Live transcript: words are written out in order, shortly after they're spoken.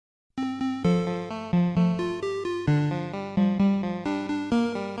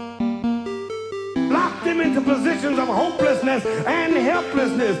into positions of hopelessness and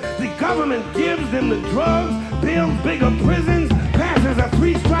helplessness. The government gives them the drugs, builds bigger prisons, passes a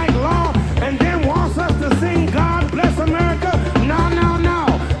 3-strike law, and then wants us to sing God Bless America. No, no, no.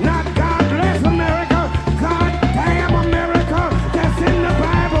 Not God Bless America. God Damn America. That's in the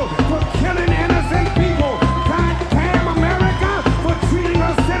Bible for killing innocent people. God Damn America for treating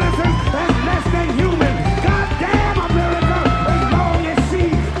us citizens as less than human. God Damn America as long as she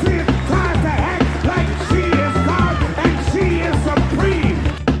tries to act like she is God and she is supreme.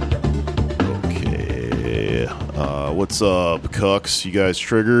 Okay. What's up, cucks? You guys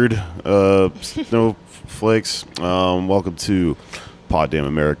triggered? Snowflakes. Welcome to Pod Damn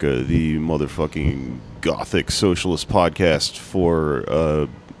America, the motherfucking gothic socialist podcast for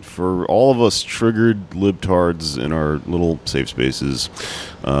all of us triggered libtards in our little safe spaces,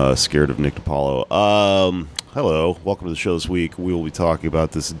 scared of Nick DiPaolo. Hello, welcome to the show this week. We will be talking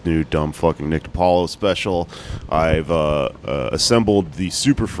about this new dumb fucking Nick DiPaolo special. I've assembled the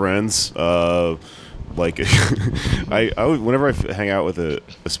Super Friends. Whenever I hang out with a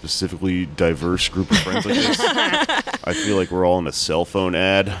specifically diverse group of friends like this, I feel like we're all in a cell phone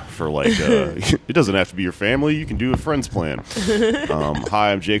ad for it doesn't have to be your family, you can do a friends plan.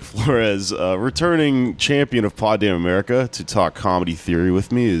 Hi, I'm Jake Flores. Returning champion of Pod Damn America to talk comedy theory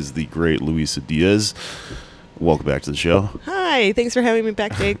with me is the great Luisa Diaz. Welcome back to the show. Hi, thanks for having me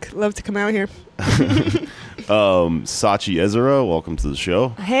back, Jake. Love to come out here. Sachi Ezra, welcome to the show.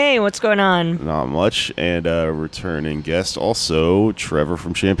 Hey, what's going on? Not much. And returning guest also, Trevor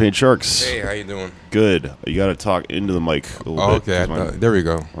from Champagne Sharks. Hey, how you doing? Good. You got to talk into the mic a little bit. Okay, there we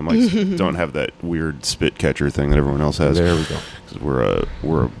go. My mics don't have that weird spit catcher thing that everyone else has. There we go. 'Cause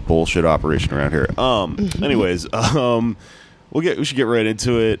we're a bullshit operation around here. Anyways, we should get right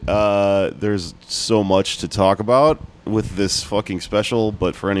into it. There's so much to talk about with this fucking special,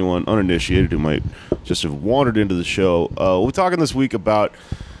 but for anyone uninitiated who might just have wandered into the show, we're talking this week about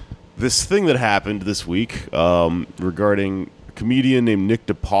this thing that happened this week regarding a comedian named Nick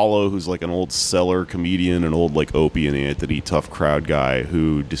DiPaolo, who's like an old Cellar comedian, an old like Opie and Anthony tough crowd guy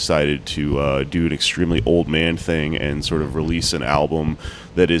who decided to do an extremely old man thing and sort of release an album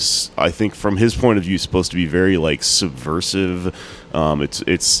that is, I think, from his point of view, supposed to be very like subversive.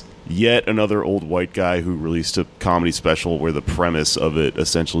 It's yet another old white guy who released a comedy special where the premise of it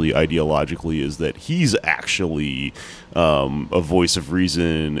essentially ideologically is that he's actually a voice of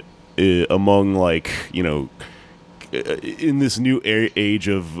reason among in this new age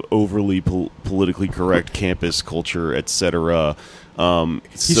of overly politically correct campus culture, etc.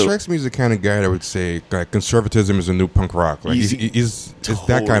 He strikes me as the kind of guy that would say conservatism is a new punk rock. Like he's totally,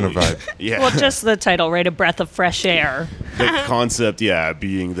 that kind of vibe. Yeah. Well, just the title, right? A breath of fresh air. The concept,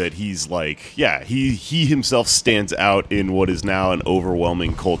 being that he's he himself stands out in what is now an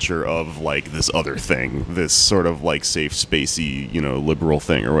overwhelming culture of like this other thing, this sort of like safe spacey, liberal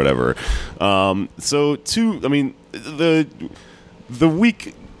thing or whatever. The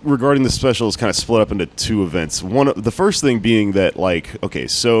week regarding the special is kind of split up into two events. The first thing being that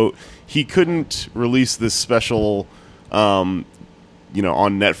so he couldn't release this special on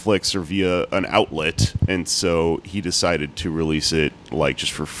Netflix or via an outlet, and so he decided to release it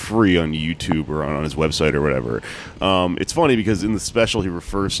just for free on YouTube or on his website or whatever. It's funny because in the special he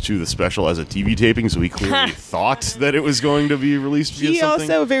refers to the special as a TV taping, so he clearly thought that it was going to be released via something.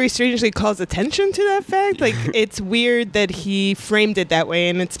 He also very strangely calls attention to that fact. It's weird that he framed it that way,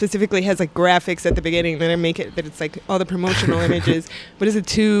 and it specifically has graphics at the beginning that make it that it's all the promotional images. But is it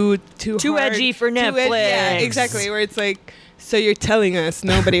too hard? Edgy for Netflix? Yeah, exactly. Where it's so you're telling us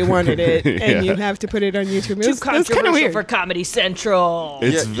nobody wanted it, and you have to put it on YouTube. Too controversial kind of weird for Comedy Central.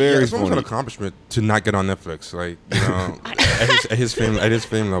 It's very it's almost an accomplishment to not get on Netflix. At his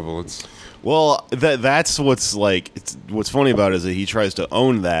fame level, it's. Well, that's what's what's funny about it is that he tries to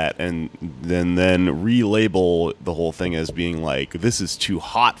own that and then relabel the whole thing as being this is too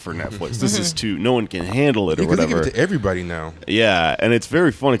hot for Netflix. This is too, no one can handle it or whatever. They give it to everybody now. Yeah, and it's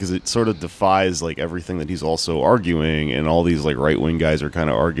very funny because it sort of defies everything that he's also arguing, and all these right-wing guys are kind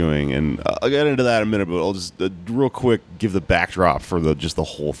of arguing, and I'll get into that in a minute, but I'll just real quick give the backdrop for the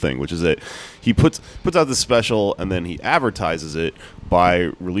whole thing, which is that he puts out the special and then he advertises it by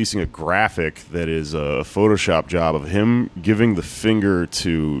releasing a graphic that is a Photoshop job of him giving the finger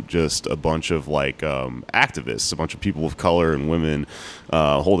to just a bunch of activists, a bunch of people of color and women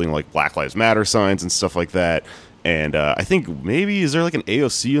holding Black Lives Matter signs and stuff like that. And I think maybe, is there an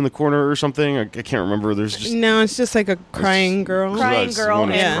AOC in the corner or something? I can't remember. There's just no, it's just a crying girl. Crying girl.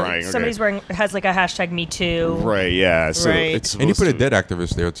 Yeah. Crying, okay. Somebody's has a hashtag Me Too. Right, yeah. So right. It's and you put a dead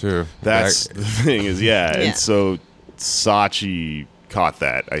activist there too. That's the thing is, and so Sachi caught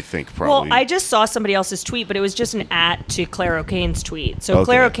that, I think, probably. Well, I just saw somebody else's tweet, but it was just an @ to Claire O'Kane's tweet. So Okay.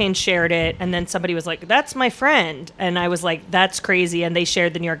 Claire O'Kane shared it, and then somebody was like, "That's my friend," and I was like, "That's crazy." And they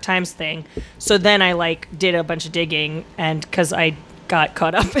shared the New York Times thing. So then I did a bunch of digging, and because I got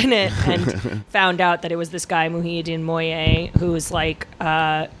caught up in it and found out that it was this guy Muhyiddin Moye, who was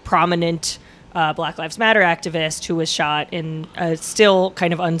prominent Black Lives Matter activist who was shot in a still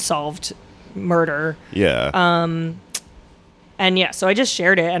kind of unsolved murder. Yeah. And yeah, so I just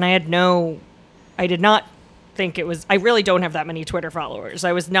shared it, and I did not think it was. I really don't have that many Twitter followers.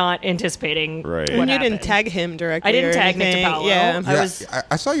 I was not anticipating. Right. What And you happened. didn't tag him directly. I didn't or tag Nick anything. DiPaolo. Yeah. I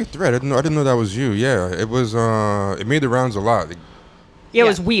I saw your thread. I didn't know that was you. Yeah, it was. It made the rounds a lot. Yeah, it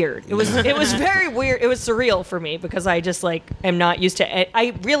was weird. It was very weird. It was surreal for me because I just am not used to it.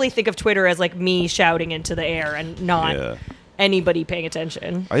 I really think of Twitter as me shouting into the air and not anybody paying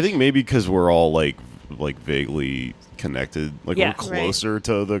attention. I think maybe because we're all vaguely connected, Yeah. we're closer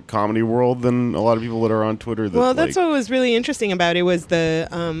to the comedy world than a lot of people that are on Twitter. That, Well, that's what was really interesting about it was the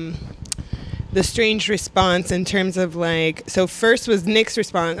strange response in terms of so first was Nick's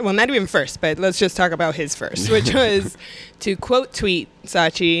response. Well, not even first, but let's just talk about his first, which was to quote tweet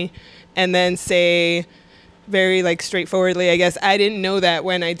Saatchi and then say very straightforwardly, I guess, I didn't know that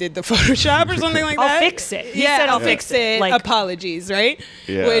when I did the Photoshop or something like that. I'll fix it. He Yeah, said, I'll fix it. Apologies, right?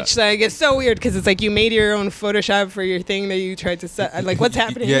 Yeah. Which it's so weird because it's you made your own Photoshop for your thing that you tried to set. What's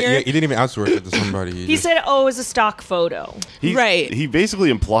happening Yeah, here? yeah. He didn't even outsource it to somebody. He said, "Oh, it was a stock photo." Right. He basically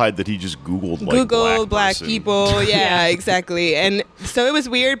implied that he just Googled Google black person. people. Yeah, exactly. And so it was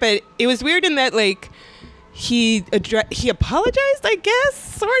weird, but it was weird in that he apologized, I guess,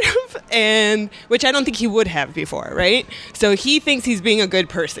 sort of, and which I don't think he would have before, right? So he thinks he's being a good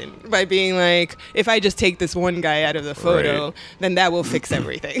person by being if I just take this one guy out of the photo, Right. then that will fix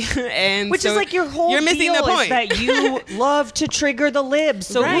everything. And Which so is your whole you're missing deal the point. is that you love to trigger the libs.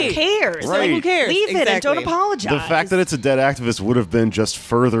 So Right. who cares? Right. Who cares? Leave it and don't Exactly. apologize. The fact that it's a dead activist would have been just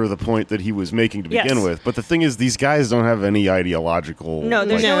further the point that he was making to begin Yes. with. But the thing is, these guys don't have any ideological. No,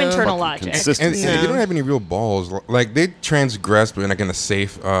 there's no No. internal fucking logic. And consistency. they don't have any real balls. They transgress, but in a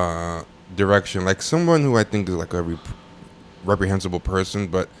safe direction. Someone who I think is a reprehensible person,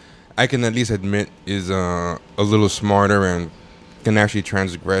 but I can at least admit is a little smarter and can actually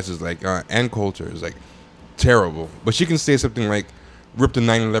transgress is Ann Coulter is terrible, but she can say something rip the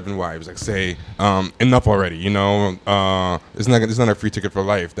 9/11 wives, say enough already. It's not a free ticket for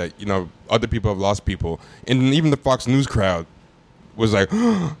life. That other people have lost people, and even the Fox News crowd was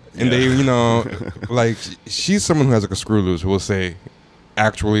and they she's someone who has a screw loose who will say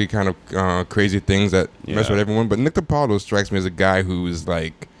actually kind of crazy things that mess with everyone. But Nick DiPaolo strikes me as a guy who is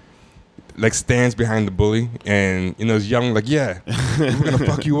stands behind the bully and is young we're gonna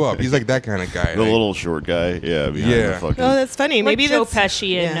fuck you up. He's that kind of guy. The little short guy, behind Yeah. the fucking. Oh, that's funny. Like Maybe Joe that's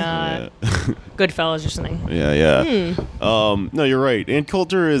Pesci in yeah. Goodfellas or something. Yeah. No, you're right. Ann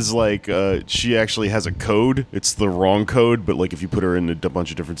Coulter is she actually has a code. It's the wrong code, but if you put her in a bunch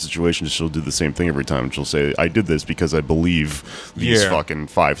of different situations, she'll do the same thing every time. She'll say, "I did this because I believe these fucking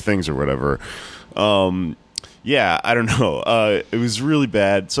 5 things or whatever." Yeah, I don't know. It was really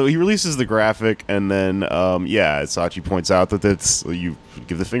bad. So he releases the graphic, and then, Saatchi points out that you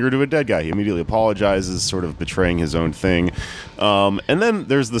give the finger to a dead guy. He immediately apologizes, sort of betraying his own thing. And then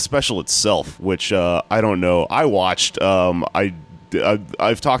there's the special itself, which I don't know. I watched.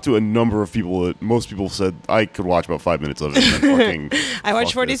 I've talked to a number of people that most people said I could watch about 5 minutes of it. And then fucking I watched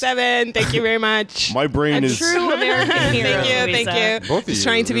fuck this. 47. Thank you very much. My brain is. True American hero. Thank you. Both of Just you,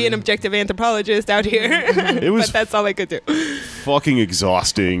 trying to be an really. objective anthropologist out here. It was but that's all I could do. fucking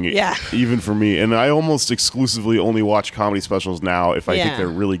exhausting. Yeah. Even for me. And I almost exclusively only watch comedy specials now if I think Yeah. they're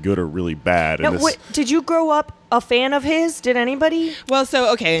really good or really bad. Now, And this, did you grow up a fan of his? Did anybody? Well,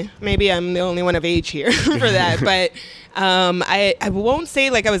 so okay, maybe I'm the only one of age here for that, but I won't say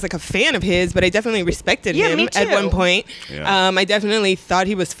I was a fan of his, but I definitely respected Yeah, him me at too. one point. Yeah. I definitely thought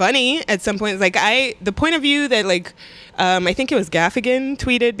he was funny at some point. The point of view that I think it was Gaffigan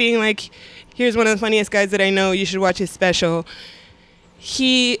tweeted being here's one of the funniest guys that I know. You should watch his special.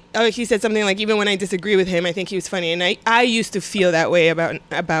 He said something even when I disagree with him, I think he was funny, and I used to feel that way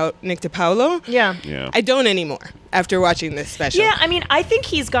about Nick DiPaolo. Yeah. yeah. I don't anymore after watching this special. Yeah, I mean, I think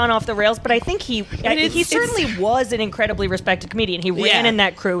he's gone off the rails, but I think he it's- certainly was an incredibly respected comedian. He ran Yeah. in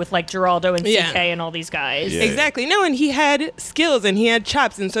that crew with Geraldo and Yeah. CK and all these guys. Yeah. Exactly. No, and he had skills and he had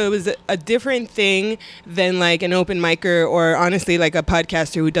chops, and so it was a different thing than an open micer or honestly a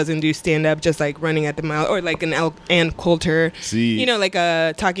podcaster who doesn't do stand up, just running at the mile, or an Ann Coulter. See-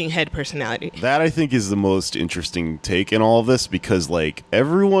 a talking head personality. That I think is the most interesting take in all of this because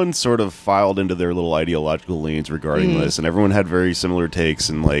everyone sort of filed into their little ideological lanes. We're regarding this, and everyone had very similar takes.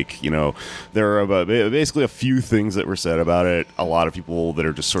 And like, you know, there are about basically a few things that were said about it. A lot of people that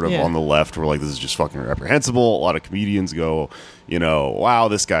are just sort of on the left were like, "This is just fucking reprehensible." A lot of comedians go, you know, "Wow,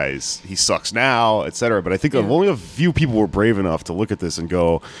 this he sucks now," etc. But I think only a few people were brave enough to look at this and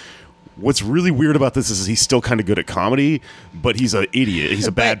go, what's really weird about this is he's still kind of good at comedy, but he's an idiot. He's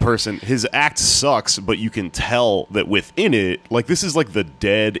a bad person. His act sucks, but you can tell that within it, like, this is like the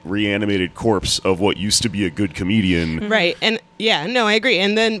dead, reanimated corpse of what used to be a good comedian. Right. And yeah, no, I agree.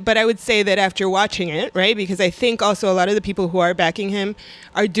 And then, but I would say that after watching it, right, because I think also a lot of the people who are backing him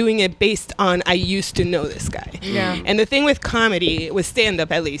are doing it based on, I used to know this guy. Yeah. And the thing with comedy, with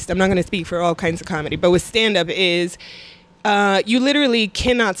stand-up at least, I'm not going to speak for all kinds of comedy, but with stand-up is, you literally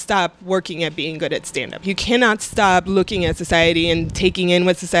cannot stop working at being good at stand-up. You cannot stop looking at society and taking in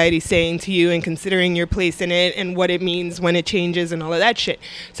what society's saying to you and considering your place in it and what it means when it changes and all of that shit.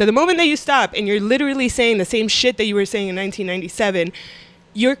 So the moment that you stop and you're literally saying the same shit that you were saying in 1997,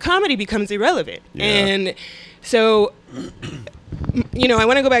 your comedy becomes irrelevant. Yeah. And so, you know, I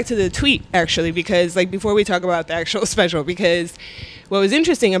want to go back to the tweet, actually, because, like, before we talk about the actual special, because what was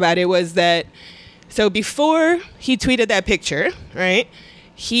interesting about it was that, so before he tweeted that picture, right,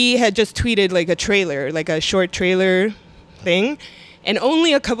 he had just tweeted like a trailer, like a short trailer thing, and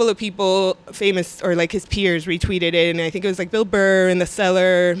only a couple of people famous or like his peers retweeted it, and I think it was like Bill Burr and The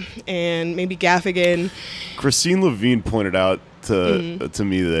Cellar and maybe Gaffigan. Christine Levine pointed out to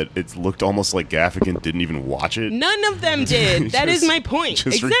me that it looked almost like Gaffigan didn't even watch it. None of them did. That is my point.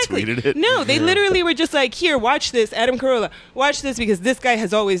 Just Exactly. retweeted it. No, they literally were just like, here, watch this, Adam Carolla. Watch this because this guy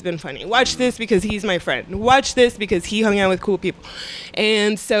has always been funny. Watch this because he's my friend. Watch this because he hung out with cool people.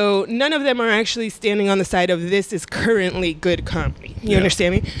 And so none of them are actually standing on the side of this is currently good comedy. You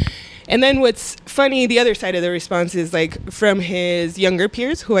understand me? And then what's funny, the other side of the response is like from his younger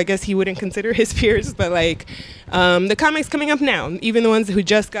peers, who I guess he wouldn't consider his peers, but like the comics coming up now, even the ones who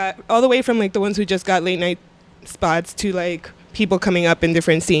just got, all the way from like the ones who just got late night spots to like people coming up in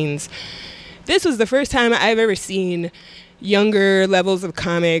different scenes. This was the first time I've ever seen younger levels of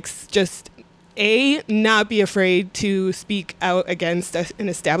comics just not be afraid to speak out against an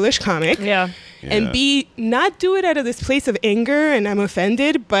established comic. Yeah. And B, not do it out of this place of anger and I'm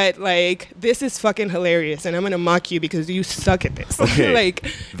offended, but like, this is fucking hilarious and I'm going to mock you because you suck at this. Okay, like,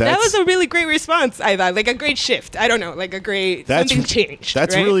 that was a really great response, I thought. Like a great shift. I don't know, like a great, something changed.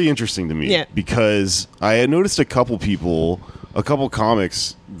 That's right? really interesting to me because I had noticed a couple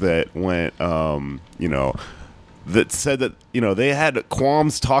comics that went, you know, that said that, you know, they had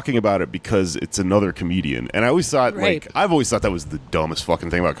qualms talking about it because it's another comedian. And I always thought, like, I've always thought that was the dumbest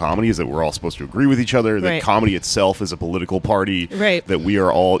fucking thing about comedy is that we're all supposed to agree with each other, that comedy itself is a political party, that we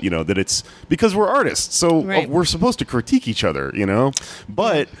are all, you know, that it's because we're artists. So we're supposed to critique each other, you know?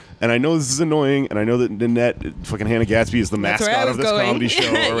 But, and I know this is annoying, and I know that Nanette, fucking Hannah Gatsby, is the mascot of this comedy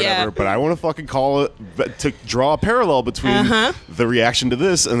show or whatever, but I want to fucking call it, to draw a parallel between the reaction to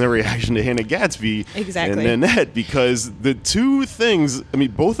this and the reaction to Hannah Gatsby and Nanette, because the two things, I mean,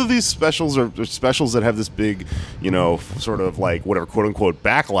 both of these specials are specials that have this big, you know, sort of like, whatever, quote-unquote,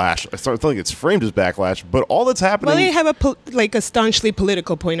 backlash. I start thinking it's framed as backlash, but all that's happening... Well, they have a staunchly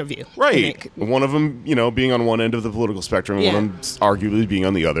political point of view. Right. One of them, you know, being on one end of the political spectrum, and one of them arguably being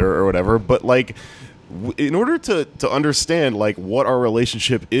on the other, or whatever, but like in order to understand like what our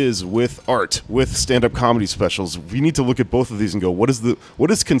relationship is with art, with stand-up comedy specials, we need to look at both of these and go, what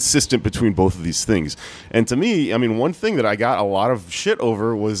is consistent between both of these things? And to me, I mean, one thing that I got a lot of shit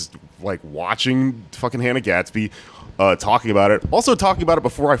over was like watching fucking Hannah Gatsby talking about it. Also talking about it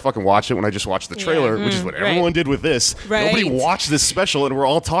before I fucking watched it when I just watched the trailer, which is what everyone did with this. Nobody watched this special and we're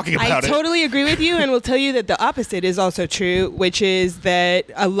all talking about it. I totally agree with you and will tell you that the opposite is also true, which is that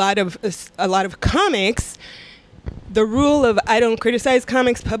a lot of comics, the rule of I don't criticize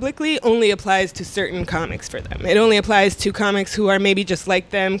comics publicly only applies to certain comics for them. It only applies to comics who are maybe just like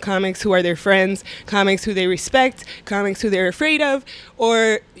them, comics who are their friends, comics who they respect, comics who they're afraid of,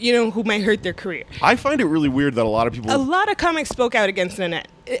 or, you know, who might hurt their career. I find it really weird that a lot of comics spoke out against Nanette.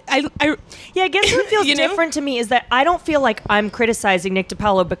 I guess what feels different to me is that I don't feel like I'm criticizing Nick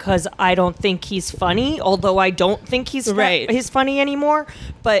DiPaolo because I don't think he's funny, although I don't think he's funny anymore.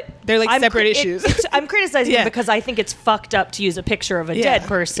 But they're like separate issues. I'm criticizing him because I think it's fucked up to use a picture of a dead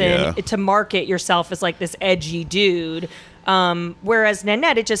person to market yourself as like this edgy dude. Whereas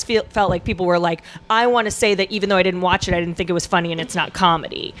Nanette, it just felt like people were like, I want to say that even though I didn't watch it, I didn't think it was funny and it's not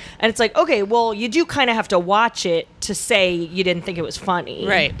comedy. And it's like, okay, well, you do kind of have to watch it to say you didn't think it was funny.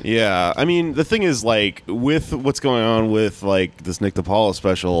 Right. Yeah. I mean, the thing is, like, with what's going on with, like, this Nick DiPaolo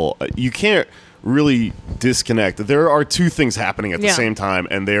special, you can't really disconnect. There are two things happening at the same time,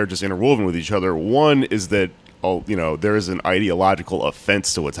 and they are just interwoven with each other. One is that there is an ideological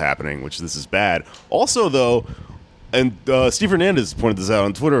offense to what's happening, which this is bad. Also, though, and Steve Hernandez pointed this out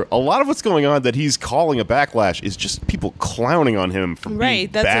on Twitter, a lot of what's going on that he's calling a backlash is just people clowning on him for being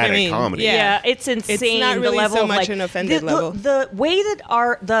that's bad what I mean. at comedy. Yeah, it's insane. It's not really the level so of, much like, an offended level. The way that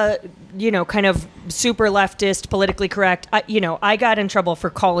the kind of super leftist, politically correct, I got in trouble for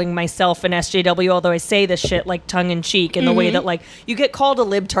calling myself an SJW, although I say this shit like tongue in cheek in the way that like you get called a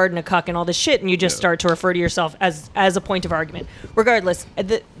libtard and a cuck and all this shit, and you just start to refer to yourself as a point of argument. Regardless,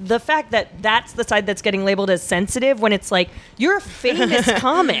 the fact that that's the side that's getting labeled as sensitive when it's like you're a famous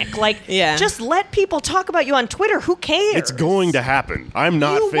comic, like just let people talk about you on Twitter. Who cares? It's going to happen. I'm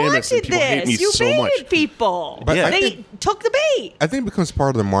not you famous, and people hate me you so much. baited people. But I they think- took the bait. I think it becomes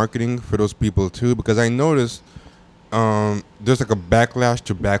part of the marketing for those people too, because I noticed there's like a backlash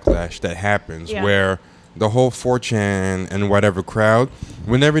to backlash that happens where the whole 4chan and whatever crowd,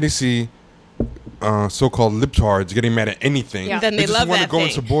 whenever they see so-called libtards getting mad at anything, Then they just love want that to go and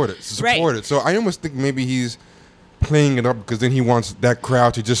thing. support it. Right. So I almost think maybe he's playing it up because then he wants that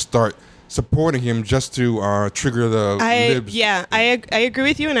crowd to just start supporting him just to trigger the libs. Yeah, I agree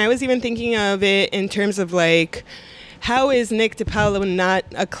with you, and I was even thinking of it in terms of like, how is Nick DiPaolo not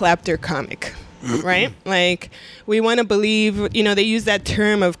a clapter comic? Right? Like, we want to believe, they use that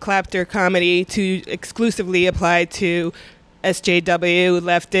term of clapter comedy to exclusively apply to SJW,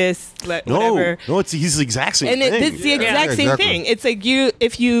 leftists, whatever. No, he's the exact same And thing. it's the exact same exactly. thing. It's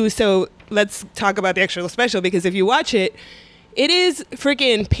like so let's talk about the actual special, because if you watch it, it is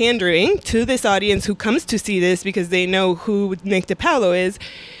freaking pandering to this audience who comes to see this because they know who Nick DiPaolo is.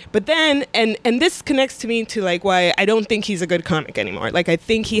 But then, and this connects to me to like why I don't think he's a good comic anymore. Like, I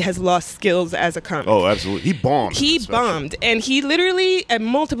think he has lost skills as a comic. Oh, absolutely. He bombed. He in this special. bombed, and he literally at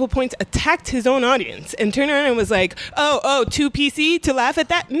multiple points attacked his own audience and turned around and was like, "Oh, too PC to laugh at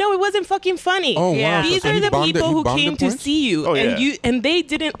that." No, it wasn't fucking funny. Oh, wow. These So are he the bombed it- people he who bombed came the to points? see you, Oh, and yeah. they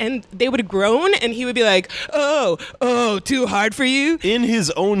didn't, and they would groan, and he would be like, "Oh, too hard for you." In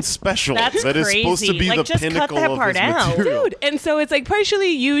his own special. That's that is supposed to crazy. be Like, the just cut pinnacle that of part his out. material. Dude, and so it's like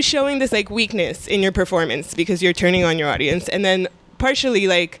partially you showing this like weakness in your performance because you're turning on your audience, and then partially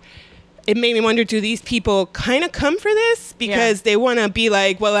like it made me wonder, do these people kind of come for this because they want to be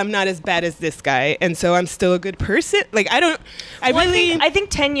like, well, I'm not as bad as this guy, and so I'm still a good person? Like, I think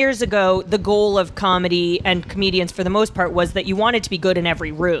 10 years ago, the goal of comedy and comedians, for the most part, was that you wanted to be good in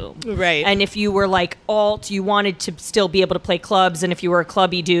every room. Right. And if you were like alt, you wanted to still be able to play clubs. And if you were a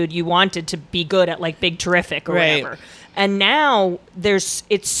clubby dude, you wanted to be good at like Big Terrific or Right. whatever. And now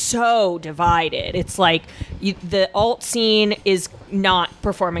it's so divided. It's like the alt scene is not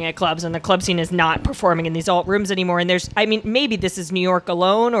performing at clubs, and the club scene is not performing in these alt rooms anymore. And maybe this is New York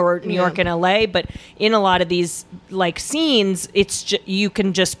alone or New York and LA, but in a lot of these like scenes, it's you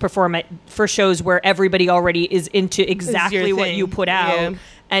can just perform for shows where everybody already is into exactly what thing. you put out, Yeah.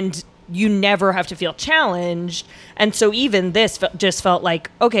 and you never have to feel challenged. And so even this just felt like,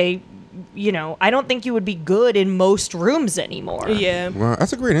 okay, I don't think you would be good in most rooms anymore. yeah. Well,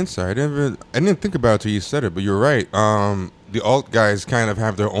 that's a great insight. I didn't think about it till you said it, but you're right. The alt guys kind of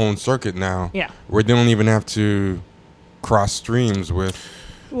have their own circuit now. Yeah. Where they don't even have to cross streams with.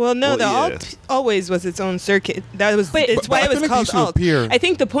 Well, no, Well, the yeah. alt always was its own circuit. It's but why I it was feel like called you should alt. appear- I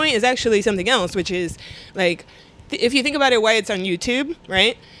think the point is actually something else, which is like, if you think about it, why it's on YouTube,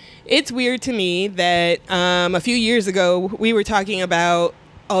 right? It's weird to me that a few years ago we were talking about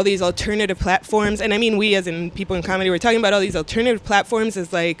all these alternative platforms, and I mean we as in people in comedy were talking about all these alternative platforms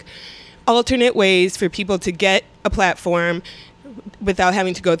as like alternate ways for people to get a platform without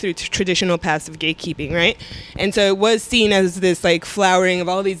having to go through traditional passive gatekeeping, right? And so it was seen as this like flowering of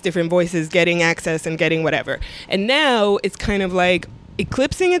all these different voices getting access and getting whatever. And now it's kind of like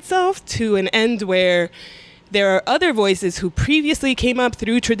eclipsing itself to an end where there are other voices who previously came up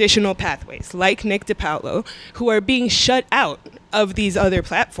through traditional pathways, like Nick DiPaolo, who are being shut out of these other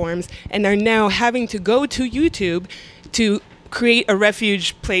platforms and are now having to go to YouTube to create a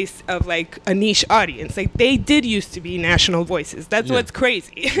refuge place of like a niche audience. Like, they did used to be national voices. That's Yeah. what's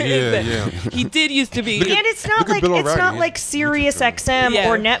crazy. is that He did used to be. Look at- And it's not look at like Bill it's O'Reilly. not He's like a Sirius YouTuber. XM Yeah.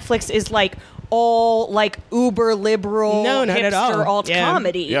 or Netflix is like all like uber liberal, No, not at hipster all. alt Yeah.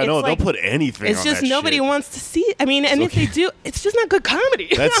 comedy. Yeah, It's no, like, they'll put anything It's on just that nobody shit. wants to see it. I mean, and if they do, it's just not good comedy.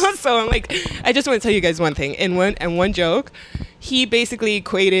 That's- So I'm like, I just want to tell you guys one thing. In one joke, he basically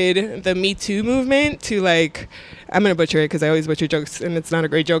equated the Me Too movement to like, I'm gonna butcher it because I always butcher jokes and it's not a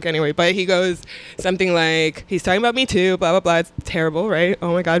great joke anyway. But he goes something like, he's talking about Me Too, blah blah blah. It's terrible, right?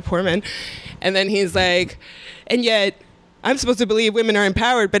 Oh my God, poor men. And then he's like, and yet I'm supposed to believe women are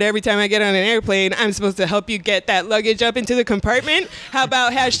empowered, but every time I get on an airplane, I'm supposed to help you get that luggage up into the compartment. How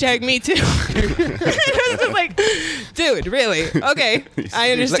about #me too? It was just like, dude, really? Okay,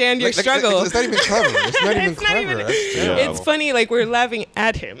 I understand your struggle. It's not even clever. It's not even It's not clever. even- That's Yeah. terrible. It's funny, like we're laughing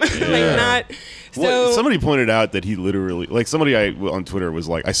at him, like not. So Well, somebody pointed out that he literally, like somebody on Twitter was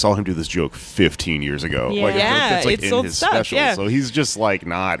like, I saw him do this joke 15 years ago. Yeah. Like, Yeah, that's like it's in old his stuff, special. yeah. So he's just like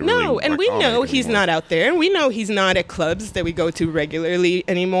not really. No, and a we comic know he's anymore. not out there, and we know he's not at clubs that we go to regularly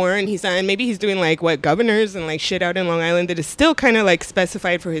anymore, and he's not. And maybe he's doing like what governors and like shit out in Long Island that is still kind of like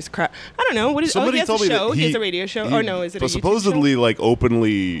specified for his crowd. I don't know what is. Somebody he has told a me that show. He has a radio show. Or no, is it a but YouTube supposedly show? like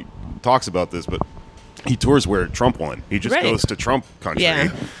openly talks about this, but he tours where Trump won. He just Right. goes to Trump country Yeah.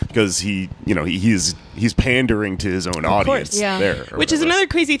 because he's pandering to his own audience Yeah. there. or Which is whatever. another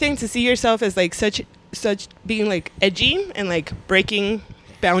crazy thing to see yourself as like such being like edgy and like breaking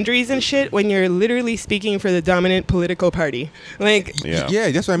boundaries and shit when you're literally speaking for the dominant political party. Like Yeah.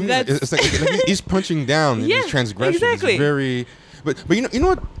 Yeah, that's what I mean. That's- It's like he's punching down in Yeah, his transgressions. exactly. It's very, but you know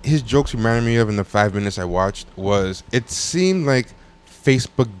what his jokes reminded me of in the 5 minutes I watched was it seemed like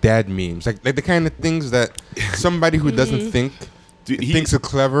Facebook dad memes, like the kind of things that somebody who doesn't think Dude, he- thinks are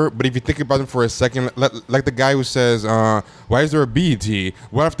clever, but if you think about them for a second, like the guy who says, "Why is there a BET?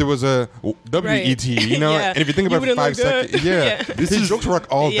 What if there was a WET?" You know, Yeah. and if you think You about it for wouldn't 5 look good. seconds, yeah, Yeah. his jokes were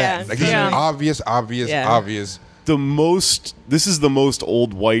like all Yeah. that, like it's Yeah. obvious, Yeah. obvious. This is the most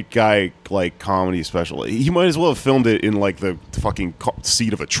old white guy like comedy special. He might as well have filmed it in like the fucking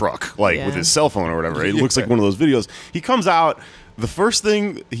seat of a truck, like Yeah. with his cell phone or whatever. It looks like one of those videos. He comes out. The first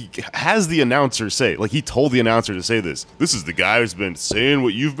thing he has the announcer say, like he told the announcer to say this. This is the guy who's been saying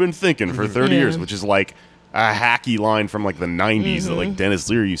what you've been thinking for 30 Yeah. years, which is like a hacky line from like the 90s that like Dennis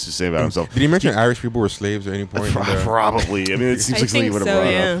Leary used to say about himself. Did he mention Irish people were slaves at any point? in the- Probably. I mean, it seems I like something he think would have so,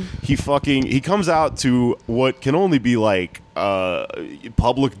 brought yeah. up. He comes out to what can only be like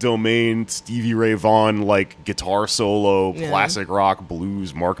public domain Stevie Ray Vaughan like guitar solo, Yeah. classic rock,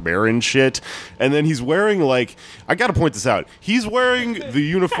 blues, Mark Maron shit, and then he's wearing like I got to point this out. He's wearing the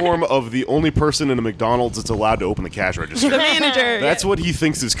uniform of the only person in a McDonald's that's allowed to open the cash register. the manager. That's what he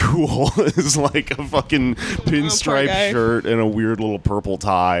thinks is cool. Is like a fucking pinstripe guy. shirt and a weird little purple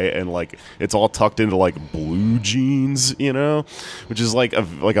tie, and like it's all tucked into like blue jeans, you know, which is like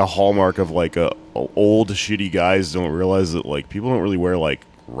a hallmark of like a old shitty guys don't realize that like people don't really wear like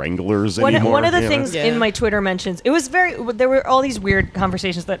Wranglers anymore. One of the you know? things Yeah. in my Twitter mentions, there were all these weird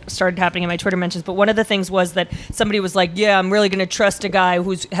conversations that started happening in my Twitter mentions, but one of the things was that somebody was like, yeah, I'm really going to trust a guy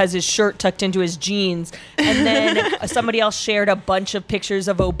who has his shirt tucked into his jeans. And then somebody else shared a bunch of pictures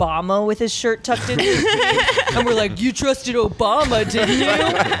of Obama with his shirt tucked into his jeans. And we're like, you trusted Obama, didn't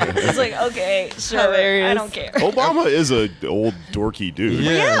you? It's like, okay, sure. Hilarious. I don't care. Obama is a old dorky dude.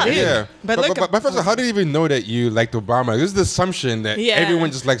 Yeah, dude. yeah. But look- but first of all, how did you even know that you liked Obama? There's the assumption that Yeah.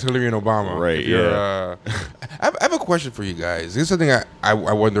 everyone just likes Hillary and Obama. Right, If you're, yeah. I have a question for you guys. This is something I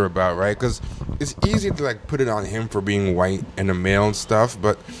wonder about, right? Because it's easy to like put it on him for being white and a male and stuff,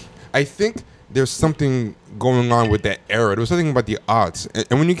 but I think there's something going on with that era. There was something about the aughts.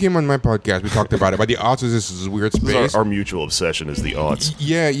 And when you came on my podcast, we talked about it. But the aughts is this weird This is space. our mutual obsession is the aughts.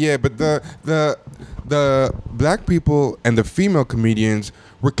 Yeah, but the black people and the female comedians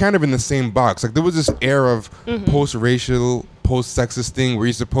were kind of in the same box. Like there was this era of post-racial, post-sexist thing where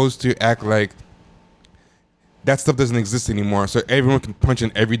you're supposed to act like that stuff doesn't exist anymore. So everyone can punch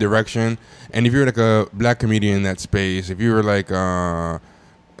in every direction. And if you're like a black comedian in that space, if you were like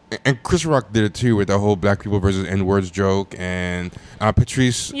and Chris Rock did it too with the whole black people versus N-words joke, and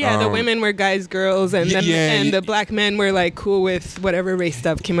Patrice. Yeah, the women were guys, girls, and the black men were like cool with whatever race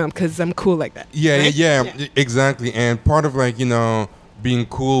stuff came up because I'm cool like that. Yeah, right? yeah, exactly. And part of like, being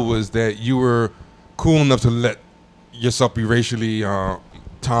cool was that you were cool enough to let yourself be racially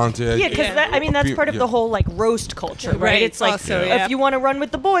talented. Yeah, because that's part of the whole like roast culture, right? Right, It's like also, yeah. if you want to run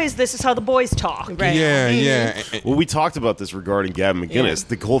with the boys, this is how the boys talk. Right. Yeah, Mhm. yeah. Well, we talked about this regarding Gavin McInnes.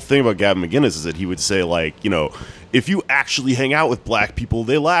 The whole thing about Gavin McInnes is that he would say, like, if you actually hang out with black people,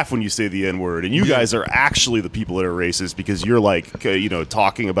 they laugh when you say the N-word. And you guys are actually the people that are racist because you're, like,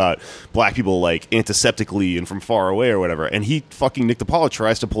 talking about black people, like, antiseptically and from far away or whatever. And Nick DiPaolo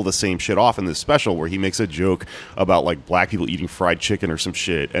tries to pull the same shit off in this special where he makes a joke about, like, black people eating fried chicken or some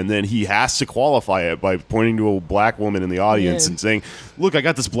shit. And then he has to qualify it by pointing to a black woman in the audience and saying, look, I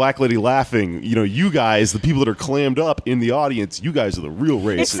got this black lady laughing. You guys, the people that are clammed up in the audience, you guys are the real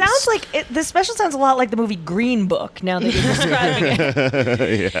racists. It sounds like this special sounds a lot like the movie Green Book. book now that you're describing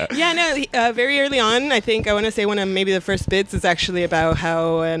it. Yeah. Yeah, no, very early on, I think I want to say one of maybe the first bits is actually about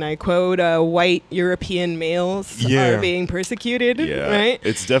how, and I quote, white European males Yeah. are being persecuted, Yeah. right?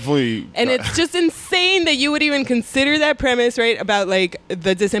 It's definitely. And it's just insane that you would even consider that premise, right, about like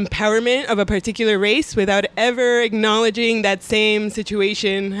the disempowerment of a particular race without ever acknowledging that same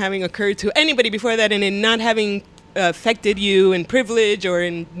situation having occurred to anybody before that and it not having affected you in privilege or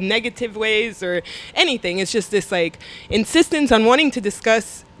in negative ways or anything. It's just this like insistence on wanting to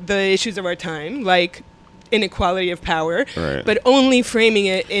discuss the issues of our time, like inequality of power, Right. but only framing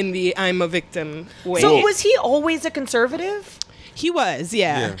it in the I'm a victim way. So was he always a conservative? He was,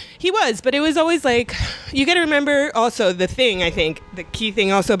 yeah. Yeah. He was, but it was always like, you got to remember also the thing, I think, the key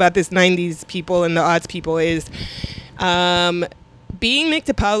thing also about this 90s people and the aughts people is being Nick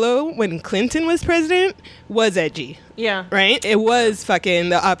DiPaolo when Clinton was president was edgy. Yeah. Right? It was fucking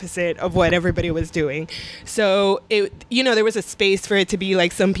the opposite of what everybody was doing. So, there was a space for it to be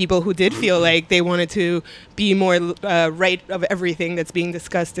like some people who did feel like they wanted to be more right of everything that's being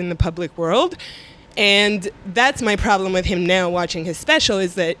discussed in the public world. And that's my problem with him now watching his special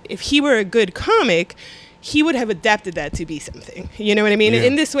is that if he were a good comic, he would have adapted that to be something. You know what I mean? Yeah.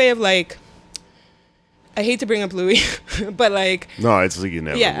 In this way of like, I hate to bring up Louis, but like, No, it's like you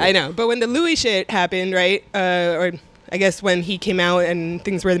never. yeah, will. I know. But when the Louis shit happened, right? Or I guess when he came out and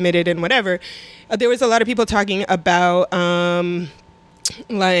things were admitted and whatever, there was a lot of people talking about,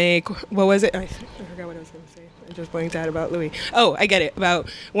 like, what was it? I forgot what I was going to say. I just blanked out about Louis. Oh, I get it. About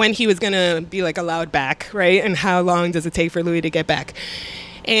when he was going to be like allowed back, right? And how long does it take for Louis to get back?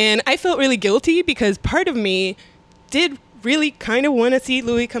 And I felt really guilty because part of me did really kind of want to see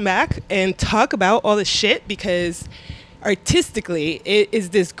Louis come back and talk about all the shit because artistically it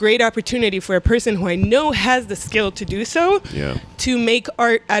is this great opportunity for a person who I know has the skill to do so to make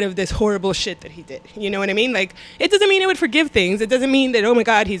art out of this horrible shit that he did. You know what I mean? Like, it doesn't mean I would forgive things. It doesn't mean that, oh my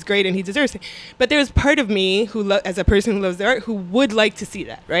God, he's great and he deserves it. But there's part of me who, as a person who loves the art, who would like to see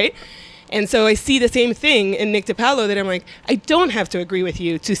that, right? And so I see the same thing in Nick DiPaolo that I'm like, I don't have to agree with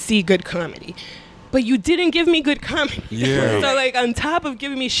you to see good comedy. But you didn't give me good comedy. Yeah. So, like, on top of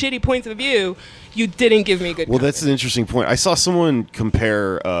giving me shitty points of view, you didn't give me good Well, comedy. that's an interesting point. I saw someone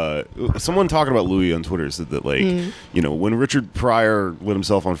compare, someone talking about Louis on Twitter said that, like, when Richard Pryor lit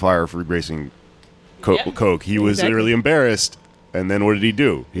himself on fire for racing Coke, he was Exactly. really embarrassed. And then what did he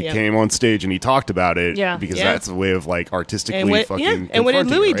do? He Yeah. came on stage and he talked about it Yeah. because Yeah. that's a way of, like, artistically and what, fucking and what did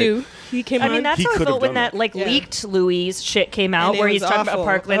confronting it, Louis right? do? He came I on. mean, that's He how I could've felt when done that, that. like, Yeah. leaked Louis shit came out And it where he's was talking about awful.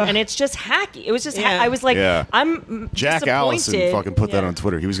 Parkland, Ugh. and it's just hacky. It was just, Yeah. I was like, Yeah. I'm Jack disappointed. Allison fucking put that Yeah. on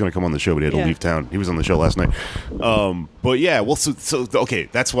Twitter. He was going to come on the show, but he had to Yeah. leave town. He was on the show last night. But yeah, well, so okay,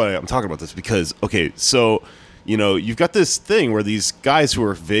 that's why I'm talking about this because so you've got this thing where these guys who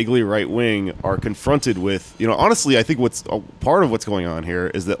are vaguely right wing are confronted with, honestly, I think what's part of what's going on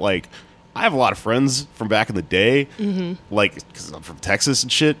here is that, like, I have a lot of friends from back in the day, like, because I'm from Texas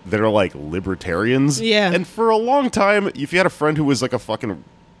and shit, that are like libertarians. Yeah. And for a long time, if you had a friend who was like a fucking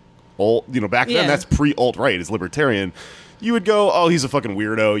alt, back then, Yeah. that's pre-alt-right, is libertarian. You would go, oh, he's a fucking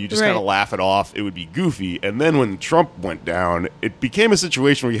weirdo. You just Right. kind of laugh it off. It would be goofy. And then when Trump went down, it became a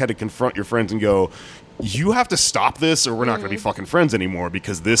situation where you had to confront your friends and go, you have to stop this or we're not going to be fucking friends anymore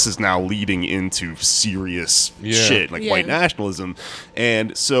because this is now leading into serious Yeah. shit, like Yeah. white nationalism.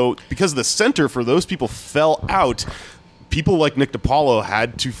 And so because the center for those people fell out, people like Nick DiPaolo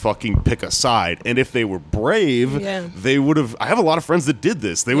had to fucking pick a side. And if they were brave, Yeah. they would have... I have a lot of friends that did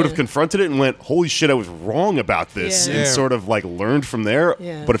this. They would have Yeah. confronted it and went, holy shit, I was wrong about this. Yeah. And Yeah. sort of like learned from there.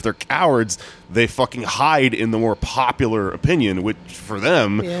 Yeah. But if they're cowards, they fucking hide in the more popular opinion, which for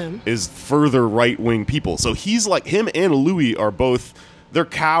them Yeah. is further right-wing people. So he's like... Him and Louis are both... They're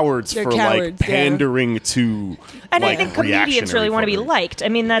cowards They're for cowards, like pandering to And like I think comedians really want to be liked. I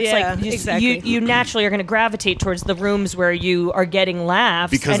mean, that's Yeah, like exactly. you naturally are going to gravitate towards the rooms where you are getting laughs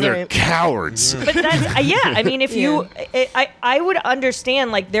because and they're Right. cowards. But that's yeah. I mean, if you, I would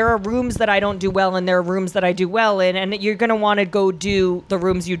understand. Like, there are rooms that I don't do well, and there are rooms that I do well in, and you're gonna want to go do the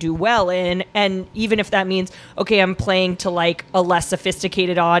rooms you do well in, and even if that means okay, I'm playing to like a less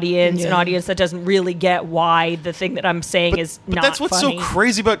sophisticated audience, an Yeah. audience that doesn't really get why the thing that I'm saying is But not that's what's funny. so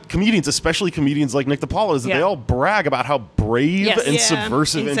crazy about comedians, especially comedians like Nick DiPaolo, is that Yeah. they all brag about how brave Yes. and Yeah,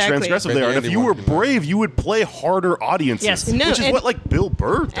 subversive exactly. and transgressive But they are. yeah, And if they you were want to be brave, you would play harder audiences, Yes. No, which is and- what like Bill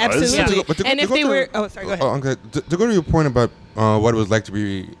Burr does. Absolutely. But to go- And if to go they to- were... Oh, sorry, go ahead. Okay. To go to your point about what it was like to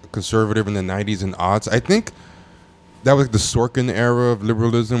be conservative in the 90s and aughts, I think that was the Sorkin era of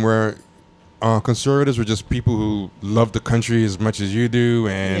liberalism where conservatives were just people who love the country as much as you do,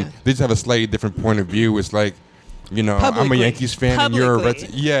 and Yeah. they just have a slightly different point of view. It's like I'm a Publicly. Yankees fan and you're a Red.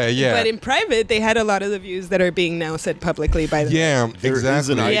 Publicly. Yeah. But in private, they had a lot of the views that are being now said publicly by them. Yeah, There is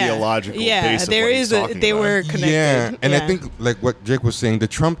exactly. an ideological Yeah, base of there what he's is. talking They about. were connected. Yeah, and I think like what Jake was saying, the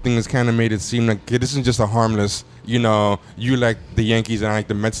Trump thing has kind of made it seem like this isn't just a harmless, you like the Yankees and I like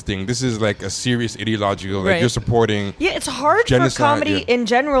the Mets thing. This is like a serious ideological, like Right. you're supporting. Yeah, it's hard Genocide, for comedy yeah. in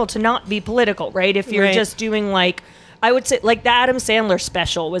general to not be political, right? If you're Right. just doing like, I would say like the Adam Sandler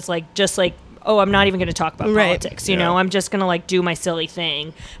special was like just like, oh, I'm not even going to talk about Right. politics, you Yeah. know? I'm just going to like do my silly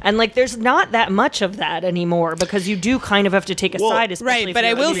thing. And like there's not that much of that anymore because you do kind of have to take a Well, side, especially Right, if but I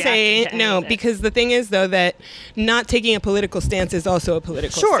you're will reacting say to no, anything. because the thing is though that not taking a political stance is also a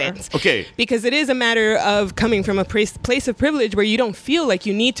political Sure. stance. Okay. Because it is a matter of coming from a place of privilege where you don't feel like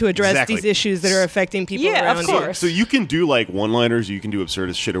you need to address Exactly. these issues that are affecting people Yeah, of around course. So you can do like one-liners, you can do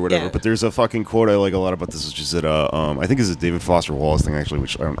absurdist shit or whatever. Yeah. But there's a fucking quote I like a lot about this, which is that I think it's a David Foster Wallace thing actually,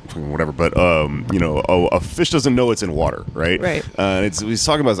 which I don't fucking whatever. But a fish doesn't know it's in water, right? Right. He's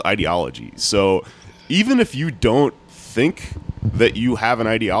talking about his ideology. So even if you don't think that you have an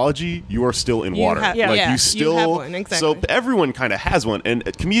ideology, you are still in You water. have- Yeah. Like yeah, you still you have one, exactly. So everyone kind of has one, and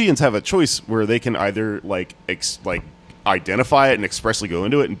comedians have a choice where they can either like identify it and expressly go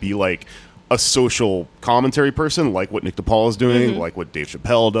into it and be like a social commentary person, like what Nick DePaul is doing, like what Dave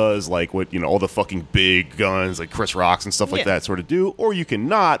Chappelle does, like what all the fucking big guns like Chris Rocks and stuff like Yeah. that sort of do, or you can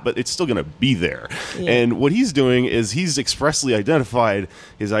not, but it's still going to be there. Yeah. And what he's doing is he's expressly identified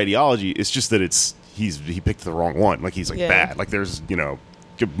his ideology. It's just that he picked the wrong one. Like he's like Yeah. bad. Like there's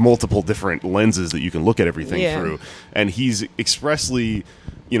multiple different lenses that you can look at everything Yeah. through, and he's expressly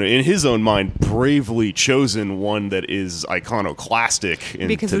in his own mind bravely chosen one that is iconoclastic in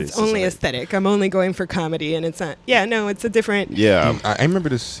because today's it's only society. aesthetic. I'm only going for comedy, and it's not. Yeah, no, it's a different. Yeah. I remember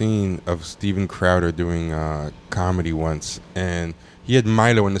the scene of Steven Crowder doing comedy once, and he had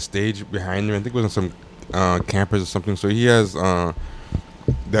Milo on the stage behind him. I think it was on some campus or something. So he has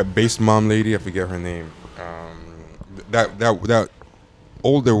that bass mom lady. I forget her name. That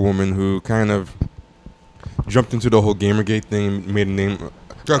older woman who kind of jumped into the whole Gamergate thing, made a name.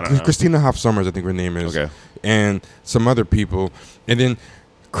 Christina Hoff Sommers, I think her name is. Okay. And some other people, and then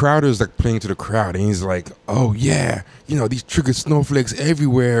Crowder's like playing to the crowd, and he's like, "Oh yeah, these triggered snowflakes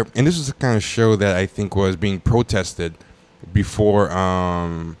everywhere." And this was the kind of show that I think was being protested before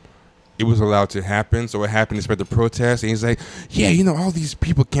it was allowed to happen. So what happened is about the protest, and he's like, "Yeah, all these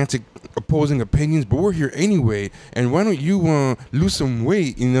people can't take opposing opinions, but we're here anyway. And why don't you lose some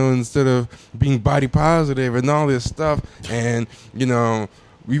weight, instead of being body positive and all this stuff?" And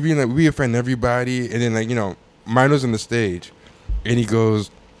we offend everybody. And then Milo's on the stage, and he goes,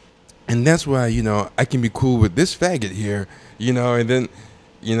 "And that's why I can be cool with this faggot here, And then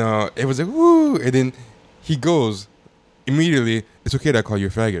it was like woo, and then he goes immediately, "It's okay that I call you a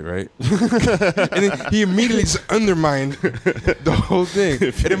faggot, right?" And then he immediately just undermined the whole thing.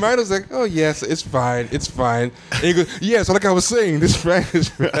 And then Milo's like, "Oh yes, it's fine. And he goes, "Yeah, so like I was saying, this faggot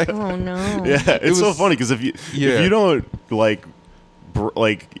is right." Oh no. Yeah, it's so was- funny because if you don't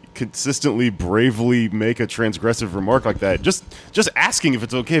consistently bravely make a transgressive remark like that, just asking if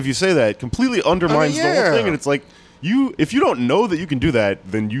it's okay if you say that completely undermines the whole yeah. thing. And it's like if you don't know that you can do that,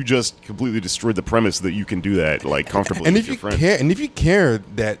 then you just completely destroyed the premise that you can do that comfortably And with if your you friend. care, and if you care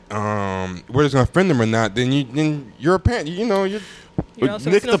that whether it's gonna offend them or not, then you're a parent. You're You're also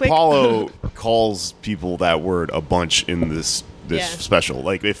a Nick snowflake. DiPaolo calls people that word a bunch in this Yeah. special.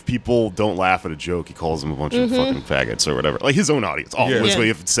 Like if people don't laugh at a joke, he calls them a bunch of fucking faggots or whatever. Like his own audience. Yeah. Basically,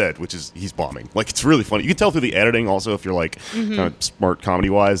 Yeah. if it's said, which is he's bombing. Like it's really funny. You can tell through the editing also if you're like kind of smart comedy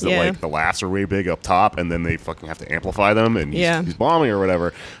wise that Yeah. like the laughs are way big up top and then they fucking have to amplify them and Yeah. he's bombing or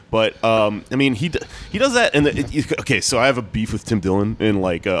whatever. But he does that. And okay, so I have a beef with Tim Dillon in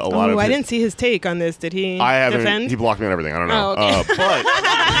like a lot of. I didn't see his take on this. Did he? I haven't. defend? He blocked me on everything. I don't know. Oh,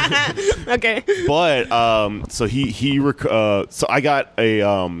 okay. But so I got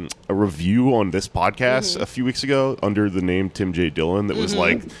a review on this podcast a few weeks ago under the name Tim J. Dillon that was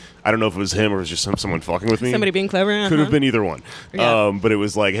like, I don't know if it was him or it was just someone fucking with me. Somebody being clever. Could have been either one. Yeah. But it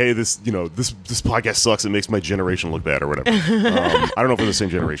was like, hey, this podcast sucks. It makes my generation look bad or whatever. I don't know if we're the same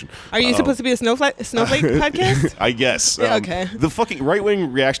generation. Are you supposed to be a snowflake podcast? I guess. Yeah, okay. The fucking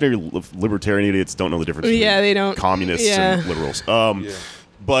right-wing reactionary libertarian idiots don't know the difference between Yeah, they don't. communists and liberals.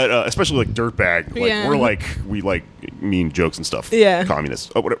 But especially like dirtbag, like Yeah. we mean jokes and stuff. Yeah.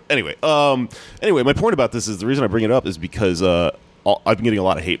 Communists. Oh, whatever. Anyway, my point about this is the reason I bring it up is because I've been getting a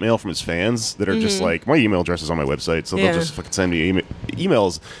lot of hate mail from his fans that are just like, my email address is on my website, so Yeah. they'll just fucking send me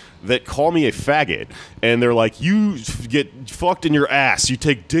emails that call me a faggot, and they're like, "You get fucked in your ass. You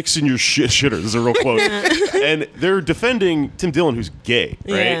take dicks in your shitter." This is a real quote. And they're defending Tim Dillon, who's gay,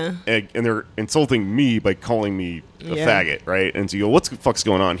 right? Yeah. And they're insulting me by calling me a Yeah. faggot, right? And so you go, "What the fuck's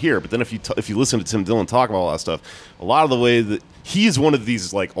going on here?" But then if you listen to Tim Dillon talk about all that stuff, a lot of the way that he's one of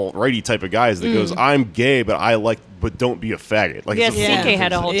these like alt-righty type of guys that goes, "I'm gay, but don't be a faggot." Like, Yeah, it's a full CK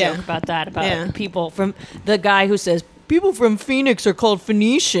had a difference. whole Yeah. joke about that, about Yeah. people from the guy who says people from Phoenix are called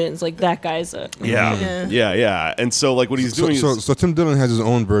Phoenicians. Like that guy's a Yeah. And so like what he's doing is So Tim Dillon has his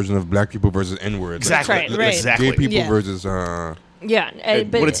own version of black people versus N-word. exactly, That's right, right. exactly. Gay people Yeah. versus yeah.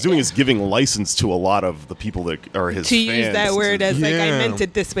 And But what it's doing is giving license to a lot of the people that are his To fans. use that word as like I Yeah. meant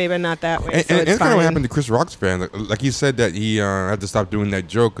it this way, but not that way. And, so and it's it's kind of fine. what happened to Chris Rock's fan. Like he said that he had to stop doing that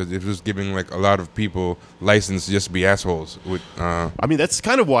joke because it was giving like a lot of people license to just be assholes. With I mean, that's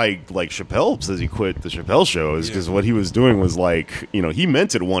kind of why like Chappelle says he quit the Chappelle show is because what he was doing was like, he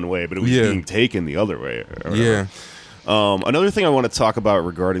meant it one way, but it was being taken the other way. or whatever. yeah. Another thing I want to talk about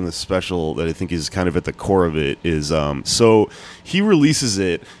regarding the special that I think is kind of at the core of it is so he releases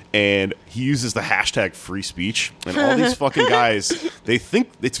it and he uses the hashtag free speech, and all these fucking guys, they think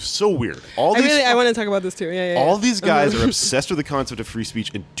it's so weird. I want to talk about this too. Yeah. All these guys are obsessed with the concept of free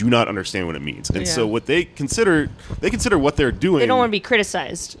speech and do not understand what it means. And so what they consider what they're doing. they don't want to be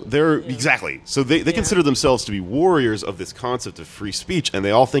criticized. Exactly. So they consider themselves to be warriors of this concept of free speech, and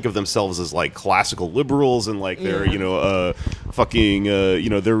they all think of themselves as like classical liberals and like they're fucking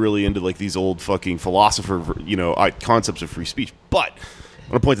they're really into like these old fucking philosopher concepts of free speech. But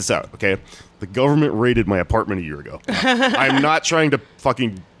I'm gonna point this out, okay? The government raided my apartment a year ago. I'm not trying to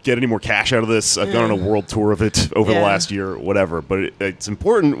fucking get any more cash out of this. I've gone on a world tour of it over the last year, whatever. But it's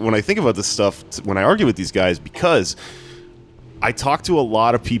important when I think about this stuff, when I argue with these guys, because I talk to a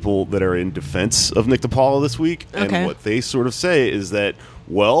lot of people that are in defense of Nick DiPaolo this week, and what they sort of say is that,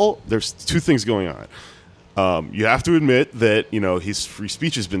 well, there's two things going on. You have to admit that his free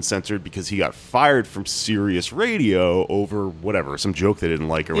speech has been censored because he got fired from Sirius Radio over whatever, some joke they didn't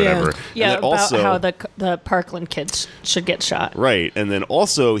like or whatever. Yeah, and about how the Parkland kids should get shot. Right, and then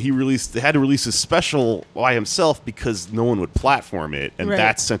also they had to release a special by himself because no one would platform it, and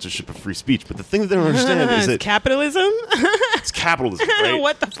that's censorship of free speech. But the thing that they don't understand is that capitalism. it's capitalism, right?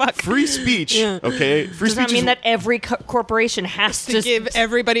 What the fuck? Free speech, okay? Free Does that speech mean is, that every corporation has to give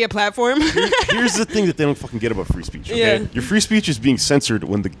everybody a platform. Here's the thing that they don't fucking get about free speech, okay? Yeah. Your free speech is being censored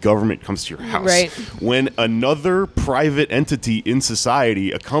when the government comes to your house. Right. When another private entity in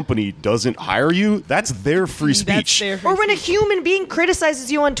society, a company, doesn't hire you, that's their free speech. Or when a human being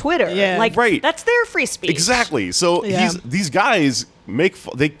criticizes you on Twitter. Yeah. Like, Right. that's their free speech. Exactly. So these guys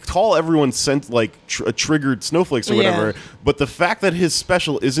they call everyone triggered snowflakes or whatever, but the fact that his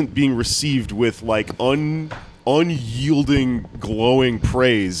special isn't being received with like unyielding glowing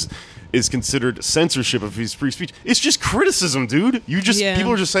praise is considered censorship of his free speech. It's just criticism, dude.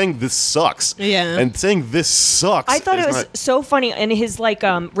 People are just saying this sucks. Yeah. And saying this sucks. I thought it was not- so funny. In his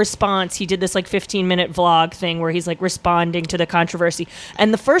response, he did this 15-minute vlog thing where he's responding to the controversy.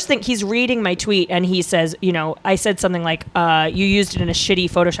 And the first thing, he's reading my tweet and he says, I said something like, you used it in a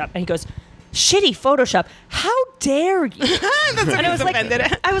shitty Photoshop. And he goes, shitty Photoshop? How dare you? And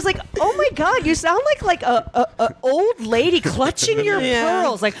I was like, oh my God, you sound like a old lady clutching your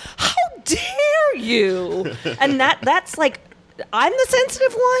pearls. Like, how dare you? And that's like, I'm the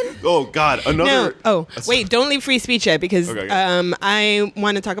sensitive one. Oh God, another. No. Wait, don't leave free speech yet because Okay. I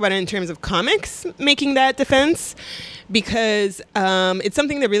want to talk about it in terms of comics making that defense because it's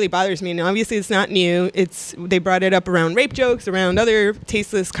something that really bothers me. And obviously, it's not new. They brought it up around rape jokes, around other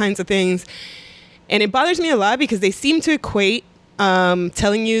tasteless kinds of things, and it bothers me a lot because they seem to equate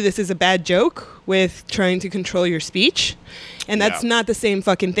telling you this is a bad joke with trying to control your speech. And that's not the same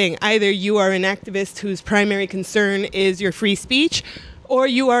fucking thing. Either you are an activist whose primary concern is your free speech, or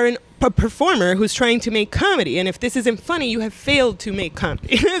you are a performer who's trying to make comedy. And if this isn't funny, you have failed to make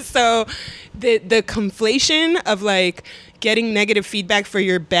comedy. So the conflation of getting negative feedback for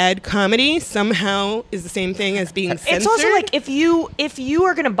your bad comedy somehow is the same thing as being censored. It's also like if you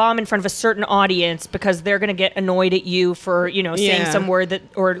are going to bomb in front of a certain audience because they're going to get annoyed at you for saying some word that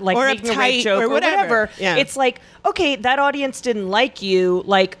or making a rape joke or whatever. Yeah. It's like, okay, that audience didn't like you.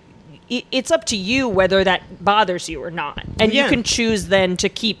 It's up to you whether that bothers you or not, and you can choose then to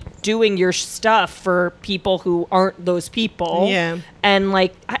keep doing your stuff for people who aren't those people. Yeah, and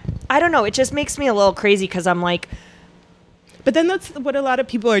I don't know. It just makes me a little crazy because I'm like. But then that's what a lot of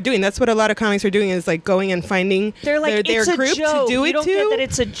people are doing. That's what a lot of comics are doing is like going and finding They're like, their it's a group joke. to do you it don't to. get that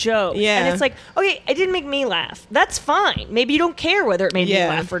it's a joke. Yeah. And it's like, okay, it didn't make me laugh. That's fine. Maybe you don't care whether it made me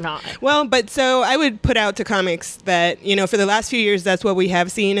laugh or not. Well, but so I would put out to comics that, you know, for the last few years, that's what we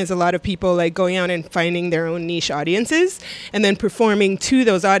have seen is a lot of people like going out and finding their own niche audiences and then performing to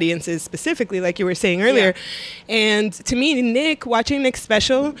those audiences specifically, like you were saying earlier. Yeah. And to me, watching Nick's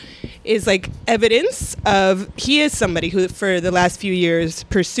special is like evidence of he is somebody who for the last few years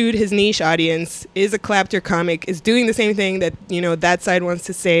pursued his niche audience, is a clapter comic, is doing the same thing that, you know, that side wants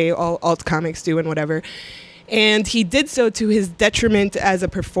to say all alt comics do and whatever. And he did so to his detriment as a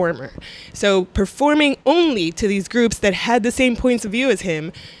performer. So performing only to these groups that had the same points of view as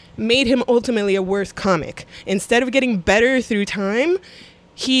him made him ultimately a worse comic. Instead of getting better through time,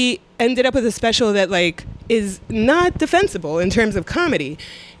 he ended up with a special that like is not defensible in terms of comedy.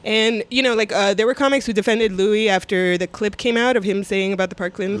 And, you know, like there were comics who defended Louis after the clip came out of him saying about the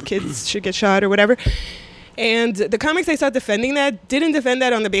Parkland kids should get shot or whatever. And the comics I saw defending that didn't defend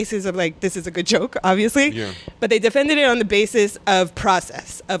that on the basis of like, this is a good joke, obviously. Yeah. But they defended it on the basis of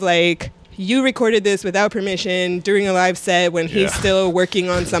process, of like, you recorded this without permission during a live set when he's still working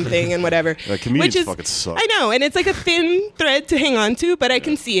on something and whatever. Comedians fucking suck. I know, and it's like a thin thread to hang on to, but I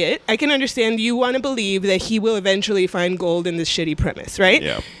can see it. I can understand you want to believe that he will eventually find gold in this shitty premise, right?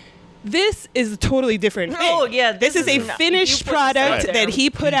 Yeah. This is a totally different thing. Oh, yeah, This is a not- finished you put this product out there. that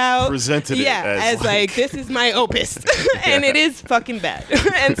he put out. Presented it as like, this is my opus. And it is fucking bad.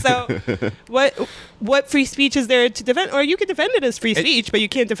 And so what free speech is there to defend? Or you could defend it as free speech, but you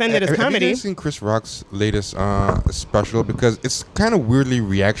can't defend it as Have comedy. you guys seen Chris Rock's latest special? Because it's kind of weirdly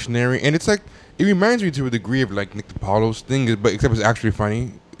reactionary, and it's like it reminds me to a degree of like Nick DiPaolo's thing, but except it's actually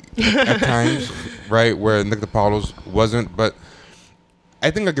funny at times, right? Where Nick DiPaolo's wasn't. But I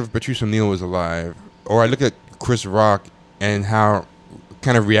think like if Patrice O'Neal was alive, or I look at Chris Rock and how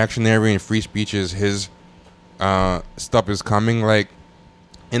kind of reactionary and free speech is his stuff is coming, like,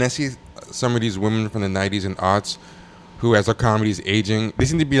 and I see some of these women from the 90s and aughts who, as our comedy is aging, they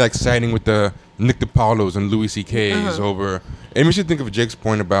seem to be like siding with the Nick DiPaolo's and Louis C.K.'s over. And we should think of Jake's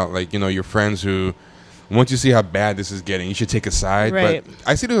point about like, you know, your friends who, once you see how bad this is getting, you should take a side. Right. But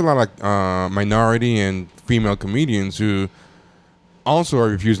I see there's a lot of like minority and female comedians who also are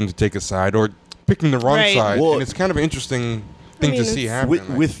refusing to take a side or picking the wrong Right. side. Well, and it's kind of an interesting thing to see happen.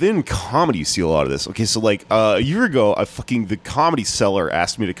 like- Within comedy, you see a lot of this. Okay, so like a year ago, the Comedy Cellar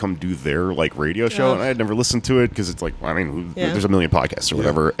asked me to come do their like radio show, and I had never listened to it because it's like, I mean, there's a million podcasts or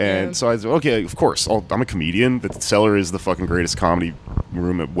whatever. And so I was okay, of course, I'm a comedian. The Cellar is the fucking greatest comedy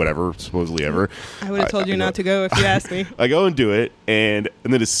room at whatever supposedly ever. I would have told you not to go if you asked me. I go and do it, and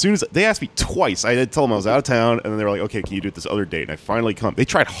then as soon as they asked me twice, I had to tell them I was out of town, and then they were like, "Okay, can you do it this other date?" And I finally come. They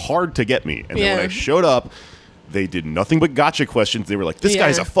tried hard to get me, and then when I showed up, they did nothing but gotcha questions. They were like, "This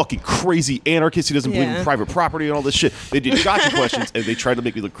guy's a fucking crazy anarchist. He doesn't believe in private property and all this shit." They did gotcha questions, and they tried to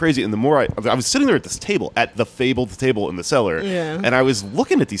make me look crazy. And the more I was sitting there at this table, at the fabled table in the Cellar, and I was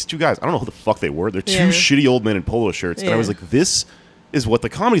looking at these two guys. I don't know who the fuck they were. They're two shitty old men in polo shirts, and I was like, "This is what the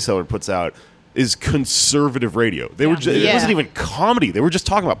Comedy Cellar puts out." Is conservative radio. They were just, it wasn't even comedy. They were just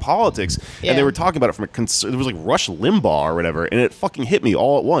talking about politics, and they were talking about it from it was like Rush Limbaugh or whatever, and it fucking hit me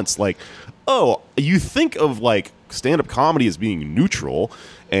all at once. Like, oh, you think of like stand-up comedy as being neutral,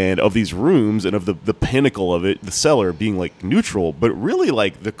 and of these rooms and of the pinnacle of it, the Cellar being like neutral, but really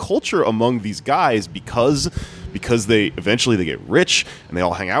like the culture among these guys because they eventually they get rich and they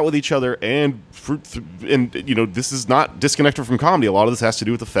all hang out with each other and you know, this is not disconnected from comedy. A lot of this has to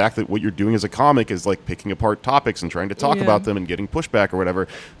do with the fact that what you're doing as a comic is like picking apart topics and trying to talk about them and getting pushback or whatever.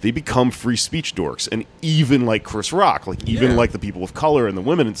 They become free speech dorks, and even like Chris Rock, like even like the people of color and the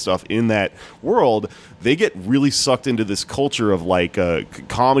women and stuff in that world, they get really sucked into this culture of like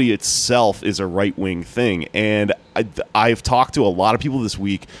comedy itself is a right-wing thing. And I've talked to a lot of people this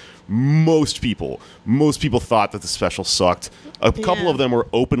week. Most people thought that the special sucked. A couple of them were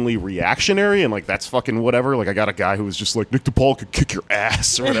openly reactionary and like, that's fucking whatever. Like, I got a guy who was just like, Nick DiPaolo could kick your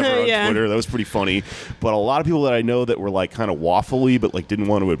ass or whatever on Twitter. That was pretty funny. But a lot of people that I know that were like kind of waffly but like didn't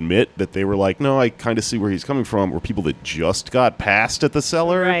want to admit that they were like, no, I kind of see where he's coming from, were people that just got passed at the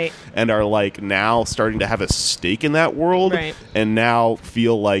Cellar and are like now starting to have a stake in that world and now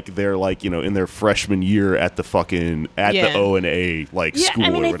feel like they're like, you know, in their freshman year at the fucking the O&A like school I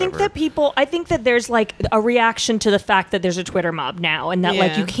mean, or I whatever. I think that there's like a reaction to the fact that there's a Twitter mob now, and that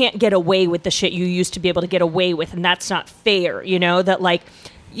like you can't get away with the shit you used to be able to get away with, and that's not fair, you know, that like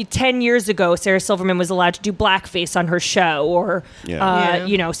 10 years ago, Sarah Silverman was allowed to do blackface on her show, or,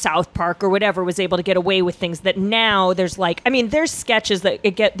 South Park or whatever was able to get away with things that now there's like, I mean, there's sketches that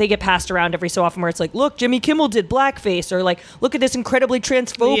they get passed around every so often where it's like, look, Jimmy Kimmel did blackface, or like, look at this incredibly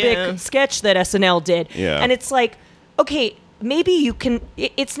transphobic sketch that SNL did. Yeah. And it's like, okay, maybe you can,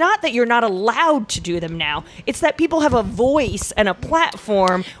 it's not that you're not allowed to do them now. It's that people have a voice and a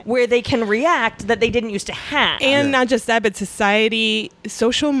platform where they can react that they didn't used to have. And not just that, but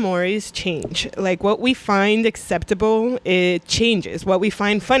social mores change. Like, what we find acceptable, it changes. What we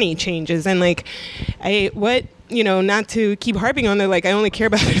find funny changes. And like, not to keep harping on I only care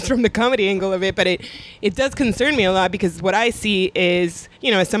about this from the comedy angle of it, but it does concern me a lot, because what I see is,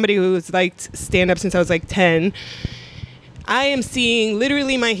 as somebody who's liked stand-up since I was like 10, I am seeing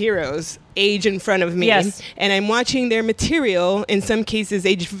literally my heroes age in front of me. Yes. And I'm watching their material, in some cases,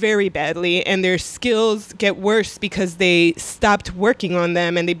 age very badly, and their skills get worse because they stopped working on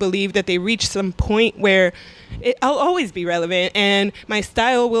them, and they believe that they reached some point where I'll always be relevant and my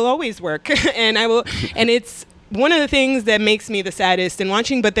style will always work. And it's one of the things that makes me the saddest in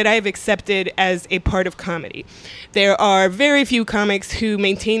watching, but that I've accepted as a part of comedy. There are very few comics who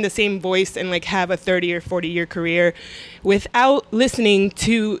maintain the same voice and have a 30 or 40-year career without listening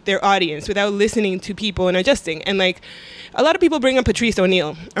to their audience, without listening to people and adjusting. And a lot of people bring up Patrice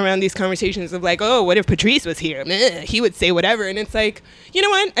O'Neal around these conversations of oh, what if Patrice was here? He would say whatever. And it's you know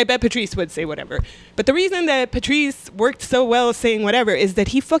what? I bet Patrice would say whatever. But the reason that Patrice worked so well saying whatever is that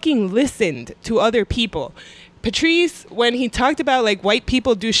he fucking listened to other people. Patrice, when he talked about white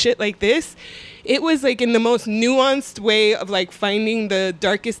people do shit like this, it was in the most nuanced way of finding the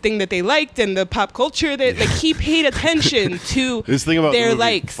darkest thing that they liked and the pop culture that he paid attention to. This thing about their the movie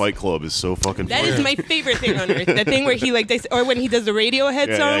likes. Fight Club is so fucking That funny. is my favorite thing on earth. That thing where he or when he does the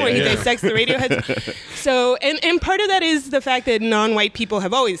Radiohead song where he dissects the Radiohead. So and part of that is the fact that non-white people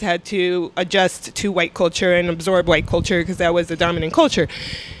have always had to adjust to white culture and absorb white culture because that was the dominant culture.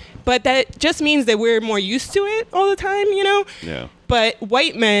 But that just means that we're more used to it all the time, Yeah. But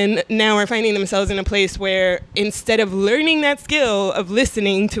white men now are finding themselves in a place where instead of learning that skill of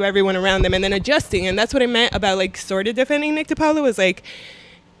listening to everyone around them and then adjusting, and that's what I meant about sort of defending Nick DiPaolo, was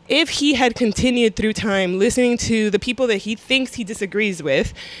if he had continued through time listening to the people that he thinks he disagrees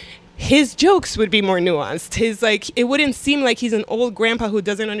with, his jokes would be more nuanced. It wouldn't seem like he's an old grandpa who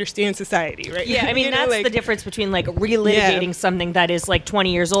doesn't understand society, right? Yeah, I mean, that's the difference between relitigating something that is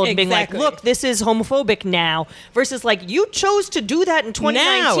 20 years old and being look, this is homophobic now, versus you chose to do that in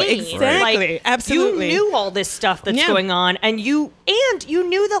 2019. Now, exactly. Absolutely. You knew all this stuff that's going on, and you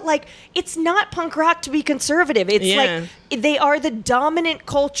knew that it's not punk rock to be conservative. It's they are the dominant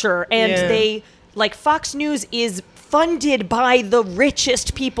culture, and they Fox News is funded by the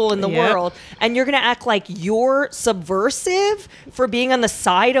richest people in the world, and you're gonna act like you're subversive for being on the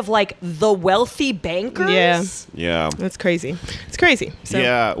side of the wealthy bankers. Yeah, that's crazy. It's crazy. So.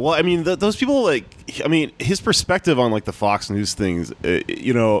 Yeah, well, I mean, those people his perspective on the Fox News things,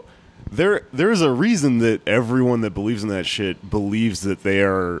 there is a reason that everyone that believes in that shit believes that they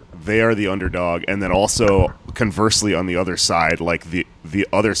are the underdog, and then also conversely on the other side, the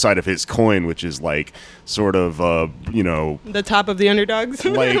other side of his coin, which is sort of the top of the underdogs.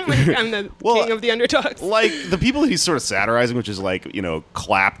 I'm the king of the underdogs. The people that he's sort of satirizing, which is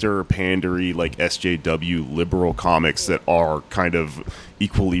clapter, pandery, SJW liberal comics that are kind of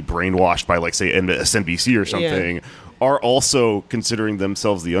equally brainwashed by say MSNBC or something. Are also considering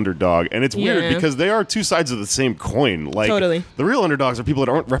themselves the underdog. And it's weird because they are two sides of the same coin. Totally. The real underdogs are people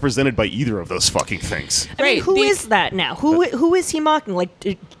that aren't represented by either of those fucking things. I mean, who is that now? Who is he mocking?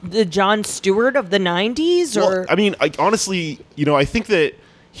 The Jon Stewart of the 90s? Or? Well, I mean, honestly, I think that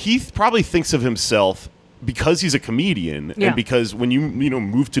he probably thinks of himself because he's a comedian and because when you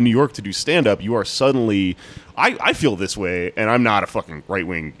move to New York to do stand-up, you are suddenly... I feel this way, and I'm not a fucking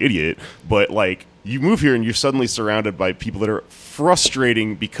right-wing idiot, but you move here and you're suddenly surrounded by people that are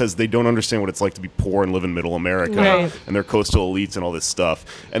frustrating because they don't understand what it's like to be poor and live in middle America, right. And they're coastal elites and all this stuff.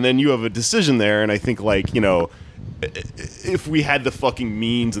 And then you have a decision there, and I think if we had the fucking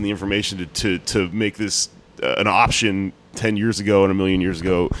means and the information to make this an option 10 years ago and a million years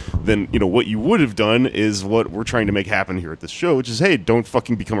ago, then what you would have done is what we're trying to make happen here at this show, which is, hey, don't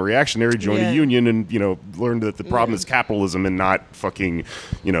fucking become a reactionary, join a union, and learn that the problem is capitalism and not fucking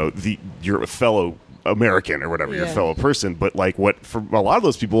your fellow American or whatever, your Yeah. fellow person. But like what for a lot of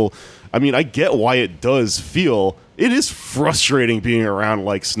those people, I mean, I get why it does feel. It is frustrating being around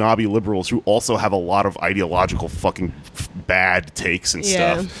like snobby liberals who also have a lot of ideological fucking bad takes and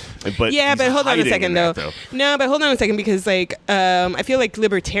Yeah. stuff. But Yeah, he's but hold on a hiding second in though. that, No, but hold on a second because like I feel like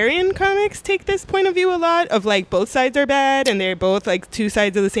libertarian comics take this point of view a lot of like both sides are bad and they're both like two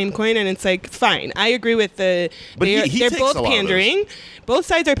sides of the same coin, and it's like fine. I agree with But they're he takes both a lot of pandering. Both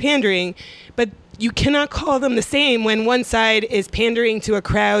sides are pandering, but you cannot call them the same when one side is pandering to a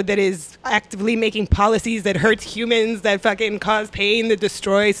crowd that is actively making policies that hurt humans, that fucking cause pain, that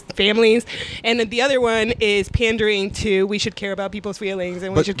destroys families, and then the other one is pandering to we should care about people's feelings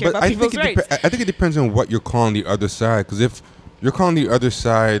and we should care about people's rights. I think it depends on what you're calling the other side. Because if you're calling the other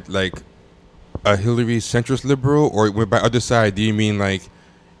side like a Hillary centrist liberal, or by other side do you mean like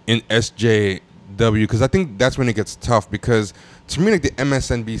an SJW? Because I think that's when it gets tough. Because to me, like the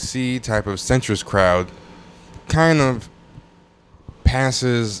MSNBC type of centrist crowd kind of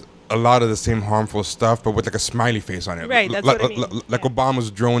passes a lot of the same harmful stuff, but with like a smiley face on it. Right, that's like, what I mean. like Yeah.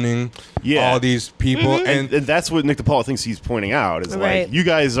 Obama's droning Yeah. all these people, and that's what Nick DiPaolo thinks he's pointing out is Right. like, you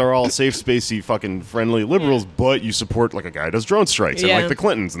guys are all safe spacey fucking friendly liberals, but you support like a guy who does drone strikes and Yeah. like the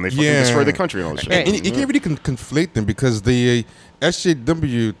Clintons and they fucking Yeah. destroy the country and all this shit. Right. And you can't really conflate them because the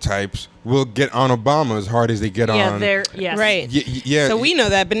SJW types will get on Obama as hard as they get Yeah, on. they're yes. Right. Yeah. So we know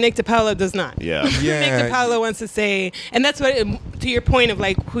that, but Nick DiPaolo does not. Yeah. Yeah. Nick DiPaolo wants to say, and that's what, to your point of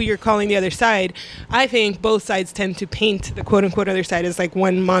like who you're calling the other side, I think both sides tend to paint the quote unquote other side as like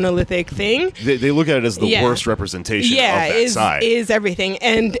one monolithic thing. They look at it as the Yeah. worst representation Yeah, of that side. is everything.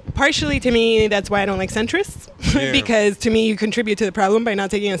 And partially to me, that's why I don't like centrists, Yeah. because to me, you contribute to the problem by not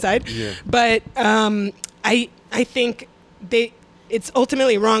taking a side. Yeah. But I think it's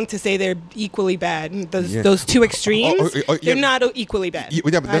ultimately wrong to say they're equally bad. Yeah. Those two extremes, yeah. they're not equally bad. Yeah,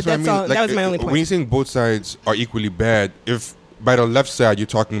 but that's what I mean. All, that was my only When point. you're saying both sides are equally bad, if by the left side you're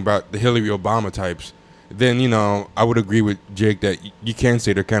talking about the Hillary Obama types, then I would agree with Jake that you can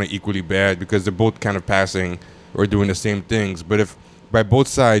say they're kind of equally bad because they're both kind of passing or doing the same things. But if by both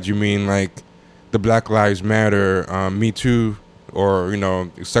sides you mean like the Black Lives Matter, Me Too, or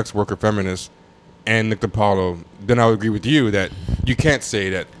sex worker feminists, and Nick DiPaolo, then I would agree with you that you can't say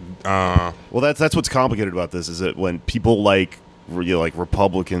that. Well, that's what's complicated about this is that when people like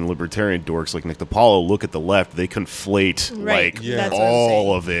Republican libertarian dorks like Nick DiPaolo look at the left, they conflate Right. like Yeah. That's what I'm all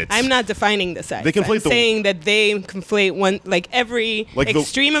saying. of it. I'm not defining the sides. They conflate I'm the- saying that they conflate one, like every Like the-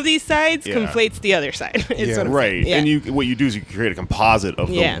 extreme of these sides Yeah. conflates the other side. is Yeah. what I'm right. saying. Yeah. And what you do is you create a composite of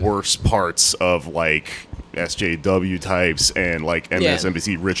Yeah. the worst parts of like SJW types and like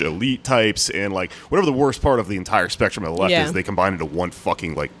MSNBC rich elite types and like whatever the worst part of the entire spectrum of the left Yeah. is, they combine into one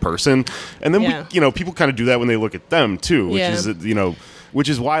fucking like person. And then Yeah. people kind of do that when they look at them too, which Yeah. is which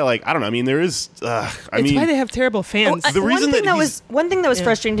is why like I don't know. I mean there is It's why they have terrible fans. The reason that one thing that was Yeah.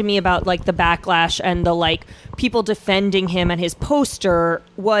 frustrating to me about like the backlash and the like people defending him and his poster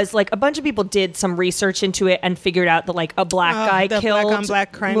was like a bunch of people did some research into it and figured out that like a black guy the killed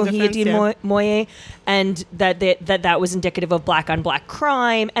black-on-black crime defense, Muhyiddin yeah. Moye, and that was indicative of black on black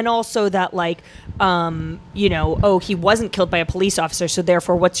crime, and also that like he wasn't killed by a police officer, so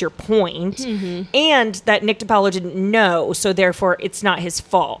therefore what's your point? Mm-hmm. And that Nick DiPaolo didn't know, so therefore it's not his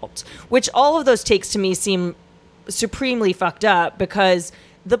fault. Which all of those takes to me seem supremely fucked up because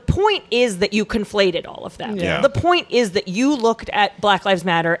the point is that you conflated all of them. Yeah. The point is that you looked at Black Lives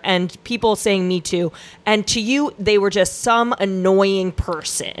Matter and people saying Me Too, and to you they were just some annoying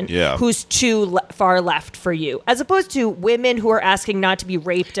person who's too far left for you, as opposed to women who are asking not to be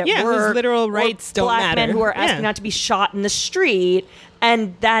raped at Yeah, whose work, literal or rights don't black men matter. who are asking Yeah. not to be shot in the street.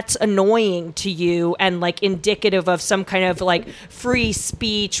 And that's annoying to you and like indicative of some kind of like free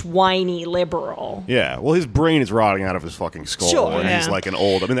speech, whiny liberal. Yeah, well, his brain is rotting out of his fucking skull, Sure. and he's Yeah. like an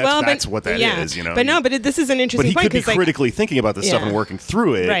old. I mean, that's what that is, But no, but this is an But interesting he point could be because like critically thinking about this stuff Yeah. and working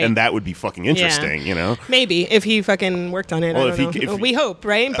through it, Right. and that would be fucking interesting, maybe if he fucking worked on it. Well, I don't know. We hope,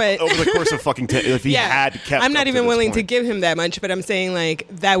 right? But over the course of fucking if he had kept. I'm not up even this willing to point. give him that much, but I'm saying like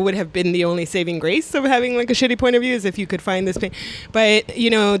that would have been the only saving grace of having like a shitty point of view is if you could find this pain. But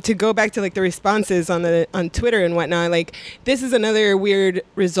to go back to like the responses on Twitter and whatnot, like this is another weird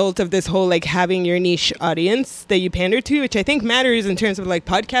result of this whole like having your niche audience that you pander to, which I think matters in terms of like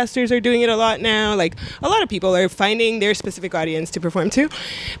podcasters are doing it a lot now. Like a lot of people are finding their specific audience to perform to,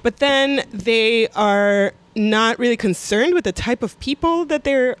 but then they are not really concerned with the type of people that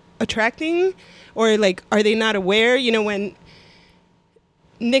they're attracting, or like are they not aware when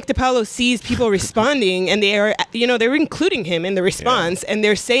Nick DiPaolo sees people responding, and they are, they're including him in the response, and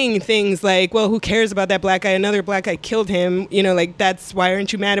they're saying things like, well, who cares about that black guy? Another black guy killed him. Like, that's why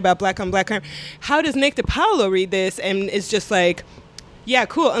aren't you mad about black on black crime? How does Nick DiPaolo read this? And it's just like, yeah,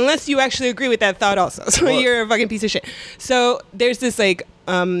 cool, unless you actually agree with that thought also. So you're a fucking piece of shit. So there's this, like,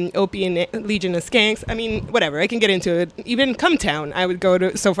 Opie and Legion of Skanks. I mean, whatever. I can get into it. Even Cumtown, I would go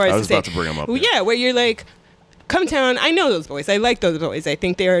to so far as to say. I was about to bring them up. Yeah, where you're like, Cumtown, I know those boys. I like those boys. I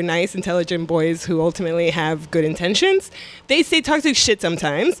think they are nice, intelligent boys who ultimately have good intentions. They say toxic shit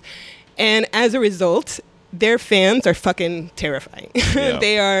sometimes. And as a result, their fans are fucking terrifying. Yeah.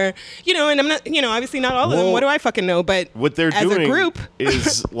 They are, and I'm not, obviously not all of them. What do I fucking know? But what they're as doing a group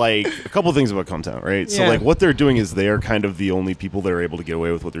is like a couple things about Cumtown, right? So Yeah. like what they're doing is they are kind of the only people that are able to get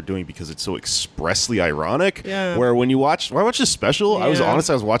away with what they're doing because it's so expressly ironic. Yeah. Where when I watched this special, I was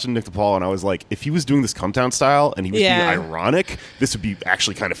Yeah. watching Nick DiPaolo and I was like, if he was doing this Cumtown style and he was Yeah. being ironic, this would be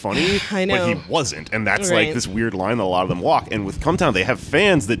actually kind of funny. I know. But he wasn't, and that's Right. like this weird line that a lot of them walk. And with Cumtown, they have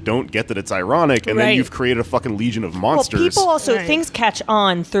fans that don't get that it's ironic, and then Right. you've created a fucking legion of Well, monsters. people also Right. things catch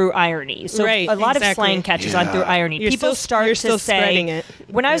on through irony. So Right, a lot of exactly. slang catches on Yeah. through irony. You're People still- start you're to still say spreading it.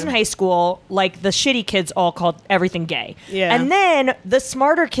 when I was in Yeah. high school, like the shitty kids all called everything gay. Yeah. And then the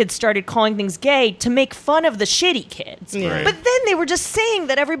smarter kids started calling things gay to make fun of the shitty kids. Yeah. Right. But then they were just saying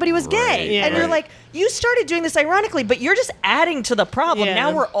that everybody was Right, gay. Yeah. And you're right. like, you started doing this ironically, but you're just adding to the problem. Yeah.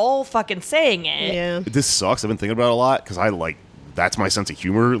 Now we're all fucking saying it. yeah. This sucks. I've been thinking about it a lot because I like that's my sense of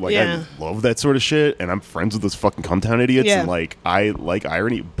humor. Like Yeah. I love that sort of shit, and I'm friends with those fucking Cumtown idiots, Yeah. and like I like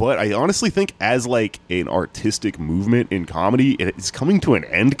irony. But I honestly think as like an artistic movement in comedy, it is coming to an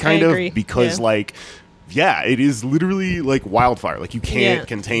end, kind agree. of, because Yeah. like. Yeah, it is literally like wildfire. Like you can't Yeah.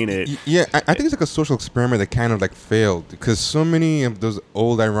 contain it. Yeah, I think it's like a social experiment that kind of like failed because so many of those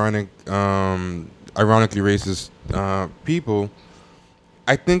old ironically racist people,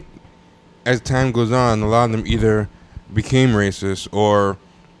 I think as time goes on, a lot of them either became racist or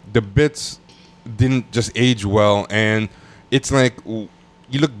the bits didn't just age well, and it's like you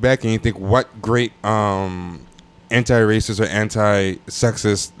look back and you think, what great anti-racist or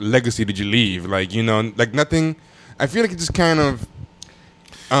anti-sexist legacy did you leave? Like, like nothing. I feel like it just kind of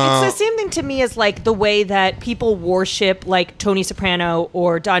It's the same thing to me as like the way that people worship like Tony Soprano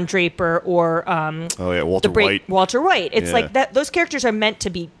or Don Draper or Oh yeah, Walter White. Walter White. It's Yeah. like that; those characters are meant to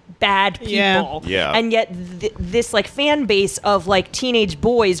be bad people. Yeah. And yet this like fan base of like teenage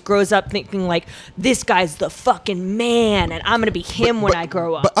boys grows up thinking like this guy's the fucking man, and I'm gonna be him when I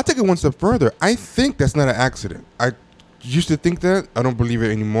grow up. But I'll take it one step further. I think that's not an accident. I used to think that. I don't believe it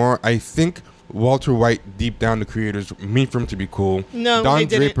anymore. I think Walter White, deep down, the creators mean for him to be cool. No, Don they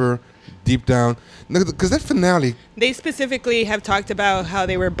didn't. Draper, deep down, because that finale. They specifically have talked about how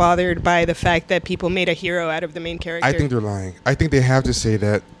they were bothered by the fact that people made a hero out of the main character. I think they're lying. I think they have to say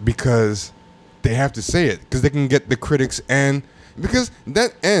that because they have to say it because they can get the critics and because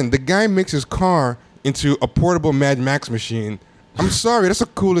that end, the guy makes his car into a portable Mad Max machine. I'm sorry, that's the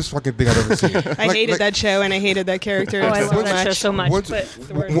coolest fucking thing I've ever seen. I hated that show and I hated that character Oh, I so love that much. show so much. Once,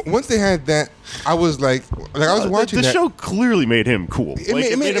 But once they had that, I was like I was watching the that. show clearly made him cool. It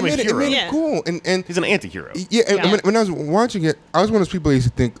Like, made him a hero. it Yeah. cool, and He's an anti-hero. yeah, and Yeah. when I was watching it, I was one of those people that used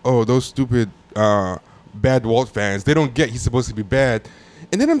to think, oh, those stupid bad Walt fans, they don't get he's supposed to be bad.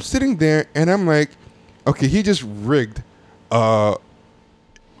 And then I'm sitting there and I'm like, okay, he just rigged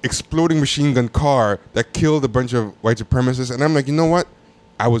exploding machine gun car that killed a bunch of white supremacists. And I'm like, you know what?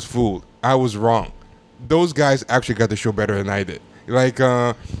 I was fooled. I was wrong. Those guys actually got the show better than I did. Like,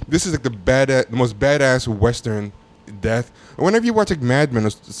 this is like the most badass Western death. Whenever you watch like Mad Men or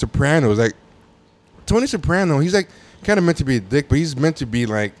Sopranos, like Tony Soprano, he's like kind of meant to be a dick, but he's meant to be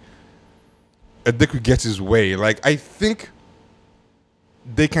like a dick who gets his way. Like, I think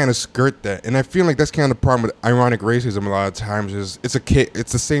they kind of skirt that, and I feel like that's kind of the problem with ironic racism. A lot of times is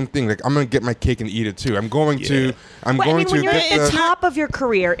it's the same thing. Like, I'm gonna get my cake and eat it too. I'm going to Well, I mean, when you're get at the top of your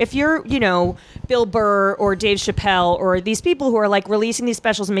career, if you're, Bill Burr or Dave Chappelle or these people who are like releasing these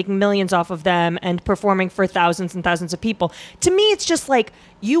specials and making millions off of them and performing for thousands and thousands of people, to me, it's just like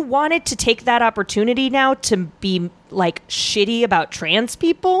you wanted to take that opportunity now to be like shitty about trans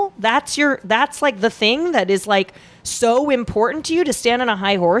people. That's like the thing that is like so important to you to stand on a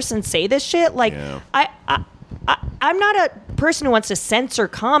high horse and say this shit. Like, Yeah. I'm not a person who wants to censor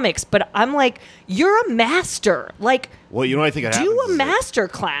comics, but I'm like, you're a master. Like, Well, you know what I think do happens a is that master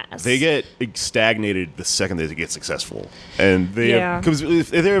class. They get stagnated the second they get successful, and they Yeah. because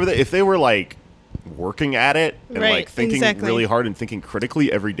if they were like working at it and Right, like thinking exactly. really hard and thinking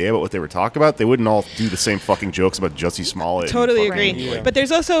critically every day about what they were talking about, they wouldn't all do the same fucking jokes about Jussie Smollett. and Totally fucking, agree. like- But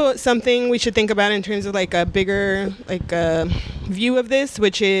there's also something we should think about in terms of like a bigger view of this,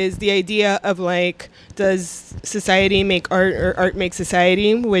 which is the idea of like, does society make art or art make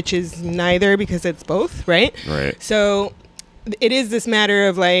society? Which is neither, because it's both, right? Right. So it is this matter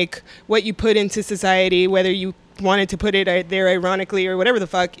of like what you put into society, whether you wanted to put it there ironically or whatever the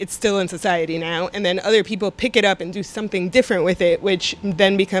fuck, it's still in society now. And then other people pick it up and do something different with it, which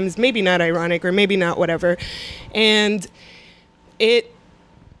then becomes maybe not ironic or maybe not whatever. And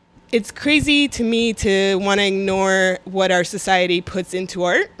it's crazy to me to want to ignore what our society puts into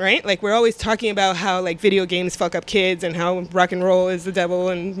art, right? Like we're always talking about how like video games fuck up kids and how rock and roll is the devil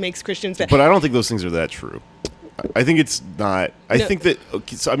and makes Christians bad. But I don't think those things are that true. I think it's not. I No. think that.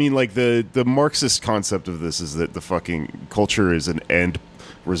 Okay, so I mean, like the Marxist concept of this is that the fucking culture is an end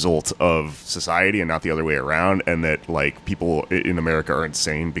result of society and not the other way around, and that like people in America are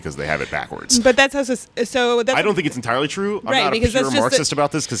insane because they have it backwards. But that's how so that's I don't think it's entirely true. I'm Right, not a because pure that's just Marxist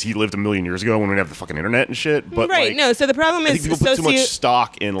about this because he lived a million years ago when we didn't have the fucking internet and shit. But right. like, No, so the problem I is think people put too much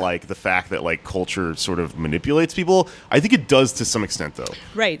stock in like the fact that like culture sort of manipulates people. I think it does to some extent though.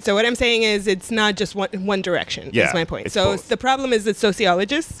 Right. So what I'm saying is it's not just one direction. Yeah, is my point. it's So both. the problem is that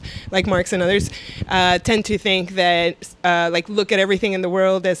sociologists, like Marx and others, tend to think that like look at everything in the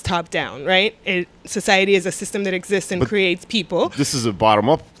world as top down. Right. Society is a system that exists and But creates people. This is a bottom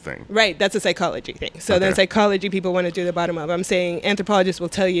up thing. Right, that's a psychology thing. So then Okay. psychology people want to do the bottom up. I'm saying anthropologists will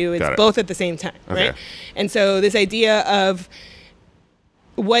tell you it's Got it. both at the same time, Okay. right? And so this idea of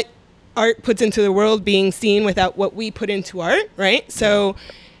what art puts into the world being seen without what we put into art, right? So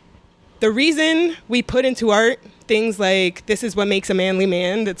the reason we put into art things like this is what makes a manly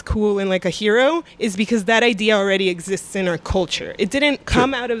man that's cool and like a hero is because that idea already exists in our culture. It didn't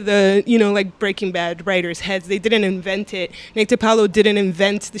come out of the, like Breaking Bad writers' heads. They didn't invent it. Nick DiPaolo didn't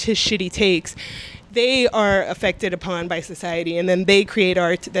invent his shitty takes. They are affected upon by society, and then they create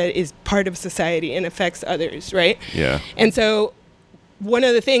art that is part of society and affects others, right? Yeah. And so one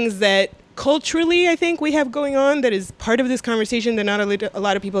of the things that culturally I think we have going on that is part of this conversation that not a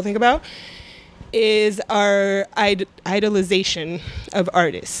lot of people think about is our idolization of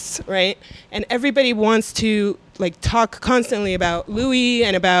artists, right? And everybody wants to like talk constantly about Louis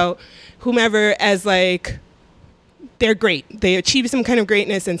and about whomever as like they're great. They achieve some kind of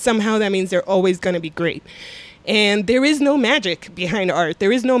greatness, and somehow that means they're always going to be great. And there is no magic behind art.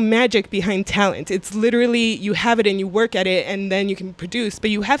 There is no magic behind talent. It's literally you have it and you work at it and then you can produce, but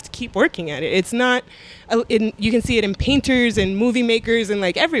you have to keep working at it. It's not, you can see it in painters and movie makers and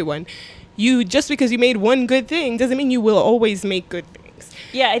like everyone. Just because you made one good thing doesn't mean you will always make good things.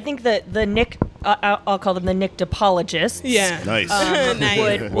 Yeah, I think that the Nick, I'll call them the Nick Dipologists. Yeah. Nice.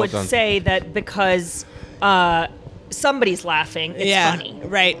 Nice. would Well done. say that because somebody's laughing, it's yeah, funny.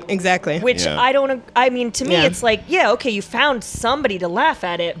 right, exactly. Which Yeah. I mean, to me, Yeah. it's like, yeah, okay, you found somebody to laugh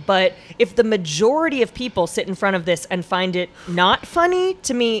at it, but if the majority of people sit in front of this and find it not funny,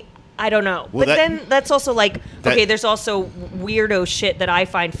 to me, I don't know. Well, but then that's also like, that- okay, there's also weirdo shit that I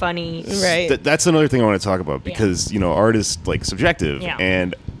find funny. Right. That's another thing I want to talk about because art is like subjective, Yeah.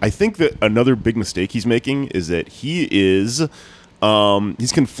 and I think that another big mistake he's making is that he is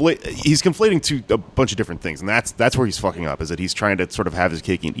he's conflating to a bunch of different things, and that's where he's fucking up. Is that he's trying to sort of have his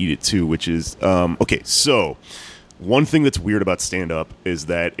cake and eat it too, which is okay. So one thing that's weird about stand-up is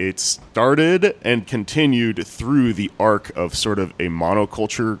that it started and continued through the arc of sort of a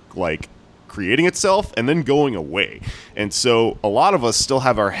monoculture like creating itself and then going away. And so a lot of us still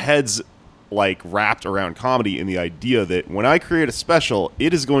have our heads like wrapped around comedy in the idea that when I create a special,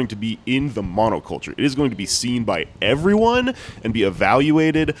 it is going to be in the monoculture. It is going to be seen by everyone and be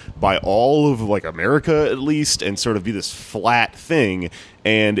evaluated by all of like America at least and sort of be this flat thing.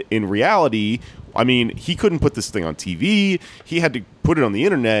 And in reality, I mean, he couldn't put this thing on TV. He had to put it on the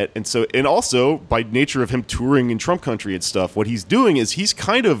internet. And also by nature of him touring in Trump country and stuff, what he's doing is he's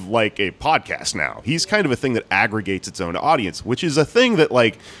kind of like a podcast now. He's kind of a thing that aggregates its own audience, which is a thing that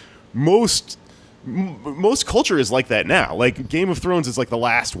like most culture is like that now. Like Game of Thrones is like the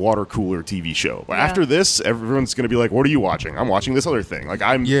last water cooler TV show. Yeah. After this, everyone's going to be like, what are you watching? I'm watching this other thing. Like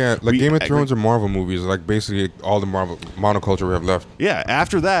Game of Thrones are Marvel movies, like basically all the Marvel monoculture we have left. Yeah,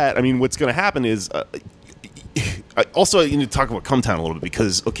 after that, I mean, what's going to happen is also you need to talk about Cumtown a little bit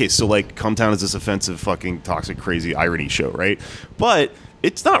because, okay, so like Cumtown is this offensive, fucking toxic, crazy irony show, right? But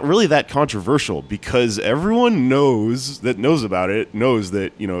it's not really that controversial because everyone knows about it, knows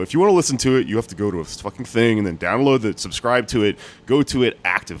that, you know, if you want to listen to it, you have to go to a fucking thing and then download it, subscribe to it, go to it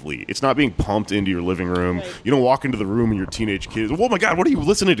actively. It's not being pumped into your living room. Right. You don't walk into the room and your teenage kids, oh my God, what are you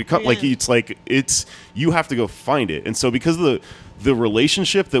listening to? Like, you have to go find it. And so because of the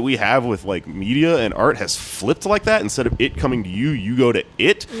relationship that we have with like media and art has flipped like that, instead of it coming to you, you go to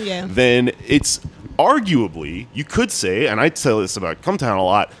it, then it's arguably, you could say, and I tell this about Cumtown a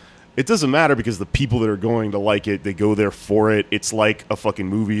lot, it doesn't matter because the people that are going to like it, they go there for it. It's like a fucking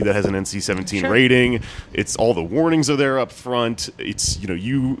movie that has an NC-17 rating. It's all the warnings are there up front. It's, you know,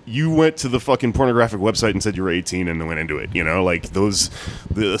 you went to the fucking pornographic website and said you were 18 and went into it, you know, like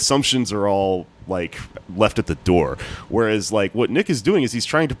the assumptions are all like left at the door. Whereas like what Nick is doing is he's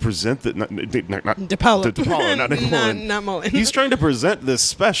trying to present that not DePaulo, not Nick Mullen. Not Mullen. He's trying to present this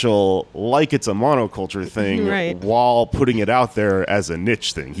special like it's a monoculture thing, right, while putting it out there as a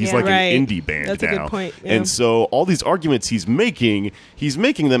niche thing. He's like an indie band That's now. a good point. Yeah. And so all these arguments he's making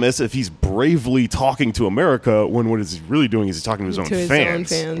them as if he's bravely talking to America, when what he's really doing is he's talking to his own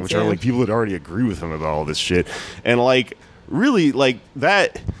fans, which are like people that already agree with him about all this shit. And like really like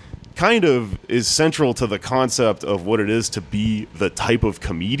that kind of is central to the concept of what it is to be the type of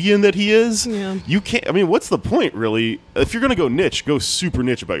comedian that he is. Yeah. You can't, I mean, what's the point really? If you're going to go niche, go super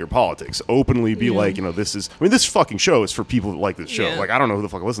niche about your politics. Openly be like, you know, this fucking show is for people that like this show. Like, I don't know who the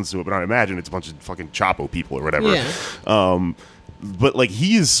fuck listens to it, but I imagine it's a bunch of fucking Chapo people or whatever. Yeah. But like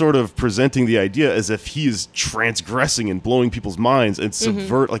he is sort of presenting the idea as if he is transgressing and blowing people's minds and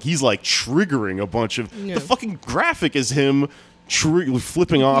subvert, like he's like triggering a bunch of, the fucking graphic is him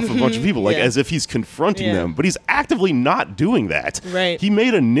flipping off a bunch of people, like as if he's confronting them, but he's actively not doing that. Right. He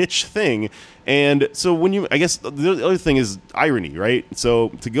made a niche thing. And so I guess the other thing is irony, right? So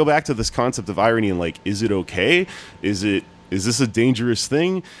to go back to this concept of irony and like, is it okay? Is this a dangerous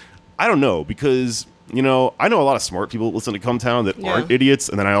thing? I don't know, because you know, I know a lot of smart people that listen to Cumtown that aren't idiots,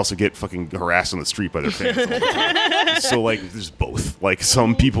 and then I also get fucking harassed on the street by their fans all the time. So, like, there's both. Like,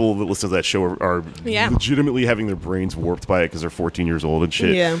 some people that listen to that show are legitimately having their brains warped by it because they're 14 years old and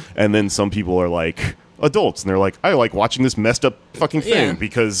shit. Yeah. And then some people are, like, adults, and they're like, I like watching this messed up fucking thing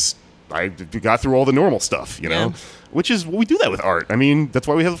because I got through all the normal stuff, you know? Which is, we do that with art. I mean, that's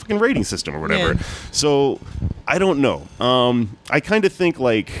why we have a fucking rating system or whatever. So, I don't know. I kind of think,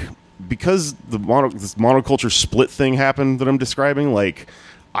 like, because this monoculture split thing happened that I'm describing, like,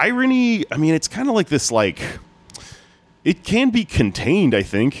 irony, I mean, it's kind of like this, like, it can be contained, I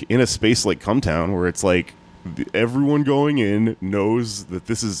think, in a space like Cumtown, where it's like, everyone going in knows that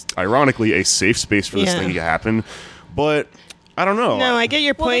this is, ironically, a safe space for this thing to happen, but I don't know. No, I get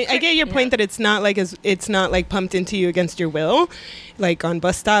your point. I get your point that it's not like pumped into you against your will, like on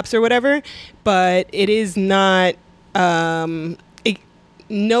bus stops or whatever, but it is not...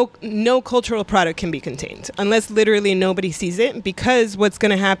 No cultural product can be contained unless literally nobody sees it, because what's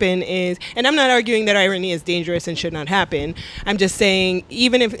going to happen is, and I'm not arguing that irony is dangerous and should not happen. I'm just saying,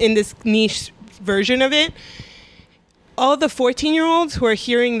 even if in this niche version of it, all the 14-year-olds who are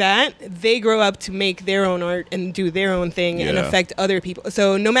hearing that, they grow up to make their own art and do their own thing and affect other people.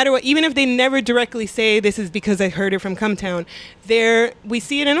 So no matter what, even if they never directly say this is because I heard it from Cumtown, we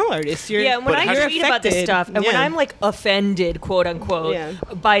see it in all artists. When I tweet about this stuff, and when I'm like offended, quote unquote,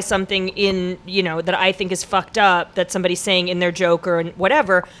 by something in, you know, that I think is fucked up, that somebody's saying in their joke or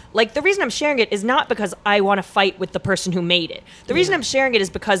whatever, like the reason I'm sharing it is not because I want to fight with the person who made it. The reason I'm sharing it is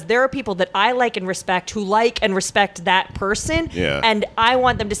because there are people that I like and respect who like and respect that person, and I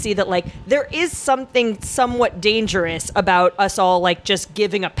want them to see that like there is something somewhat dangerous about us all like just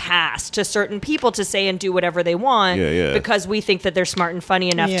giving a pass to certain people to say and do whatever they want because we think that they're smart and funny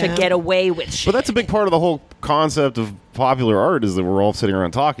enough to get away with shit. But that's a big part of the whole concept of popular art, is that we're all sitting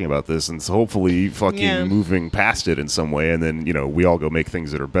around talking about this and so hopefully fucking moving past it in some way, and then, you know, we all go make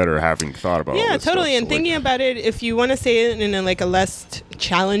things that are better having thought about all this totally stuff. And thinking about it, if you want to say it in a less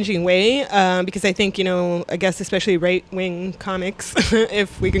challenging way, because I think, you know, I guess especially right-wing comics,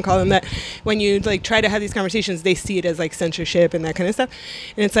 if we can call them that, when you like try to have these conversations, they see it as like censorship and that kind of stuff,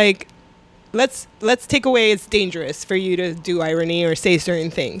 and it's like, let's take away it's dangerous for you to do irony or say certain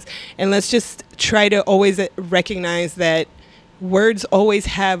things, and let's just try to always recognize that words always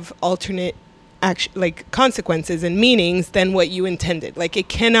have alternate consequences and meanings than what you intended. Like, it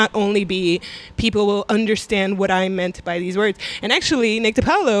cannot only be people will understand what I meant by these words. And actually, Nick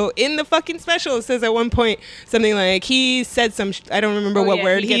DiPaolo in the fucking special says at one point something like, he said some I don't remember what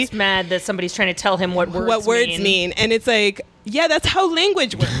word he gets mad that somebody's trying to tell him what words mean. And it's like, Yeah, that's how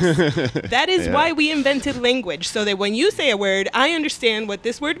language works. That is Yeah. why we invented language, so that when you say a word, I understand what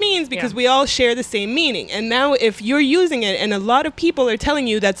this word means because Yeah. we all share the same meaning. And now if you're using it and a lot of people are telling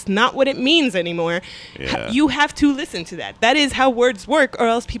you that's not what it means anymore, Yeah. you have to listen to that. That is how words work, or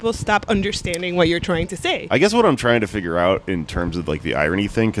else people stop understanding what you're trying to say. I guess what I'm trying to figure out in terms of like the irony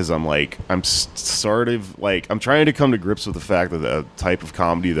thing, because I'm like, I'm sort of like, I'm trying to come to grips with the fact that the type of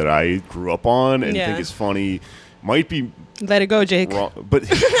comedy that I grew up on and Yeah. think is funny might be Let it go, Jake. wrong. But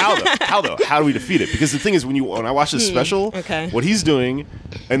how though? How though? How do we defeat it? Because the thing is, when I watch this special, okay. what he's doing,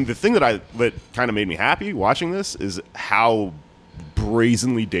 and the thing that kind of made me happy watching this is how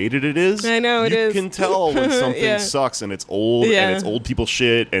brazenly dated it is. I know, it you is. You can tell when something Yeah. sucks and it's old Yeah. and it's old people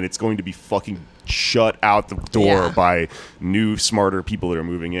shit and it's going to be fucking shut out the door Yeah. by new, smarter people that are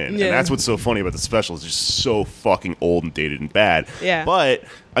moving in. Yeah. And that's what's so funny about the special. It's just so fucking old and dated and bad. Yeah. But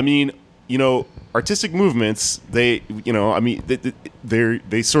I mean, you know, artistic movements, they, you know, I mean,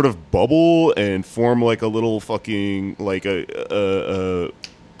 they sort of bubble and form like a little fucking like a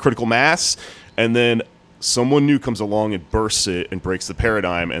critical mass, and then someone new comes along and bursts it and breaks the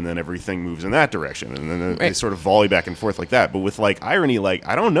paradigm, and then everything moves in that direction, and then they Right. sort of volley back and forth like that. But with like irony, like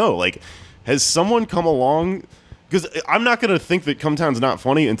I don't know, like has someone come along? Because I'm not going to think that Come Town's not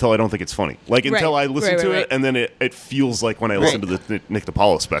funny until I don't think it's funny. Like, until Right. I listen Right, to right, it, right. and then it feels like when I listen to the Nick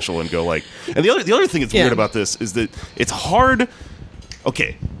DiPaolo special and go like... And the other thing that's Yeah. weird about this is that it's hard...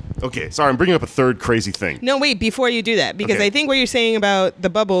 Okay, sorry, I'm bringing up a third crazy thing. No, wait, before you do that, because Okay. I think what you're saying about the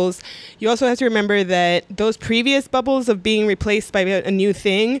bubbles, you also have to remember that those previous bubbles of being replaced by a new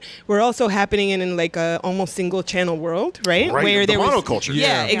thing were also happening in like a almost single channel world, right? Right, Where the there was monoculture.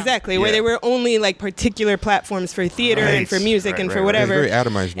 Yeah, Yeah. exactly. Where Yeah. there were only like particular platforms for theater Right, and for music right, and right, for right. whatever. It's very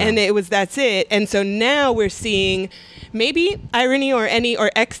atomized now. And that's it. And so now we're seeing maybe irony or any or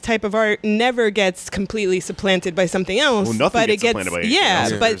X type of art never gets completely supplanted by something else. Well, nothing but gets it gets supplanted by anything yeah,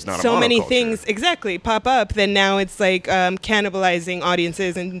 else if but there's not a so many monoculture. things exactly pop up. Then now it's like cannibalizing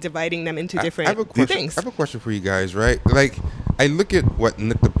audiences and dividing them into different I have a question. things. I have a question for you guys, right? Like, I look at what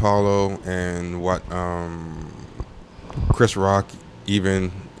Nick DiPaolo and what Chris Rock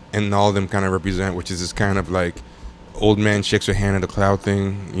even and all of them kind of represent, which is this kind of like old man shakes her hand at the cloud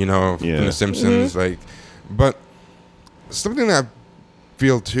thing, you know, Yeah. from The Simpsons. Mm-hmm. Like, but something that I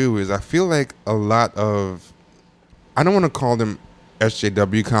feel too is I feel like a lot of, I don't want to call them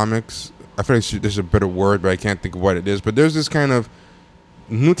SJW comics. I feel like there's a better word, but I can't think of what it is. But there's this kind of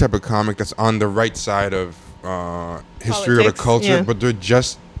new type of comic that's on the right side of history or the Politics, culture, yeah. but they're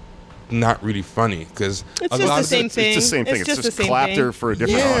just not really funny because It's a just lot the of same it- thing. It's the same thing. It's just just the same clapter thing. for a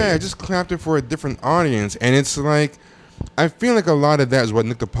different yeah, audience. just clapped it for a different audience, and it's like I feel like a lot of that is what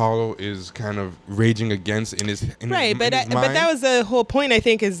Nick DiPaolo is kind of raging against in his Right, but his but mind. that was the whole point. I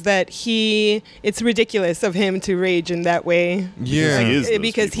think is that it's ridiculous of him to rage in that way. Yeah. He is those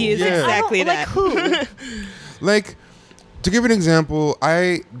because he is people. Yeah. exactly I that. don't, like who? Like, to give an example,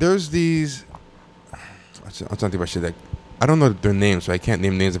 there's these. I'm trying to think about shit. Like, I don't know their names, so I can't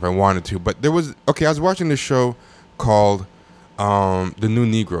name names if I wanted to. But there was I was watching this show called The New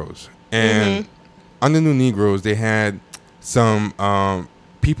Negroes, and on The New Negroes they had some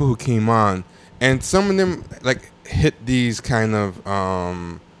people who came on, and some of them like hit these kind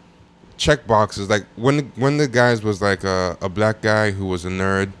of check boxes. Like one of the guys was like a black guy who was a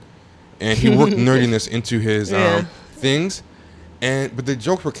nerd, and he worked nerdiness into his Yeah. things. But the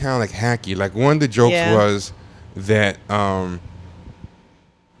jokes were kind of like hacky. Like one of the jokes Yeah. was that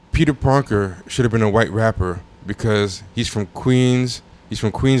Peter Parker should have been a white rapper because he's from Queens. He's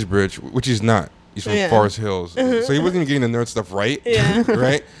from Queensbridge, which he's not. He's from Yeah. Forest Hills, so he wasn't getting the nerd stuff right. Yeah.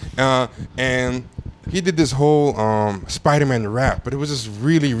 Right. And he did this whole Spider-Man rap, but it was just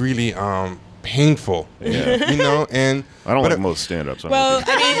really, really painful. Yeah. You know, and I don't but like most stand-ups. Well,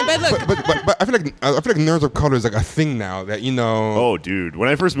 I mean, but look, but I feel like nerds of color is like a thing now that you know. Oh, dude! When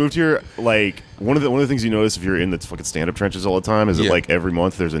I first moved here, like one of the things you notice if you're in the fucking stand-up trenches all the time is that Yeah. like every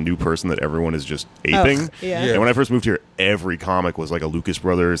month there's a new person that everyone is just aping. yeah. Yeah. And when I first moved here, every comic was like a Lucas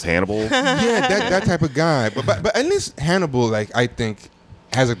Brothers Hannibal. Yeah, that type of guy. But at least Hannibal, like I think,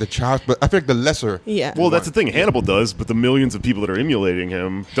 has like the chops. But I feel like the lesser. yeah. Well, that's the thing. Hannibal does, but the millions of people that are emulating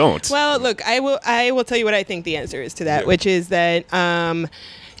him don't. Well, look, I will tell you what I think the answer is to that, Yeah. which is that from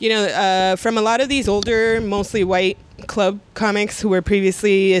a lot of these older, mostly white club comics who were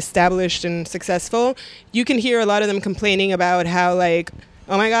previously established and successful, you can hear a lot of them complaining about how like,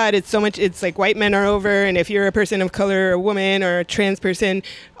 oh my God, it's like white men are over, and if you're a person of color or a woman or a trans person,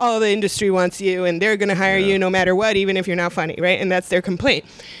 all the industry wants you, and they're going to hire you no matter what, even if you're not funny, right? And that's their complaint.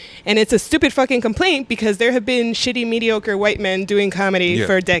 And it's a stupid fucking complaint because there have been shitty, mediocre white men doing comedy Yeah.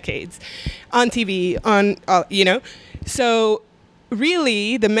 for decades on TV, So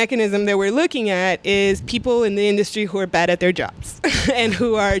really, the mechanism that we're looking at is people in the industry who are bad at their jobs and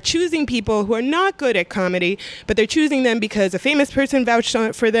who are choosing people who are not good at comedy, but they're choosing them because a famous person vouched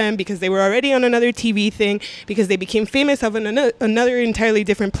for them, because they were already on another TV thing, because they became famous of another entirely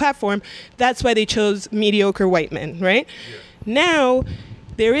different platform. That's why they chose mediocre white men, right? Yeah. Now,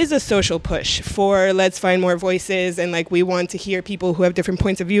 there is a social push for let's find more voices, and like we want to hear people who have different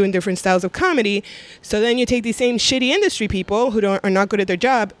points of view and different styles of comedy. So then you take these same shitty industry people who are not good at their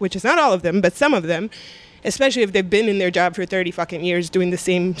job, which is not all of them, but some of them, especially if they've been in their job for 30 fucking years doing the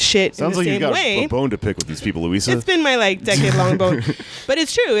same shit Sounds in the like same way. Sounds like you got a bone to pick with these people, Louisa. It's been my decade-long bone. But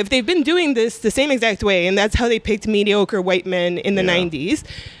it's true. If they've been doing this the same exact way, and that's how they picked mediocre white men in the 90s,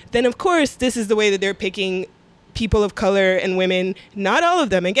 then of course this is the way that they're picking people of color and women. Not all of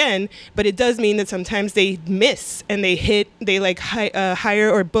them, again, but it does mean that sometimes they miss and they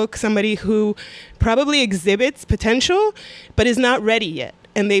hire or book somebody who probably exhibits potential but is not ready yet.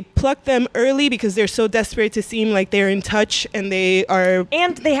 And they pluck them early because they're so desperate to seem like they're in touch, and they are...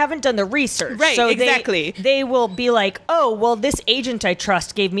 And they haven't done the research. Right, so exactly. They will be like, oh, well, this agent I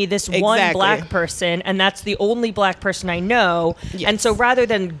trust gave me this one black person, and that's the only black person I know. Yes. And so rather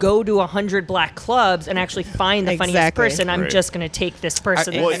than go to 100 black clubs and actually find the funniest person, I'm just going to take this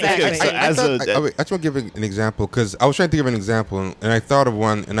person. I just want to give an example, because I was trying to think of an example, and I thought of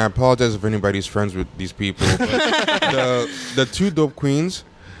one, and I apologize if anybody's friends with these people. But the two dope queens...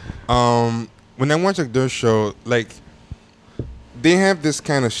 when I watch like their show, like they have this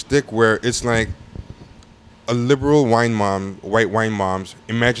kind of shtick where it's like a liberal white wine mom's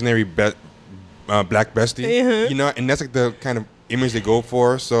imaginary black bestie, you know, and that's like the kind of image they go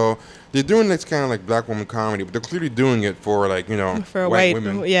for. So they're doing this kind of like black woman comedy, but they're clearly doing it for like, you know, for white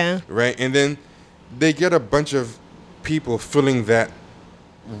women, right? And then they get a bunch of people filling that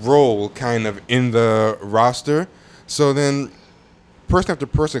role kind of in the roster. So then person after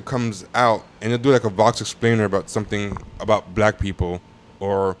person comes out and they'll do like a Vox explainer about something about black people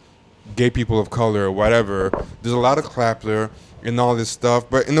or gay people of color or whatever. There's a lot of clap there and all this stuff,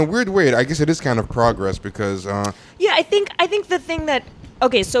 but in a weird way, I guess it is kind of progress because I think the thing that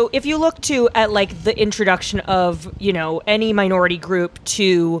so if you look at like the introduction of, you know, any minority group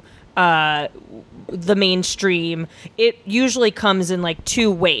to the mainstream, it usually comes in like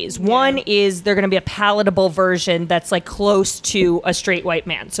two ways. One is they're going to be a palatable version that's like close to a straight white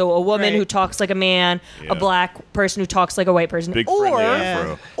man. So a woman who talks like a man, a black person who talks like a white person, big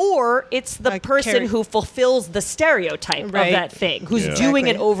afro. Or it's the person who fulfills the stereotype of that thing, who's doing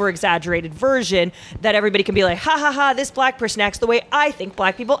an over-exaggerated version that everybody can be like, ha ha ha, this black person acts the way I think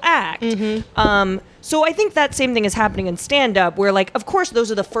black people act. So I think that same thing is happening in stand-up, where, like, of course,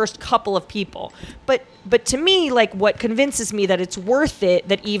 those are the first couple of people. But to me, like, what convinces me that it's worth it,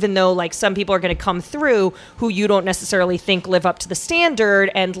 that even though, like, some people are going to come through who you don't necessarily think live up to the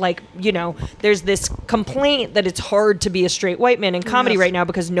standard, and, like, you know, there's this complaint that it's hard to be a straight white man in comedy right now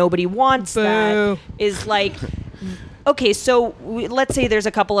because nobody wants that, is, like... Okay, so let's say there's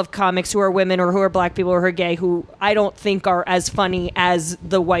a couple of comics who are women or who are black people or who are gay who I don't think are as funny as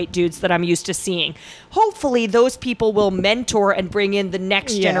the white dudes that I'm used to seeing. Hopefully, those people will mentor and bring in the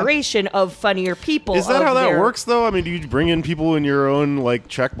next generation of funnier people. Is that how that works, though? I mean, do you bring in people in your own, like,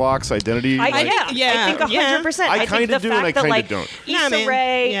 checkbox identity? I think 100%. I kind of do and I kind of don't. Issa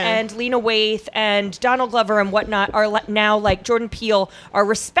Rae and Lena Waithe and Donald Glover and whatnot are now, like, Jordan Peele are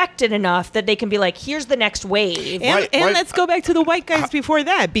respected enough that they can be like, here's the next wave. And let's go back to the white guys before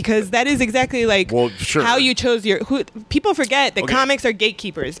that, because that is exactly like how you chose your... people forget that comics are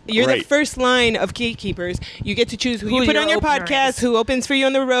gatekeepers. You're the first line of gatekeepers. You get to choose who you put on your podcast, who opens for you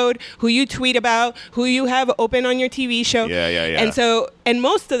on the road, who you tweet about, who you have open on your TV show. And so, and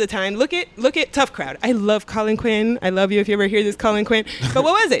most of the time, look at Tough Crowd. I love Colin Quinn. I love you if you ever hear this, Colin Quinn. But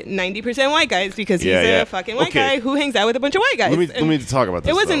what was it? 90% white guys, because he's a fucking white guy who hangs out with a bunch of white guys. Let me talk about this.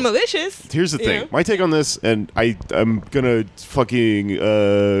 It wasn't malicious. Here's the thing. My take on this, and I'm gonna fucking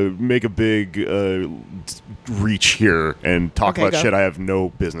make a big reach here and talk about shit I have no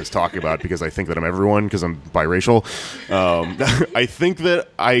business talking about because I think that I'm everyone because I'm biracial. I think that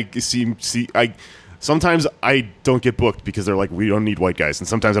sometimes I don't get booked because they're like, we don't need white guys, and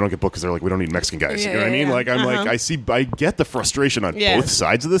sometimes I don't get booked because they're like, we don't need Mexican guys. You know what I mean? Like I get the frustration on both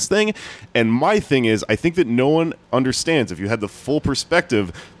sides of this thing, and my thing is, I think that no one understands. If you had the full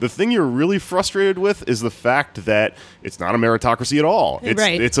perspective, the thing you're really frustrated with is the fact that it's not a meritocracy at all.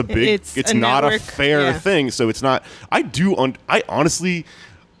 It's a big, it's not a fair thing. So it's not. I honestly.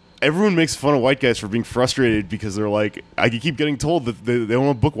 Everyone makes fun of white guys for being frustrated because they're like, I keep getting told that they don't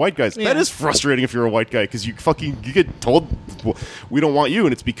want to book white guys. That is frustrating if you're a white guy because you get told we don't want you,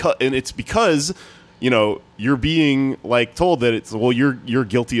 and it's because you're being like told that it's you're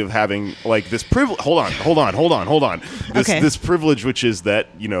guilty of having like this privilege. Hold on. This privilege, which is that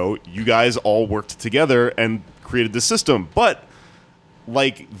you guys all worked together and created this system, but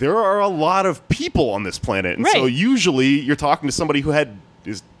like there are a lot of people on this planet, and so usually you're talking to somebody who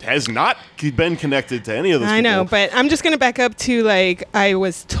has not been connected to any of those people. I know, but I'm just gonna back up to like I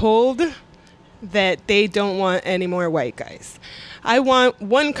was told that they don't want any more white guys. I want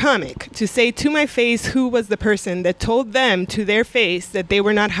one comic to say to my face who was the person that told them to their face that they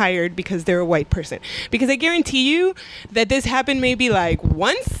were not hired because they're a white person. Because I guarantee you that this happened maybe like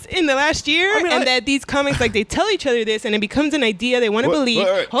once in the last year, and that these comics, like they tell each other this and it becomes an idea they want to believe.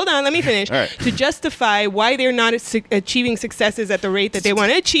 Hold on, let me finish. To justify why they're not achieving successes at the rate that they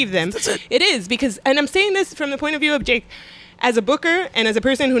want to achieve them. It is because, and I'm saying this from the point of view of Jake, as a booker and as a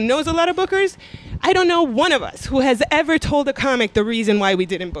person who knows a lot of bookers, I don't know one of us who has ever told a comic the reason why we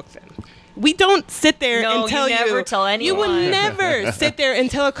didn't book them. We don't sit there and tell you. Never tell anyone. You will never sit there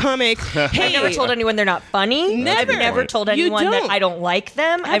and tell a comic, hey. I've never told anyone they're not funny. Never. I've never told anyone that I don't like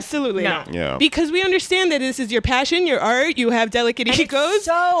them. Absolutely not. No. Yeah. Because we understand that this is your passion, your art, you have delicate egos. It's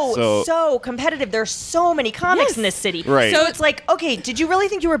so competitive. There's so many comics in this city. Right. So it's like, okay, did you really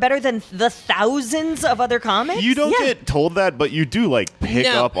think you were better than the thousands of other comics? You don't get told that, but you do like pick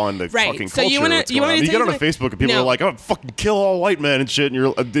up on the fucking so culture. You get on Facebook and people are like, "Oh, fucking kill all white men and shit," and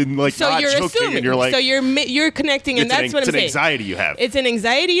you're like, so not you're joking, assuming. and you're like, so you're connecting, and that's what I'm saying. It's an anxiety you have. It's an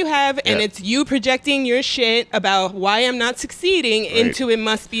anxiety you have, and it's you projecting your shit about why I'm not succeeding into it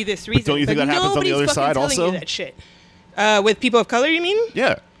must be this reason. But don't you think that happens on the other side also? You that shit. With people of color, you mean?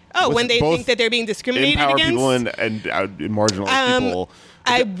 Yeah. Oh, With when they think that they're being discriminated against? People and marginalized people.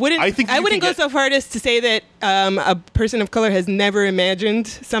 I wouldn't go so far as to say that a person of color has never imagined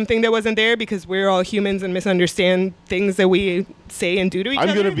something that wasn't there, because we're all humans and misunderstand things that we say and do to each other.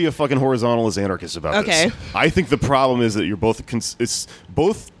 I'm going to be a fucking horizontalist anarchist about this. I think the problem is that you're both it's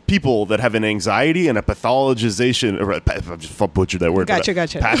both people that have an anxiety and a pathologization. I just butchered that word. Gotcha.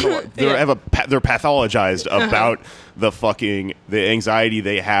 They're pathologized about the anxiety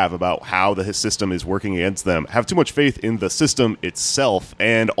they have about how the system is working against them. Have too much faith in the system itself,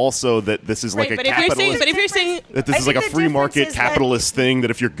 and also that this is like a capitalist. But if you're saying that this is like a free market capitalist thing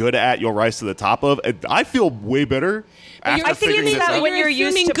that if you're good at, you'll rise to the top of. I feel way better. I think it's that when you're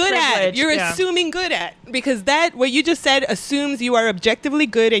assuming used to good privilege. at. You're assuming good at, because that what you just said assumes you are objectively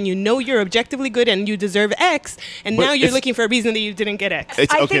good, and you know you're objectively good, and you deserve X, and now you're looking for a reason that you didn't get X.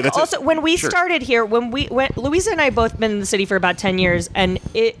 I think also when we started here, when Louisa and I both been in the city for about 10 years, and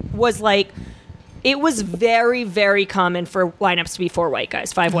it was very, very common for lineups to be 4 white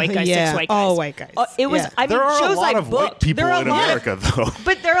guys, 5 white guys, 6 white guys. All white guys. It was. I mean, there are shows a lot I of booked, white people in America, though.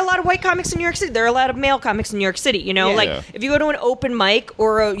 But there are a lot of white comics in New York City. There are a lot of male comics in New York City. If you go to an open mic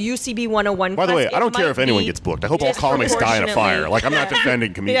or a UCB 101 By the way, class, I don't care if anyone gets booked. I hope all comics die in a fire. Like, I'm not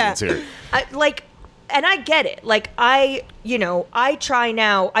defending comedians here. And I get it. Like, I try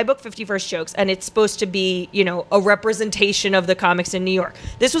now. I book 51st Jokes, and it's supposed to be, a representation of the comics in New York.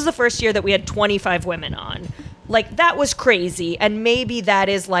 This was the first year that we had 25 women on. Like, that was crazy. And maybe that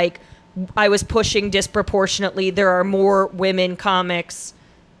is, like, I was pushing disproportionately. There are more women comics.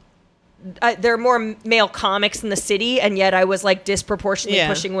 There are more male comics in the city, and yet I was, like, disproportionately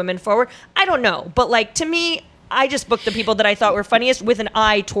pushing women forward. I don't know. But, like, to me, I just booked the people that I thought were funniest with an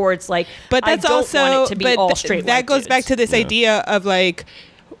eye towards, like, but that's I don't also, want it to be all straight that white goes dudes. back to this idea of, like,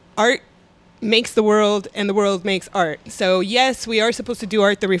 art makes the world and the world makes art. So, yes, we are supposed to do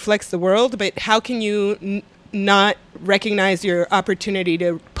art that reflects the world, but how can you not recognize your opportunity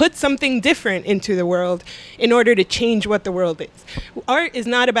to put something different into the world in order to change what the world is? Art is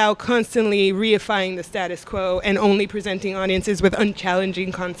not about constantly reifying the status quo and only presenting audiences with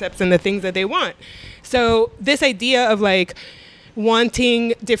unchallenging concepts and the things that they want. So this idea of, like,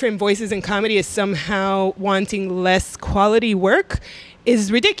 wanting different voices in comedy is somehow wanting less quality work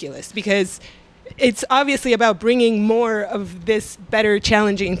is ridiculous, because it's obviously about bringing more of this better,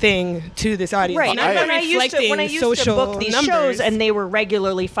 challenging thing to this audience. Right. Not When I used to book these shows and they were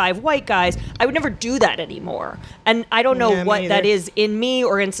regularly 5 white guys, I would never do that anymore. And I don't know what that is in me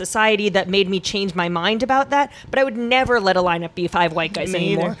or in society that made me change my mind about that, but I would never let a lineup be 5 white guys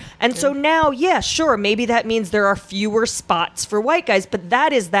anymore. And so now, sure, maybe that means there are fewer spots for white guys, but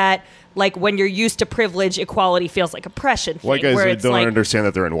that is that, like, when you're used to privilege, equality feels like oppression thing. White guys where don't understand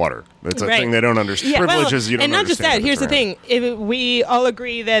that they're in water. That's a thing they don't understand. Privilege is you don't understand. And not just that. Here's the thing. If we all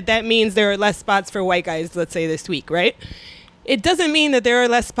agree that means there are less spots for white guys, let's say this week, right? it doesn't mean that there are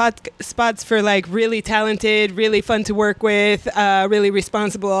less spots for like really talented, really fun to work with, really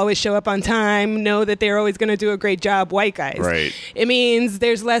responsible, always show up on time, know that they're always going to do a great job white guys. Right. It means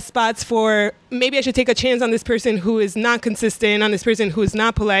there's less spots for maybe I should take a chance on this person who is not consistent, on this person who is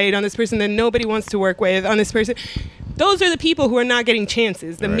not polite, on this person that nobody wants to work with, on this person. Those are the people who are not getting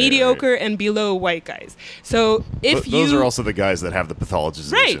chances, the mediocre and below white guys. So if those are also the guys that have the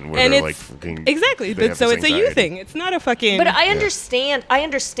pathologization, where and they're it's like fucking exactly. they But have so this it's a you anxiety. thing. It's not a fucking. But I understand. I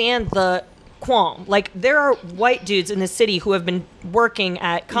understand the qualm. Like there are white dudes in the city who have been working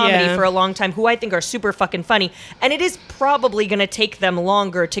at comedy Yeah. for a long time who I think are super fucking funny, and it is probably going to take them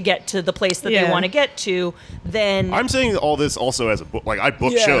longer to get to the place that they Yeah. want to get to than. I'm saying all this also as a book. Like I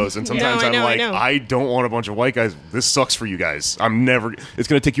book Yeah. shows, and No, sometimes I I'm know, I like, know. I don't want a bunch of white guys. This sucks for you guys. I'm never. It's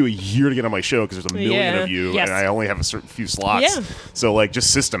going to take you a year to get on my show because there's a million Yeah. of you, Yes. and I only have a certain few slots. Yeah. So like,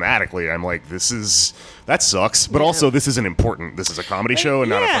 just systematically, I'm like, that sucks. But also, this isn't important. This is a comedy show and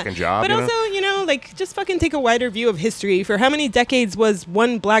not a fucking job. But you know? also, like, just fucking take a wider view of history. For how many decades was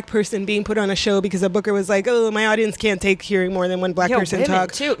one black person being put on a show because a booker was like, oh, my audience can't take hearing more than one black Yeah, person women,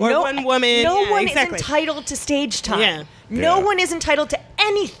 talk. too. Or No- one woman. No Yeah, one exactly. is entitled to stage time. Yeah. No Yeah. one is entitled to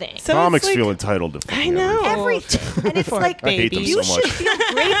anything. So Comics it's like, feel entitled to. I fucking know. everything. And it's Poor like, I hate them you so much. should feel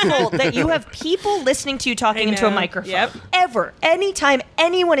grateful that you have people listening to you talking I into a know. microphone. Yep. Ever. Anytime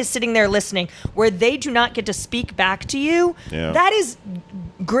anyone is sitting there listening where they do not get to speak back to you, Yeah. that is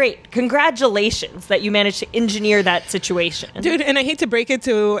great. Congratulations that you managed to engineer that situation. Dude, and I hate to break it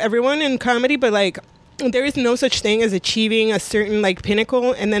to everyone in comedy, but like, there is no such thing as achieving a certain like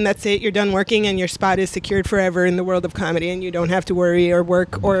pinnacle and then that's it, you're done working and your spot is secured forever in the world of comedy and you don't have to worry or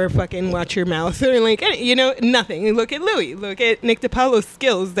work or fucking watch your mouth or like, nothing. Look at Louis, look at Nick DiPaolo's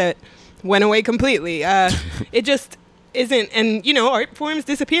skills that went away completely. It just isn't, and art forms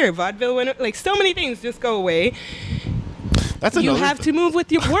disappear, vaudeville went, like so many things just go away. That's You another have to move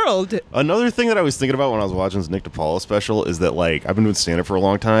with your world. Another thing that I was thinking about when I was watching this Nick DiPaolo special is that, like, I've been doing stand-up for a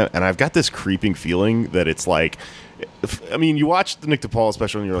long time, and I've got this creeping feeling that it's like, you watch the Nick DiPaolo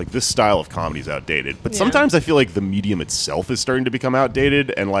special and you're like, this style of comedy is outdated. But Yeah. sometimes I feel like the medium itself is starting to become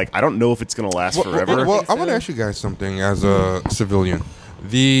outdated, and, like, I don't know if it's going to last forever. Well, I so. want to ask you guys something as a civilian.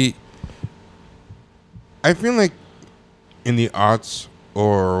 I feel like in the arts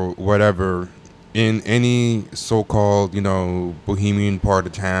or whatever, in any so-called, bohemian part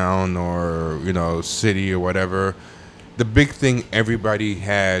of town or, city or whatever, the big thing everybody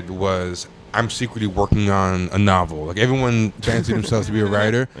had was, I'm secretly working on a novel. Like, everyone fancied themselves to be a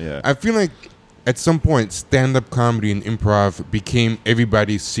writer. Yeah. I feel like at some point, stand-up comedy and improv became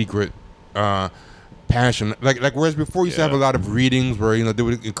everybody's secret passion. Like whereas before you used to have a Yeah. lot of readings where, they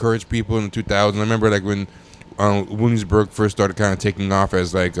would encourage people in the 2000s. I remember, like, when Williamsburg first started kind of taking off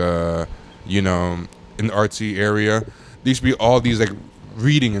as, like, an artsy area, there used to be all these, like,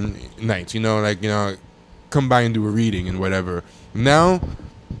 reading nights, come by and do a reading and whatever. Now,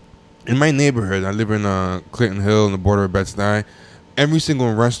 in my neighborhood, I live in Clinton Hill on the border of Bed-Stuy, every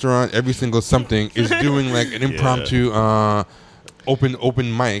single restaurant, every single something is doing, like, an impromptu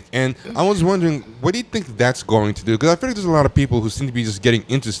open mic. And I was wondering, what do you think that's going to do? Because I feel like there's a lot of people who seem to be just getting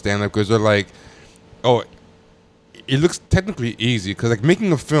into stand-up because they're like, oh, it looks technically easy, because, like,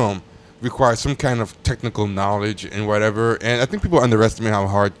 making a film requires some kind of technical knowledge and whatever. And I think people underestimate how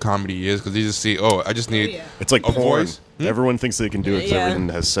hard comedy is because they just see, I just need yeah. It's like a porn. voice. Everyone thinks they can do it because Yeah. everyone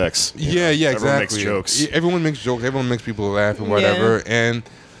has sex. Yeah, Everyone exactly. makes jokes. Everyone makes jokes. Everyone makes people laugh and whatever. And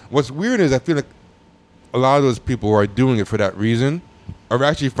what's weird is I feel like a lot of those people who are doing it for that reason are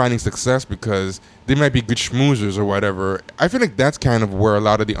actually finding success because they might be good schmoozers or whatever. I feel like that's kind of where a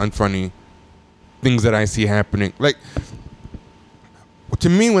lot of the unfunny things that I see happening. Like, to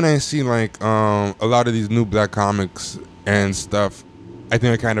me, when I see, like, a lot of these new black comics and stuff, I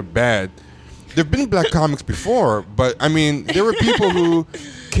think are kind of bad. There've been black comics before, but I mean, there were people who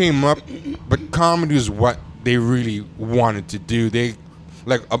came up, but comedy is what they really wanted to do. They,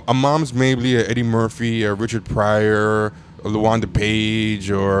 like, a Moms Mabley, a Eddie Murphy, a Richard Pryor, a LaWanda Page,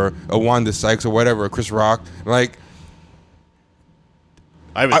 or a Wanda Sykes, or whatever, a Chris Rock. Like,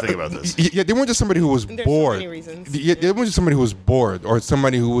 I've been thinking about this. Yeah, they weren't just somebody who was There's so bored. many reasons. Yeah, they weren't just somebody who was bored, or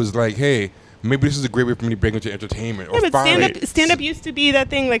somebody who was like, hey, maybe this is a great way for me to break into entertainment. Or Yeah, but finally- stand up used to be that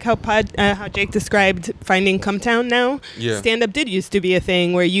thing, like how how Jake described finding Cumtown now. Yeah. Stand up did used to be a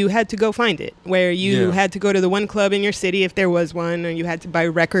thing where you had to go find it, where you Yeah. had to go to the one club in your city if there was one, or you had to buy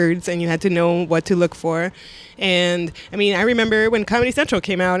records and you had to know what to look for. And I mean, I remember when Comedy Central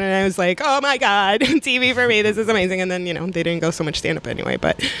came out, and I was like, "Oh my God, TV for me! This is amazing!" And then they didn't go so much stand up anyway.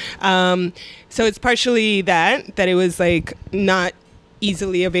 But so it's partially that it was like not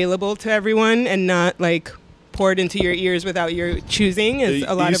easily available to everyone and not like poured into your ears without your choosing, as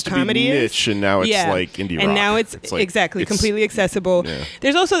a lot used of to be comedy is. niche, and now it's like indie rock. And now it's like, exactly it's completely accessible. Yeah.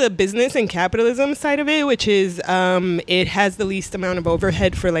 There's also the business and capitalism side of it, which is it has the least amount of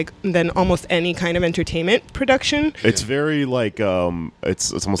overhead for like than almost any kind of entertainment production. It's very like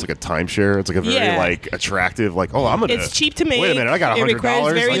it's almost like a timeshare. It's like a very like attractive like I'm gonna. It's cheap to make. Wait a minute, I got $100. It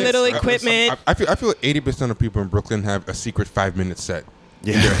requires very little Yes. equipment. I feel 80% of people in Brooklyn have a secret 5-minute set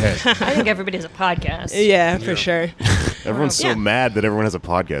in their head. I think everybody has a podcast. Yeah, for sure. Everyone's so Yeah. mad that everyone has a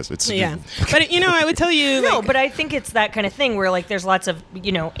podcast. It's Yeah, but I would tell you, No, like, but I think it's that kind of thing where like there's lots of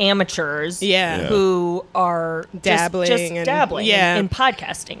amateurs Yeah. who are Dabbling just and- dabbling yeah. in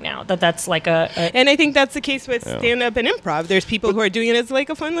podcasting now. That's like a and I think that's the case with stand-up and improv. There's people who are doing it as like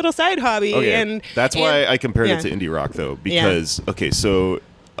a fun little side hobby, and that's why I compared yeah. it to indie rock though, because so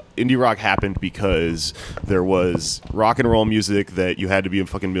indie rock happened because there was rock and roll music that you had to be a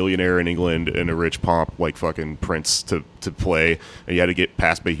fucking millionaire in England and a rich pomp like fucking Prince to play, and you had to get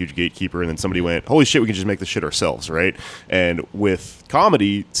passed by a huge gatekeeper, and then somebody went, holy shit, we can just make this shit ourselves, right? And with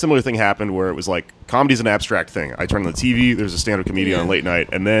comedy, similar thing happened where it was like, comedy's an abstract thing. I turn on the TV, there's a stand-up comedian on late night,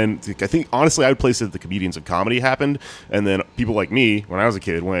 and then I think honestly I would place it that the comedians of comedy happened, and then people like me when I was a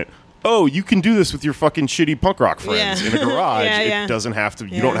kid went, oh, you can do this with your fucking shitty punk rock friends in a garage. Yeah. It doesn't have to.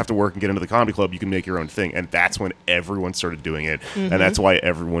 You don't have to work and get into the comedy club. You can make your own thing, and that's when everyone started doing it, and that's why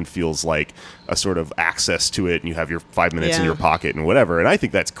everyone feels like a sort of access to it, and you have your 5 minutes in your pocket and whatever. And I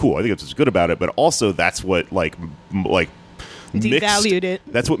think that's cool. I think that's what's good about it. But also, that's what like devalued it.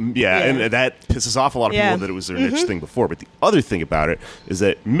 That's what, and that pisses off a lot of people that it was their niche thing before. But the other thing about it is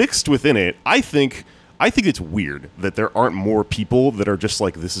that mixed within it, I think it's weird that there aren't more people that are just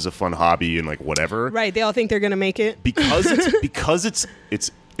like, this is a fun hobby and like whatever. Right, they all think they're gonna make it because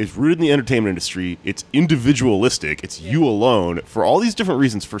it's rooted in the entertainment industry. It's individualistic. It's you alone for all these different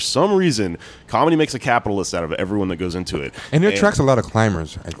reasons. For some reason, comedy makes a capitalist out of everyone that goes into it, And it attracts a lot of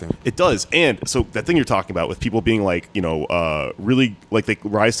climbers, I think. it does. And so that thing you're talking about with people being like, really like they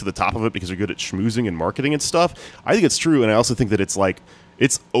rise to the top of it because they're good at schmoozing and marketing and stuff. I think it's true. And I also think that it's like,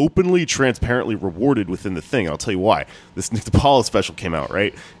 it's openly, transparently rewarded within the thing. And I'll tell you why. This Nick DiPaolo special came out,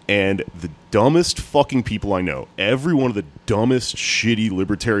 right? And the dumbest fucking people I know, every one of the dumbest, shitty,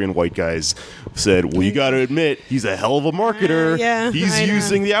 libertarian white guys said, well, you got to admit, he's a hell of a marketer. He's I know.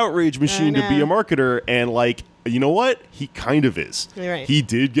 using the outrage machine to be a marketer. And like, you know what? He kind of is. Right. He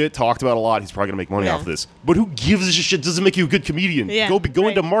did get talked about a lot. He's probably going to make money off of this. But who gives a shit? Doesn't make you a good comedian. Go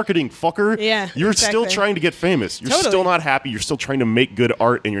into marketing, fucker. Yeah, You're still exactly. trying to get famous. You're still not happy. You're still trying to make good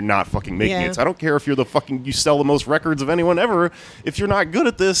art, and you're not fucking making it. So I don't care if you're you sell the most records of anyone ever. If you're not good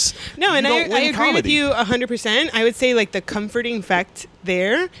at this, No, and you I don't win agree with comedy. you 100%. I would say like the comforting fact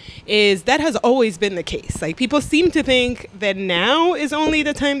there is that has always been the case. Like people seem to think that now is only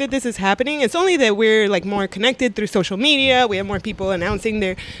the time that this is happening. It's only that we're like more connected through social media. We have more people announcing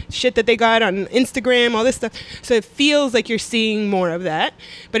their shit that they got on Instagram, all this stuff. So it feels like you're seeing more of that.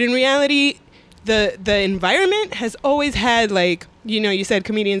 But in reality, the environment has always had like, you said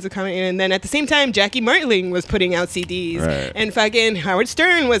comedians are coming in, and then at the same time, Jackie Martling was putting out CDs, Right. and fucking Howard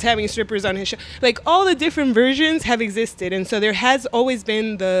Stern was having strippers on his show. Like all the different versions have existed, and so there has always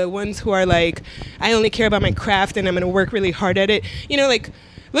been the ones who are like, I only care about my craft, and I'm going to work really hard at it. Like.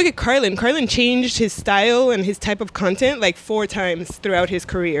 Look at Carlin. Carlin changed his style and his type of content like 4 times throughout his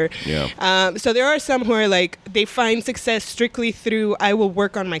career. Yeah. So there are some who are like, they find success strictly through, I will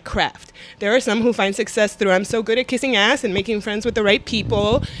work on my craft. There are some who find success through, I'm so good at kissing ass and making friends with the right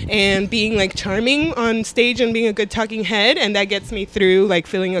people and being like charming on stage and being a good talking head. And that gets me through like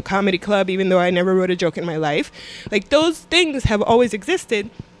filling a comedy club, even though I never wrote a joke in my life. Like those things have always existed,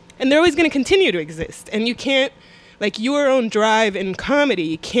 and they're always going to continue to exist. And you can't, like your own drive in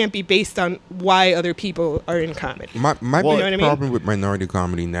comedy can't be based on why other people are in comedy. My Well, big you know what I mean? problem with minority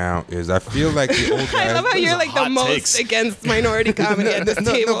comedy now is I feel like the old guys. I love how you're like the hot most takes. against minority comedy at this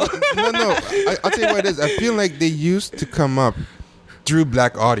table. No. I'll tell you what it is. I feel like they used to come up through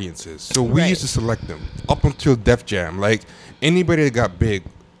black audiences. So we Right. used to select them up until Def Jam. Like anybody that got big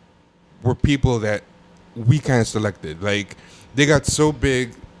were people that we kind of selected. Like they got so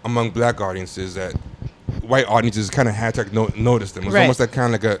big among black audiences that white audiences kind of had to notice them. It was Right. almost like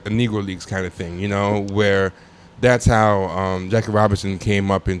kind of like a Negro Leagues kind of thing, where that's how Jackie Robinson came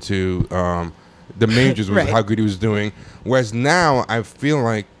up into the majors was Right. how good he was doing. Whereas now I feel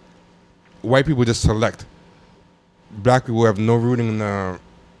like white people just select black people who have no rooting in the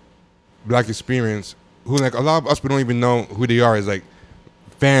black experience, who like a lot of us we don't even know who they are as like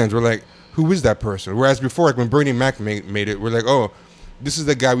fans. We're like, who is that person? Whereas before, like when Bernie Mac made it, we're like, oh, this is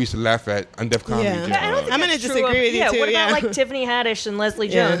the guy we used to laugh at on Def Comedy Yeah. Jam. Yeah, I don't think I'm gonna that's true disagree of- with you, yeah, too, what about yeah. like Tiffany Haddish and Leslie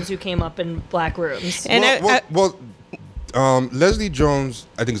Yeah. Jones who came up in black rooms? And Leslie Jones,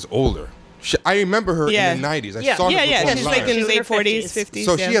 I think, is older. I remember her Yeah. in the 90s. I Yeah. saw her yeah, perform she's live. like in She's the in late her 40s, 50s. 50s.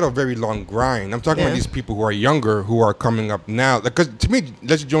 So yeah. she had a very long grind. I'm talking Yeah. about these people who are younger, who are coming up now. Because to me,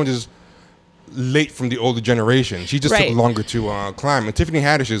 Leslie Jones is late from the older generation. She just Right. took longer to climb. And Tiffany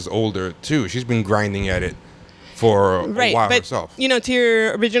Haddish is older too. She's been grinding at it for a while but, herself. You know, to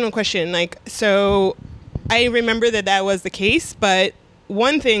your original question, like, so I remember that was the case, but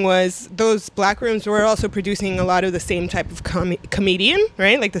one thing was those black rooms were also producing a lot of the same type of comedian,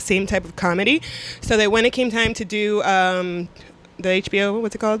 right? Like the same type of comedy. So that when it came time to do the HBO,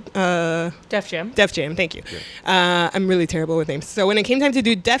 what's it called? Def Jam. Def Jam, thank you. I'm really terrible with names. So when it came time to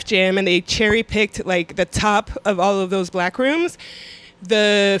do Def Jam and they cherry picked like the top of all of those black rooms,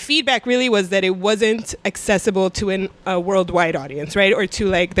 the feedback really was that it wasn't accessible to a worldwide audience, right? Or to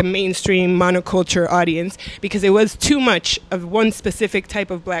like the mainstream monoculture audience, because it was too much of one specific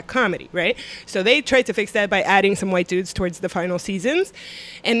type of black comedy, right? So they tried to fix that by adding some white dudes towards the final seasons.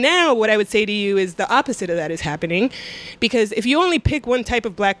 And now what I would say to you is the opposite of that is happening, because if you only pick one type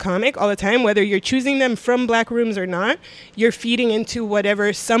of black comic all the time, whether you're choosing them from black rooms or not, you're feeding into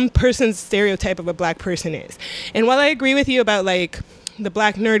whatever some person's stereotype of a black person is. And while I agree with you about like the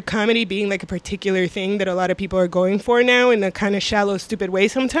black nerd comedy being like a particular thing that a lot of people are going for now in a kind of shallow, stupid way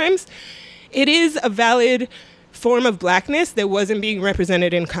sometimes, it is a valid form of blackness that wasn't being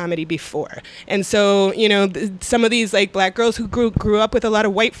represented in comedy before. And so, you know, some of these like black girls who grew up with a lot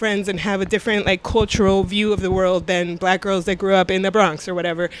of white friends and have a different like cultural view of the world than black girls that grew up in the Bronx or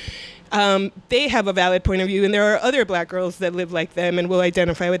whatever, they have a valid point of view, and there are other black girls that live like them and will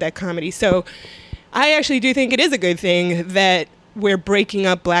identify with that comedy. So I actually do think it is a good thing that we're breaking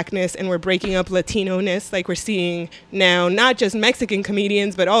up blackness and we're breaking up Latino-ness, like we're seeing now, not just Mexican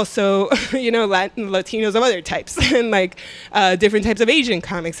comedians, but also, you know, Latinos of other types and like different types of Asian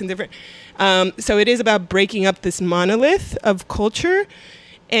comics and different. So it is about breaking up this monolith of culture.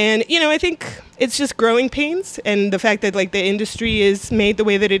 And, you know, I think it's just growing pains, and the fact that like the industry is made the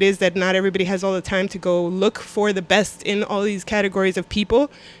way that it is, that not everybody has all the time to go look for the best in all these categories of people.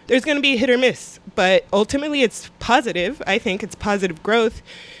 There's going to be hit or miss, but ultimately it's positive. I think it's positive growth.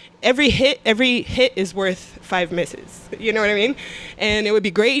 Every hit is worth 5 misses. You know what I mean? And it would be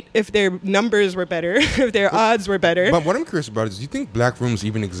great if their numbers were better, if their odds were better. But what I'm curious about is, do you think black rooms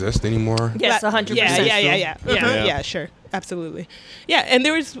even exist anymore? Yes, 100%. Yeah. Yeah. Yeah, sure. Absolutely. Yeah, and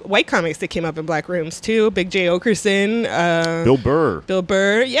there was white comics that came up in black rooms too. Big J. Okerson. Bill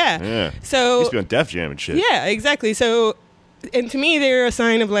Burr. Yeah. Yeah. So He used to be on Def Jam and shit. yeah, exactly. So, and to me, they're a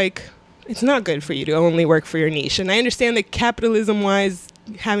sign of like, it's not good for you to only work for your niche. And I understand that capitalism-wise,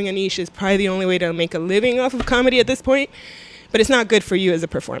 having a niche is probably the only way to make a living off of comedy at this point, but it's not good for you as a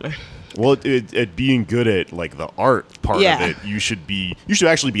performer. Well, at being good at like the art part Yeah. of it, you should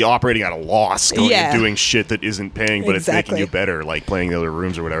actually be operating at a loss, going Yeah. and doing shit that isn't paying, but it's Exactly. making you better, like playing the other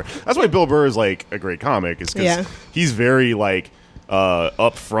rooms or whatever. That's why Bill Burr is like a great comic, is because Yeah. he's very like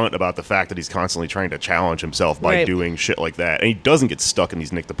upfront about the fact that he's constantly trying to challenge himself by Right. doing shit like that, and he doesn't get stuck in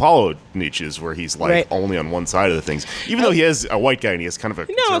these Nick DiPaolo niches where he's like Right. only on one side of the things. Even though he has a white guy and he has kind of a No,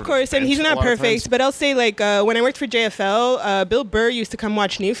 of conservative course, and bent he's a not lot of perfect. times. But I'll say, like, when I worked for JFL, Bill Burr used to come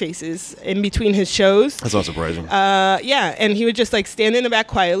watch New Faces in between his shows. That's not surprising. Yeah, and he would just like stand in the back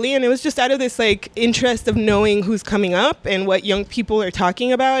quietly, and it was just out of this like interest of knowing who's coming up and what young people are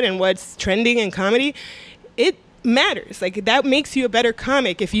talking about and what's trending in comedy. It matters. Like that makes you a better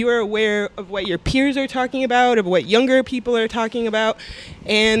comic if you are aware of what your peers are talking about, of what younger people are talking about,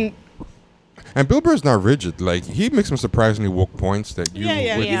 and And Bill Burr's not rigid. Like, he makes some surprisingly woke points that you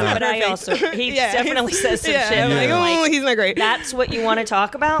Yeah, would he's Yeah, not not. but I perfect. also he Yeah, definitely he's- says some yeah, shit. I'm where, like, oh, like, he's not great. that's what you want to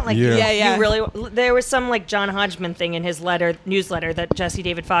talk about. Like, Yeah. Yeah. you really. There was some like John Hodgman thing in his newsletter that Jesse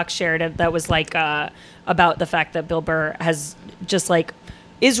David Fox shared that was like about the fact that Bill Burr has just like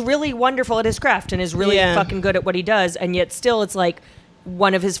is really wonderful at his craft and is really Yeah. fucking good at what he does, and yet still it's like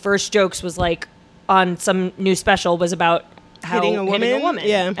one of his first jokes was like on some new special was about how Hitting a woman?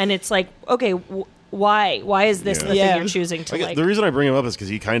 Yeah. and it's like, okay, why is this Yeah. the Yeah. thing you're choosing to like? The reason I bring him up is because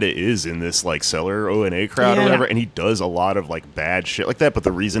he kind of is in this like seller O&A crowd Yeah. or whatever, and he does a lot of like bad shit like that. But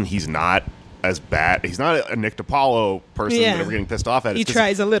the reason he's not as bad, he's not a Nick DiPaolo person Yeah. that we're getting pissed off at. He is 'cause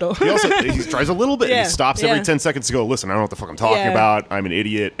tries a little. He also he tries a little bit. And Yeah. he stops every Yeah. 10 seconds to go, listen, I don't know what the fuck I'm talking Yeah. about. I'm an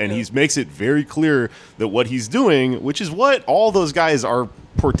idiot. And he makes it very clear that what he's doing, which is what all those guys are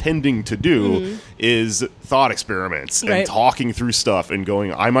pretending to do, is thought experiments and Mm-hmm. Right. talking through stuff and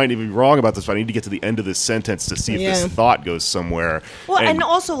going, I might even be wrong about this, but I need to get to the end of this sentence to see if Yeah. this thought goes somewhere. Well, and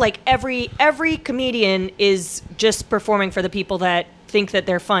also like every comedian is just performing for the people that think that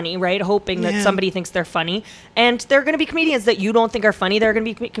they're funny, right? Hoping that Yeah. somebody thinks they're funny. And there are going to be comedians that you don't think are funny. There are going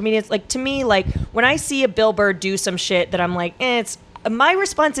to be comedians, like, to me, like, when I see a Bill Burr do some shit that I'm like, it's, my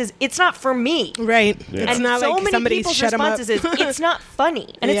response is, it's not for me. Right. Yeah. It's And not so like many somebody people's shut 'em up. responses is, it's not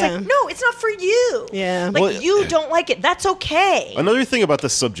funny. And Yeah. it's like, no, it's not for you. Yeah. Like, Well, you don't like it. That's okay. Another thing about the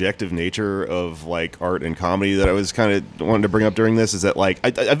subjective nature of like art and comedy that I was kind of wanting to bring up during this is that like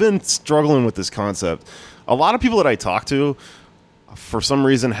I've been struggling with this concept. A lot of people that I talk to, for some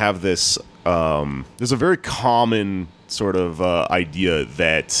reason, have this. There's a very common sort of idea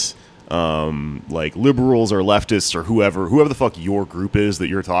that like liberals or leftists or whoever the fuck your group is that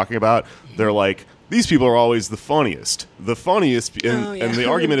you're talking about, they're like, these people are always the funniest, and, Oh, yeah. and the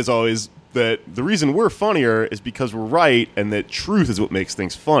argument is always that the reason we're funnier is because we're right, and that truth is what makes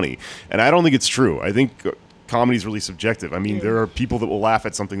things funny. And I don't think it's true. I think comedy is really subjective. I mean, there are people that will laugh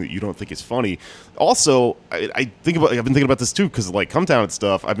at something that you don't think is funny. Also, I've been thinking about this too, because like Come Down and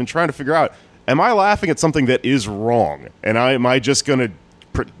stuff, I've been trying to figure out, am I laughing at something that is wrong? And am I just going to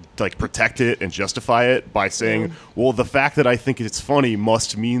protect it and justify it by saying, well, the fact that I think it's funny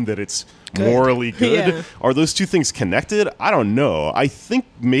must mean that it's morally good? Yeah. Are those two things connected? I don't know. I think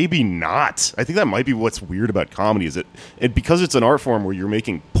maybe not. I think that might be what's weird about comedy, is it because it's an art form where you're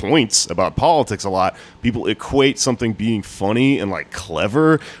making points about politics a lot, people equate something being funny and like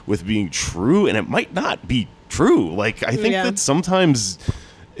clever with being true, and it might not be true. Like, I think that sometimes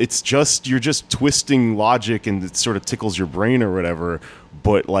it's just, you're just twisting logic and it sort of tickles your brain or whatever,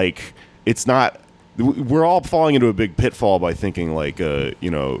 but like, it's not, we're all falling into a big pitfall by thinking like,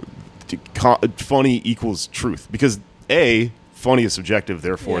 funny equals truth, because funny is subjective,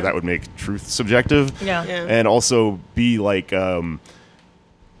 therefore that would make truth subjective. Yeah. And also be like,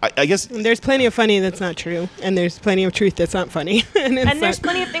 I guess There's plenty of funny that's not true, and there's plenty of truth that's not funny. and there's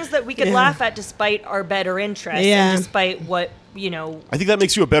plenty of things that we could Yeah. laugh at despite our better interests, Yeah. and despite what, I think that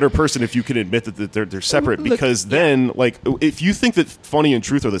makes you a better person if you can admit that they're separate, Look, because then, like, if you think that funny and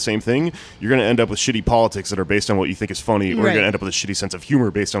truth are the same thing, you're going to end up with shitty politics that are based on what you think is funny, or you're Right. going to end up with a shitty sense of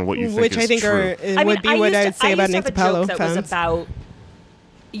humor based on what you think which is I think true. would be what I'd say about Nick used to have a DiPaolo. joke that was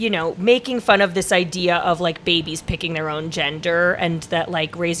about, making fun of this idea of like babies picking their own gender, and that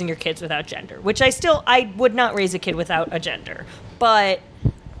like raising your kids without gender, which I would not raise a kid without a gender,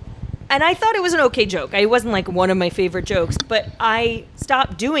 and I thought it was an okay joke. It wasn't like one of my favorite jokes, but I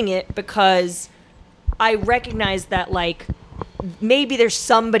stopped doing it because I recognized that like maybe there's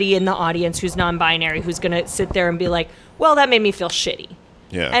somebody in the audience who's non-binary who's going to sit there and be like, well, that made me feel shitty.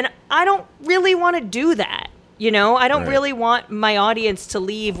 Yeah. And I don't really want to do that. I don't Right. really want my audience to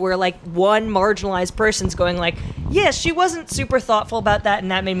leave where like one marginalized person's going like, yeah, she wasn't super thoughtful about that and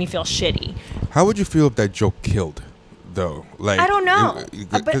that made me feel shitty. How would you feel if that joke killed, though? Like, I don't know.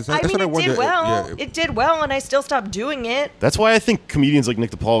 But that's I mean, what it wonder. did well. Yeah. It did well, and I still stopped doing it. That's why I think comedians like Nick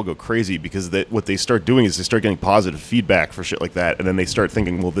DiPaolo go crazy, because what they start doing is they start getting positive feedback for shit like that, and then they start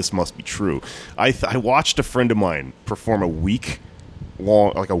thinking, well, this must be true. I watched a friend of mine perform a week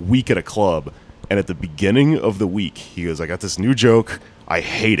at a club, and at the beginning of the week, he goes, I got this new joke. I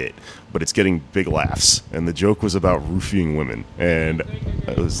hate it, but it's getting big laughs. And the joke was about roofing women. And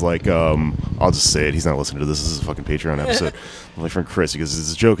it was like, I'll just say it. He's not listening to this. This is a fucking Patreon episode. My friend Chris, he goes,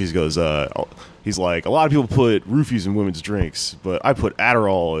 it's a joke. He goes, he's like, a lot of people put roofies in women's drinks, but I put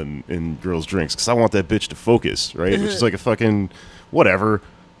Adderall in girls' drinks because I want that bitch to focus, right? Which is like a fucking whatever,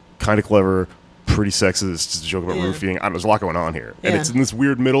 kind of clever, pretty sexist, just a joke about roofing. There's a lot going on here. And Yeah. it's in this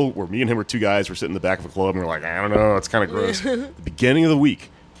weird middle where me and him are two guys. We're sitting in the back of a club, and we're like, I don't know. It's kind of gross. The beginning of the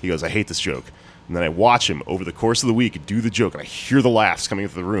week, he goes, I hate this joke. And then I watch him over the course of the week do the joke, and I hear the laughs coming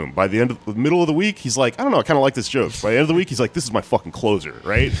into the room. By the middle of the week, he's like, I don't know, I kind of like this joke. By the end of the week, he's like, this is my fucking closer,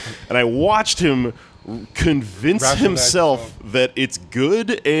 right? And I watched him convince Rationalize himself that it's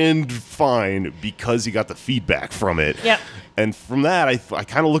good and fine because he got the feedback from it. Yep. And from that, I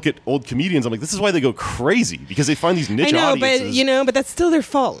kind of look at old comedians. I'm like, this is why they go crazy, because they find these niche I know, audiences. but that's still their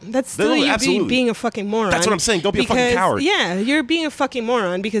fault. That's still you absolutely. being a fucking moron. That's what I'm saying. Don't be a fucking Because, coward. Yeah, you're being a fucking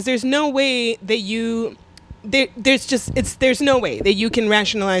moron because there's no way that you. There's no way that you can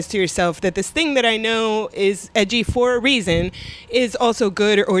rationalize to yourself that this thing that I know is edgy for a reason is also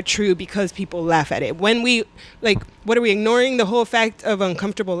good or true because people laugh at it. When we what are we ignoring? The whole fact of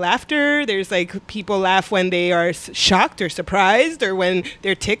uncomfortable laughter. There's like people laugh when they are shocked or surprised or when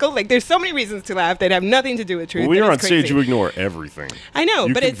they're tickled. Like there's so many reasons to laugh that have nothing to do with truth. When you're and on it's stage, crazy. you ignore everything. I know,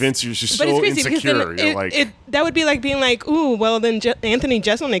 you but convince you're just so crazy because then insecure. You're like, that would be like being like, ooh, well then Anthony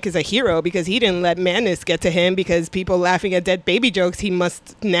Jeselnik is a hero because he didn't let madness get to him because people laughing at dead baby jokes, he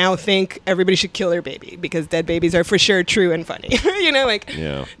must now think everybody should kill their baby because dead babies are for sure true and funny.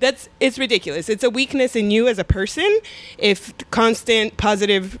 It's ridiculous. It's a weakness in you as a person if constant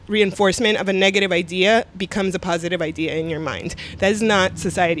positive reinforcement of a negative idea becomes a positive idea in your mind. That is not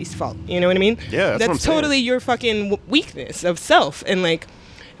society's fault. You know what I mean? Yeah, that's what I'm totally saying. your fucking weakness of self and like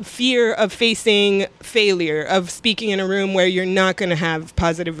fear of facing failure, of speaking in a room where you're not going to have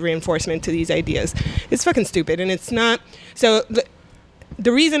positive reinforcement to these ideas. It's fucking stupid, and it's not. So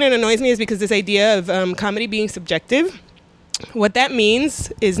the reason it annoys me is because this idea of comedy being subjective, what that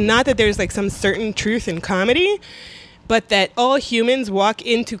means is not that there's like some certain truth in comedy, but that all humans walk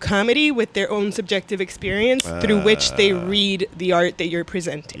into comedy with their own subjective experience through which they read the art that you're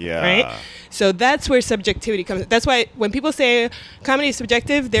presenting, right? So that's where subjectivity comes. That's why when people say comedy is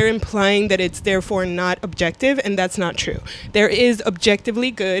subjective, they're implying that it's therefore not objective, and that's not true. There is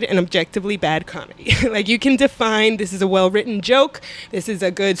objectively good and objectively bad comedy. Like you can define this is a well-written joke, this is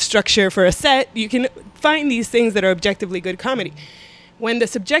a good structure for a set. You can find these things that are objectively good comedy. When the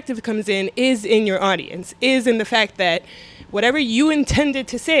subjective comes in is in your audience, is in the fact that whatever you intended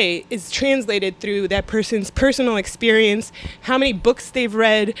to say is translated through that person's personal experience, how many books they've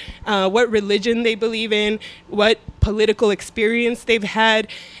read, what religion they believe in, what political experience they've had,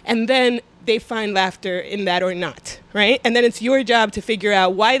 and then they find laughter in that or not, right? And then it's your job to figure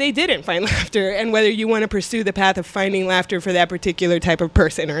out why they didn't find laughter and whether you want to pursue the path of finding laughter for that particular type of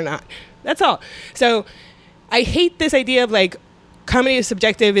person or not. That's all. So I hate this idea of like, comedy is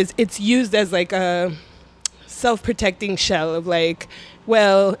subjective. It's used as like a self-protecting shell of like,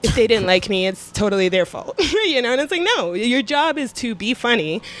 well, if they didn't like me, it's totally their fault. And it's like, no, your job is to be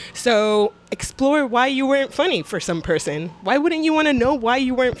funny. So explore why you weren't funny for some person. Why wouldn't you want to know why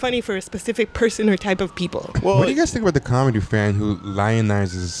you weren't funny for a specific person or type of people? Well, what do you guys think about the comedy fan who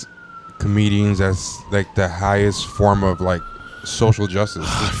lionizes comedians as like the highest form of like social justice?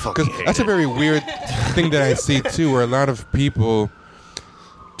 Because that's a very weird thing that I see too, where a lot of people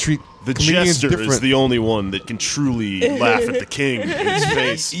treat the comedians jester different. is the only one that can truly laugh at the king in his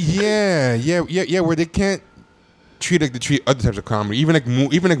face. Yeah. Where they can't treat like they treat other types of comedy, even like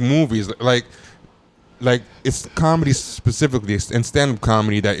movies, like it's comedy specifically and stand-up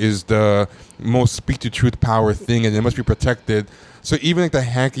comedy that is the most speak to truth power thing, and it must be protected. So even like the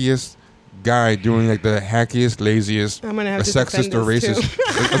hackiest guy doing like the hackiest, laziest, I'm gonna have to sexist or defend racist.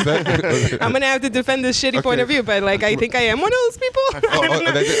 this I'm gonna have to defend this shitty point of view, but like I think I am one of those people.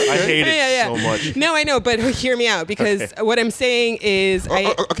 I hate it so much. No, I know, but hear me out because what I'm saying is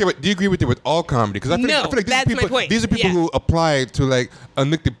okay, but do you agree with it with all comedy? Because I feel like that's these people, my point. these are people who apply to like a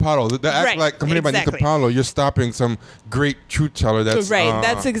Nick DiPaolo. They act Right, like comedian by Nick exactly. DiPaolo. You're stopping some great truth teller. That's right.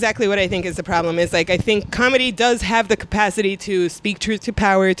 That's exactly what I think is the problem. Is like I think comedy does have the capacity to speak truth to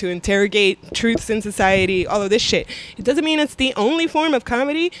power, to interrogate truths in society, all of this shit. It doesn't mean it's the only form of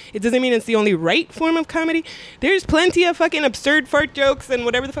comedy. It doesn't mean it's the only right form of comedy. There's plenty of fucking absurd fart jokes and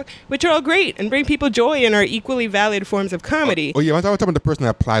whatever the fuck, which are all great and bring people joy and are equally valid forms of comedy. Oh yeah, I'm talking about the person that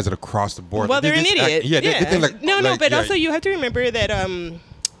applies it across the board. Well, they're an idiot. They think like no, but yeah. also you have to remember that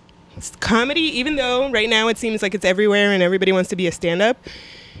comedy, even though right now it seems like it's everywhere and everybody wants to be a stand-up,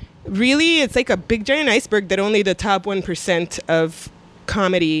 really it's like a big giant iceberg that only the top 1% of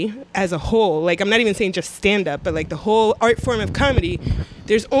comedy as a whole, like I'm not even saying just stand-up, but like the whole art form of comedy,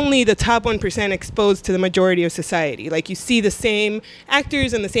 there's only the top 1% exposed to the majority of society. Like you see the same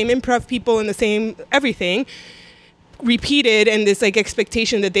actors and the same improv people and the same everything repeated, and this like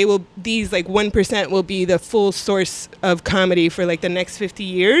expectation that these like 1% will be the full source of comedy for like the next 50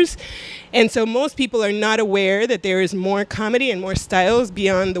 years. And so most people are not aware that there is more comedy and more styles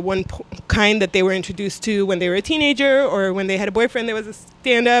beyond the one kind that they were introduced to when they were a teenager or when they had a boyfriend that was a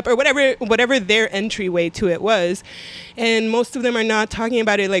stand-up or whatever their entryway to it was. And most of them are not talking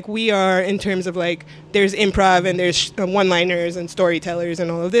about it like we are in terms of like there's improv and there's one-liners and storytellers and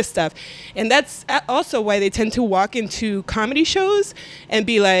all of this stuff. And that's also why they tend to walk into comedy shows and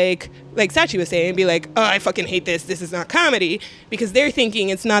be like Sachi was saying, be like, oh, I fucking hate this. This is not comedy. Because they're thinking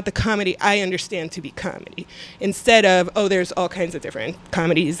it's not the comedy I understand to be comedy. Instead of, oh, there's all kinds of different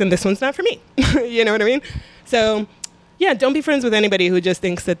comedies and this one's not for me. You know what I mean? So, yeah, don't be friends with anybody who just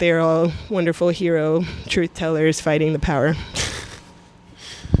thinks that they're all wonderful hero truth tellers fighting the power.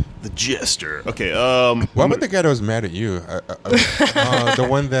 The jester. Okay. What about the guy that was mad at you? The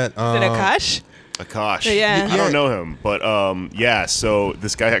one that... Is it Akash? Akash. Yeah. I don't know him, but yeah. So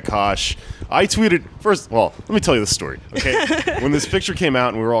this guy Akash, I tweeted first. Well, let me tell you the story. Okay, when this picture came out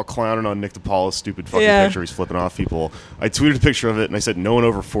and we were all clowning on Nick DiPaolo's stupid fucking picture, he's flipping off people. I tweeted a picture of it and I said, "No one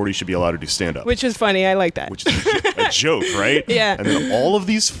over 40 should be allowed to do stand up." Which is funny. I like that. Which is a joke, right? Yeah. And then all of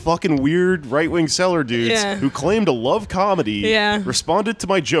these fucking weird right-wing seller dudes who claim to love comedy responded to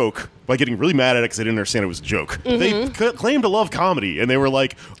my joke by getting really mad at it because they didn't understand it was a joke. They claimed to love comedy, and they were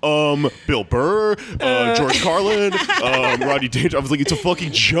like, Bill Burr, George Carlin, Rodney Dangerfield. I was like, it's a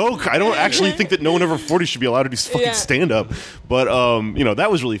fucking joke. I don't actually think that no one over 40 should be allowed to do fucking stand-up. But,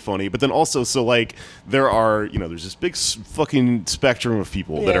 that was really funny. But then also, so, like, there are, there's this big fucking spectrum of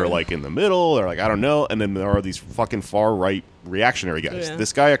people that are, like, in the middle, or, like, I don't know, and then there are these fucking far-right reactionary guys. Yeah.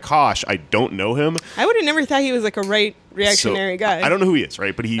 This guy Akash, I don't know him. I would have never thought he was like a right reactionary guy. I don't know who he is,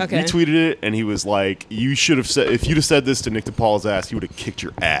 right? But he retweeted it, and he was like, "You should have said if you'd have said this to Nick DiPaolo's ass, he would have kicked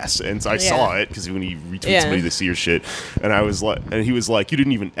your ass." And so I saw it because when he retweets somebody, they see your shit. And I was like, and he was like, "You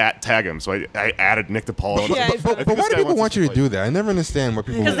didn't even tag him," so I added Nick DiPaolo. But why do people want you to do that? I never understand what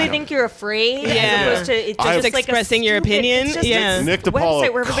people. Because they think you're afraid, as opposed to it's just like expressing your opinion. Nick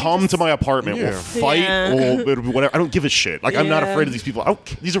DiPaolo, come to my apartment. We'll fight. We'll whatever. I don't give a shit. Like I'm not afraid of these people.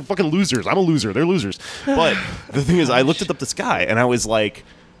 These are fucking losers. I'm a loser. They're losers. But the thing is, I looked up this guy and I was like,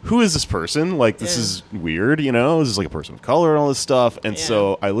 who is this person? Like, this is weird, This is like a person of color and all this stuff. And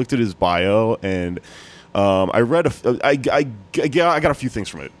so I looked at his bio and I read, I got a few things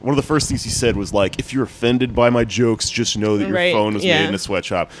from it. One of the first things he said was like, if you're offended by my jokes, just know that your phone was made in a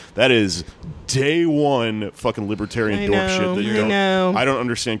sweatshop. That is day one fucking libertarian dork shit. That I don't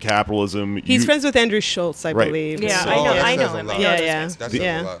understand capitalism. He's friends with Andrew Schultz, I believe. Yeah, so. I know him.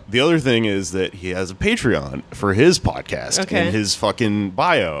 The other thing is that he has a Patreon for his podcast in his fucking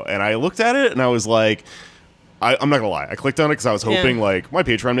bio. And I looked at it and I was like, I'm not gonna lie. I clicked on it because I was hoping like my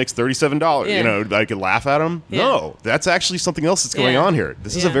Patreon makes $37. I could laugh at him. No, that's actually something else that's going on here.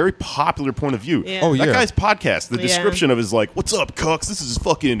 This is a very popular point of view. Oh that guy's podcast. The description of it is like, "What's up, cucks? This is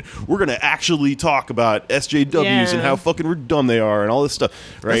fucking. We're gonna actually talk about SJWs and how fucking dumb they are and all this stuff."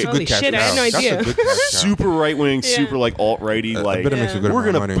 Right? That's a good shit! I had no idea. Super right wing, super like alt righty. Like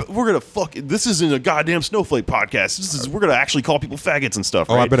we're gonna fuck. This isn't a goddamn snowflake podcast. We're gonna actually call people faggots and stuff.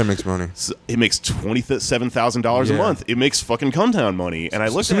 Oh, I bet it makes money. So it makes $27,000 a month. It makes fucking Cumtown money. And I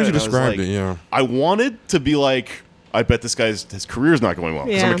looked at it and I was like, I wanted to be like, I bet this guy's his career's not going well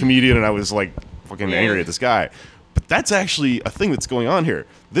because I'm a comedian and I was like fucking angry at this guy. But that's actually a thing that's going on here.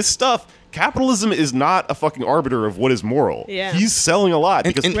 This stuff, capitalism is not a fucking arbiter of what is moral. Yeah. He's selling a lot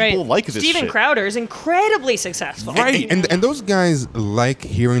because people like this Steven shit. Crowder is incredibly successful. Right. And those guys like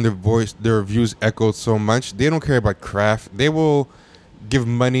hearing their views echoed so much. They don't care about craft. They will give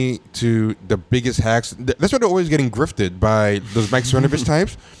money to the biggest hacks. That's why they're always getting grifted by those Mike Cernovich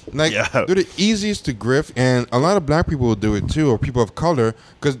types. Like, they're the easiest to grift, and a lot of black people will do it too, or people of color,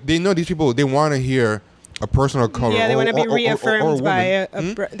 because they know these people, they want to hear a person of color. Yeah, they want to be reaffirmed by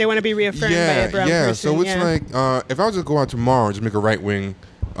they want to be reaffirmed by a brown person. So it's like, if I was to go out tomorrow and just make a right-wing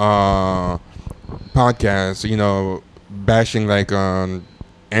podcast, bashing like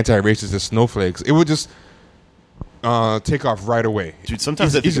anti-racist as snowflakes, it would just take off right away. Dude,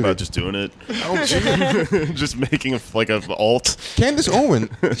 sometimes I think about just doing it. Just making an alt. Candace Owen,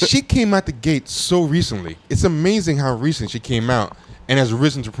 she came out the gate so recently. It's amazing how recent she came out and has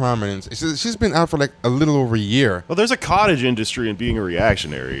risen to prominence. She's been out for like a little over a year. Well, there's a cottage industry in being a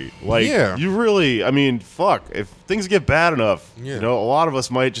reactionary. Like, you really, fuck. If things get bad enough, a lot of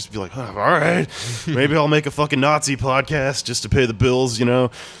us might just be like, all right, maybe I'll make a fucking Nazi podcast just to pay the bills, And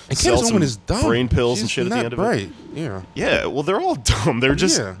Candace Owen is dumb. Brain pills and shit at the end of it. Yeah, well, they're all dumb. They're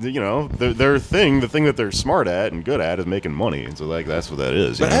just, their thing, the thing that they're smart at and good at is making money. And so, like, that's what that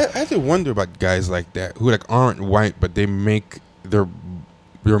is. But I have to wonder about guys like that who, like, aren't white, but they make their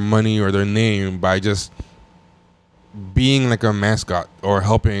money or their name by just being like a mascot or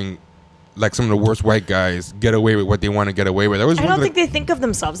helping like some of the worst white guys get away with what they want to get away with. I don't think they think of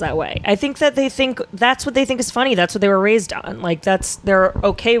themselves that way. I think that they think that's what they think is funny. That's what they were raised on. Like they're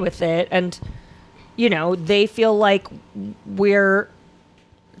okay with it, and they feel like we're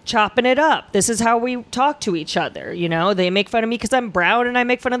chopping it up. This is how we talk to each other. They make fun of me because I'm brown, and I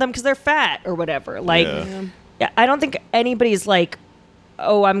make fun of them because they're fat or whatever. Like. Yeah, I don't think anybody's like,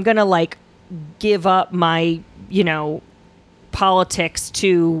 oh, I'm going to like give up my, politics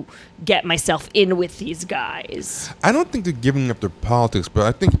to get myself in with these guys. I don't think they're giving up their politics, but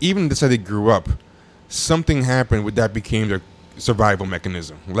I think even the side they grew up, something happened with that became their survival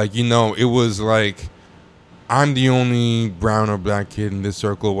mechanism. Like, it was like, I'm the only brown or black kid in this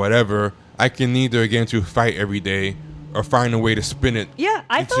circle, whatever. I can either get into a fight every day or find a way to spin it. Yeah,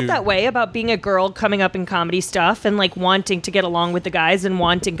 I felt that way about being a girl coming up in comedy stuff and like wanting to get along with the guys and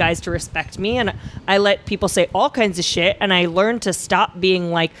wanting guys to respect me. And I let people say all kinds of shit, and I learned to stop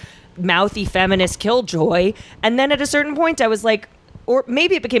being like mouthy feminist killjoy. And then at a certain point, I was like, or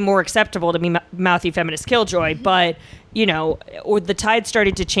maybe it became more acceptable to be mouthy feminist killjoy, but you know, or the tide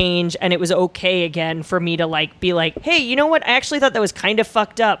started to change and it was okay again for me to like be like, hey, you know what? I actually thought that was kind of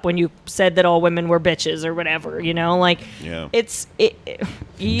fucked up when you said that all women were bitches or whatever, you know, like you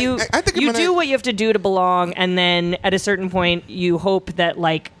do what you have to do to belong. And then at a certain point you hope that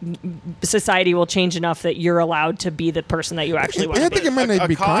like society will change enough that you're allowed to be the person that you actually want to be. I think it might not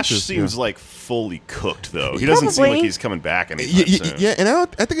be conscious. Akash seems like fully cooked though. He doesn't seem like he's coming back anytime soon. Yeah, and I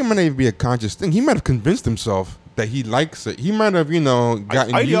think it might not even be a conscious thing. He might have convinced himself that he likes it. He might have,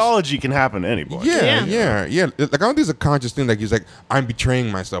 gotten ideology can happen to anybody. Yeah. Like I don't think it's a conscious thing. Like he's like, I'm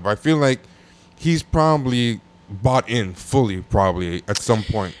betraying myself. I feel like he's probably bought in fully, probably at some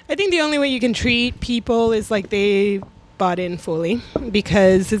point. I think the only way you can treat people is like they bought in fully,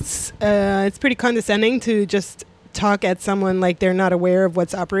 because it's pretty condescending to just talk at someone like they're not aware of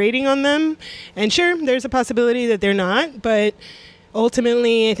what's operating on them. And sure, there's a possibility that they're not, but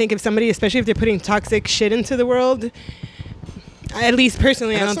ultimately, I think if somebody, especially if they're putting toxic shit into the world, at least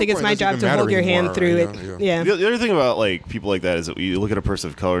personally, I don't think it's my job to hold your hand through it. Yeah. The other thing about like people like that is that you look at a person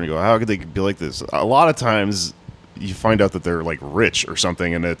of color and you go, how could they be like this? A lot of times you find out that they're like rich or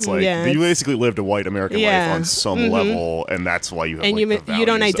something, and it's like you basically lived a white American life on some level, and that's why you have. And you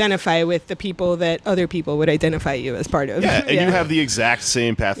don't identify with the people that other people would identify you as part of. Yeah, and you have the exact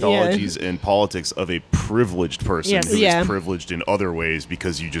same pathologies in politics of a privileged person who is privileged in other ways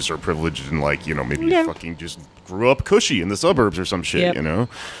because you just are privileged in like maybe you fucking just grew up cushy in the suburbs or some shit.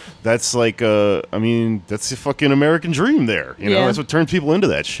 That's like that's the fucking American dream there. That's what turns people into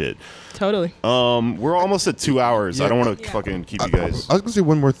that shit. Totally. We're almost at 2 hours. I don't want to fucking keep you guys. I was gonna say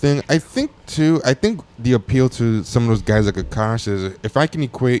one more thing. I think the appeal to some of those guys like Akash is if I can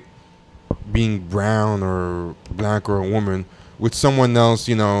equate being brown or black or a woman with someone else,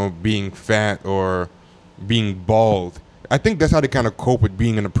 being fat or being bald. I think that's how they kind of cope with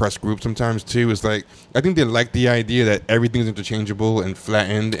being in a press group sometimes too. It's like I think they like the idea that everything's interchangeable and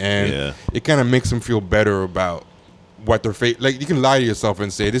flattened, and it kind of makes them feel better about what they're like you can lie to yourself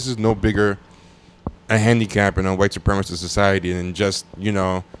and say this is no bigger a handicap in a white supremacist society than just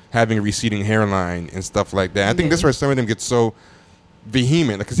having a receding hairline and stuff like that. I think that's why some of them get so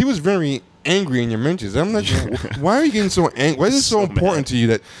vehement, because he was very angry in your mentions. I'm like, why are you getting so angry? Why is it so important to you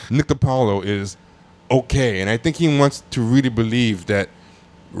that Nick DiPaolo is okay? And I think he wants to really believe that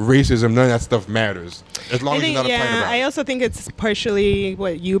racism, none of that stuff matters as long as you're not uptight about it. I also think it's partially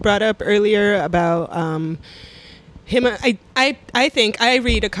what you brought up earlier about him. I think I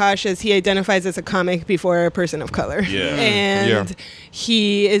read Akash as he identifies as a comic before a person of color. And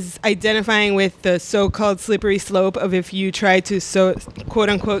he is identifying with the so-called slippery slope of if you try to quote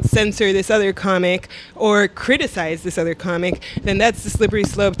unquote censor this other comic or criticize this other comic, then that's the slippery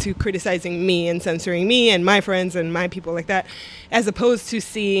slope to criticizing me and censoring me and my friends and my people like that, as opposed to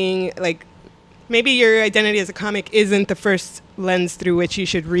seeing like maybe your identity as a comic isn't the first lens through which you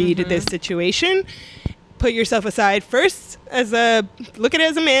should read this situation. Put yourself aside first look at it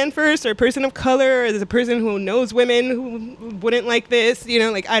as a man first, or a person of color, or as a person who knows women who wouldn't like this,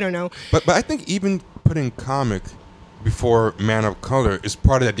 I don't know. But I think even putting comic before man of color is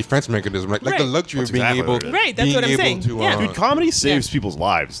part of that defense mechanism, like the luxury of being able to that's what I'm saying. Dude, comedy saves people's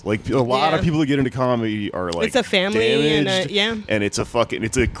lives. Like a lot of people that get into comedy are like it's a family damaged, and it's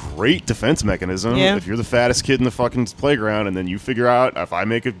a great defense mechanism. If you're the fattest kid in the fucking playground and then you figure out if I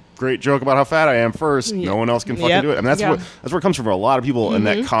make a great joke about how fat I am first, no one else can fucking do it. I mean that's where it comes from for a lot of people, and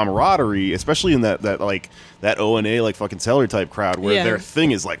that camaraderie, especially in that O&A like fucking Teller type crowd where their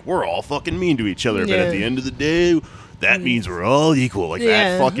thing is like we're all fucking mean to each other, but at the end of the day that means we're all equal, like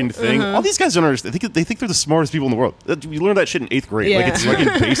that fucking thing. All these guys don't understand. They think they're the smartest people in the world. We learned that shit in 8th grade. Like it's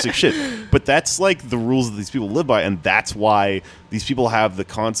fucking basic shit. But that's like the rules that these people live by, and that's why these people have the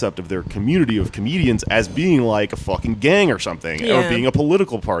concept of their community of comedians as being like a fucking gang or something, or being a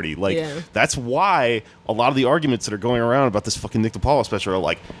political party. Like that's why a lot of the arguments that are going around about this fucking Nick DiPaolo special are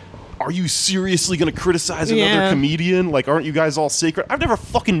like, are you seriously going to criticize another comedian? Like, aren't you guys all sacred? I've never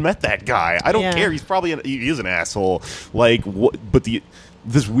fucking met that guy. I don't care. He's probably he is an asshole. Like, what? But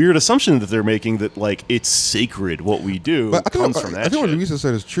this weird assumption that they're making that like it's sacred what we do comes from that. I think what Luisa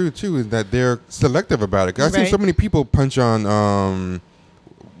said is true too. Is that they're selective about it? 'Cause I've seen so many people punch on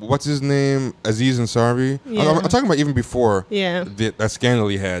what's his name, Aziz Ansari. I'm talking about even before that scandal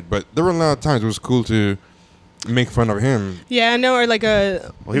he had. But there were a lot of times it was cool to make fun of him. Yeah, no, or like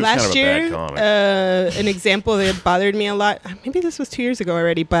Well, he was last kind of a year, bad comic. an example that bothered me a lot. Maybe this was 2 years ago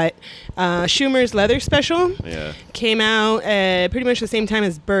already, but Schumer's Leather special Yeah. came out pretty much the same time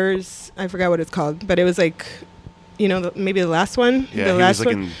as Burr's. I forgot what it's called, but it was like, maybe the last one. Yeah, the he last was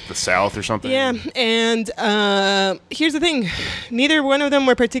like one. in the South or something. Yeah, and here's the thing. Neither one of them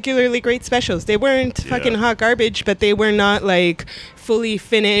were particularly great specials. They weren't fucking hot garbage, but they were not like fully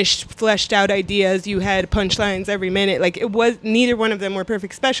finished, fleshed out ideas. You had punchlines every minute. Like neither one of them were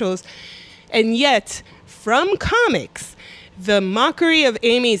perfect specials. And yet, from comics, the mockery of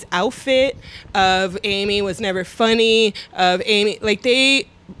Amy's outfit, of Amy was never funny, of Amy,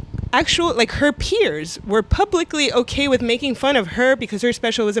 her peers were publicly okay with making fun of her because her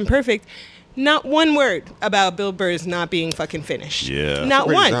special was imperfect. Not one word about Bill Burr's not being fucking finished. Yeah. Not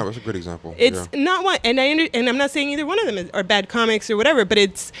one. That's a great example. It's not one, and and I'm not saying either one of them are bad comics or whatever, but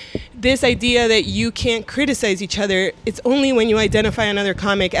it's this idea that you can't criticize each other. It's only when you identify another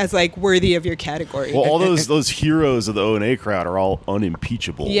comic as like worthy of your category. Well, all those heroes of the O&A crowd are all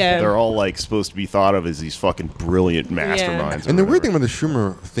unimpeachable. Yeah. They're all like supposed to be thought of as these fucking brilliant masterminds. And the weird thing about the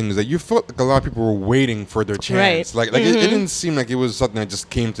Schumer thing is that you felt like a lot of people were waiting for their chance. Right. Like it didn't seem like it was something that just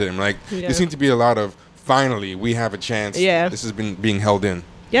came to them. Like there seemed to be a lot of finally we have a chance. Yeah. This has been being held in.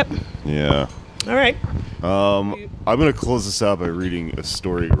 Yep. Yeah. All right. I'm going to close this out by reading a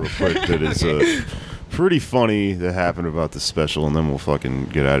story real quick that is pretty funny that happened about this special, and then we'll fucking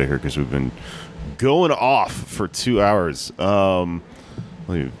get out of here because we've been going off for 2 hours. Let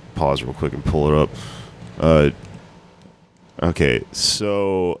me pause real quick and pull it up. Okay,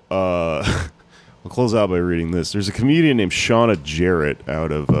 so we'll close out by reading this. There's a comedian named Shauna Jarrett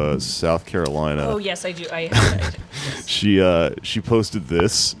out of South Carolina. Oh yes, I do. I have it. She posted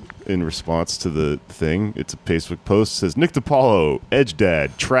this in response to the thing. It's a Facebook post. It says, Nick DiPaolo, Edge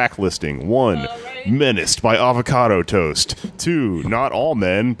Dad, track listing. 1, right. menaced by avocado toast. 2, not all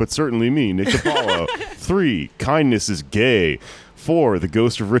men, but certainly me, Nick DiPaolo. 3, kindness is gay. 4, the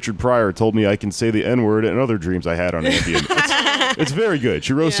ghost of Richard Pryor told me I can say the N-word and other dreams I had on Ambien. It's very good.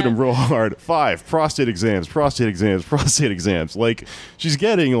 She roasted him real hard. 5, prostate exams. Like, she's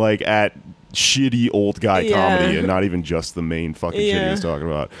getting, like, at shitty old guy comedy and not even just the main fucking shit he was talking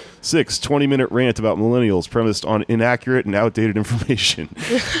about. 6, 20-minute rant about millennials premised on inaccurate and outdated information.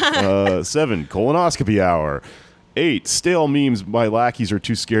 7, colonoscopy hour. 8, stale memes my lackeys are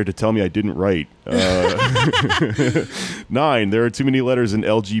too scared to tell me I didn't write. 9, there are too many letters in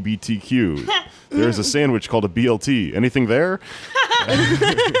LGBTQ. There's a sandwich called a BLT. Anything there?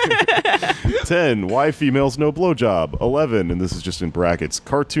 10, why females no blowjob. 11, and this is just in brackets,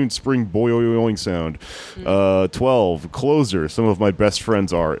 cartoon spring boing sound. 12, closer, some of my best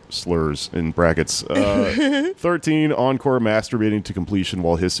friends are, slurs in brackets. 13, encore masturbating to completion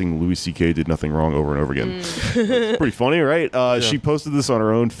while hissing Louis C.K. did nothing wrong over and over again. Pretty funny, right? She posted this on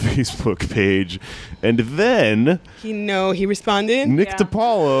her own Facebook page, and then He responded. Nick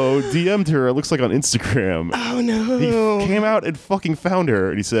DiPaolo DM'd her, it looks like on Instagram. Oh no. He came out and fucking found her,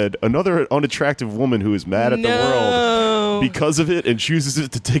 and he said, another unattractive woman who is mad at the world because of it and chooses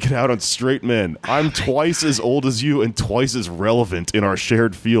it to take it out on straight men. I'm twice as old as you and twice as relevant in our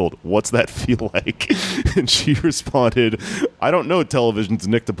shared field. What's that feel like? And she responded, I don't know, television's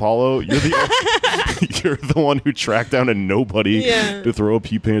Nick DiPaolo. You're the one who tracked down a nobody to throw a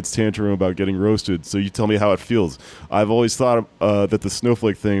pee pants tantrum about getting roasted. So you tell me how it feels. I've always thought that the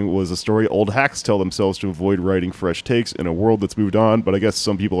snowflake thing was a story old hacks tell themselves to avoid writing fresh takes in a world that's moved on, but I guess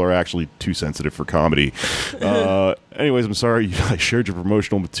some people are actually too sensitive for comedy. Anyways, I'm sorry I shared your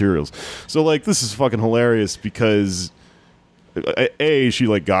promotional materials. So, like, this is fucking hilarious because A, she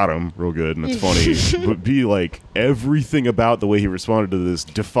like got him real good and it's funny, but B, like everything about the way he responded to this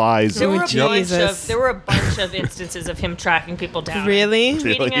defies. There were, Jesus. there were a bunch of instances of him tracking people down. Really?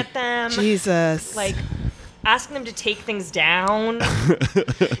 Tweeting Really? at them. Jesus. Like, asking them to take things down.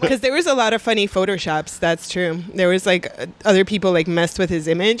 Because there was a lot of funny photoshops. That's true. There was like other people like messed with his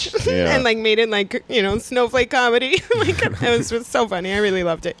image and like made it like, snowflake comedy. Like it was so funny. I really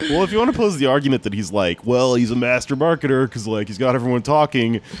loved it. Well, if you want to pose the argument that he's like, well, he's a master marketer because like he's got everyone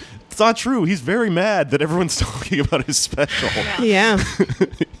talking, it's not true. He's very mad that everyone's talking about his special. Yeah.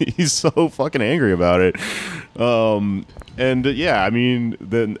 He's so fucking angry about it. And I mean,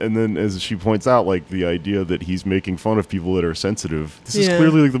 then as she points out, like the idea that he's making fun of people that are sensitive. This is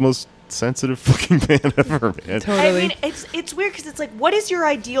clearly like the most sensitive fucking man ever, man. Totally. I mean, it's weird because it's like, what is your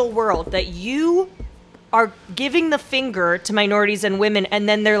ideal world that you are giving the finger to minorities and women, and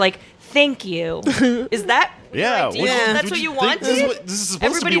then they're like, "Thank you." Is that your ideal? Yeah. That's what you want? This is supposed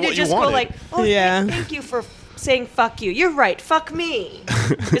Everybody to be what to just you wanted. go like, "Oh, Yeah. thank you for saying fuck you. You're right. Fuck me.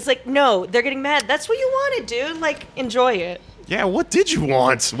 It's like, no, they're getting mad. That's what you wanted, dude. Like, enjoy it. Yeah, what did you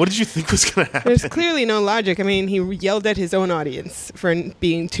want? What did you think was going to happen? There's clearly no logic. I mean, he yelled at his own audience for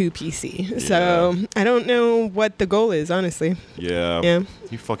being too PC. So I don't know what the goal is, honestly. Yeah.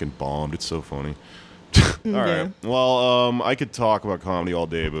 He fucking bombed. It's so funny. All right. Well, I could talk about comedy all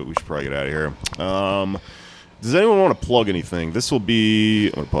day, but we should probably get out of here. Does anyone want to plug anything? This will be...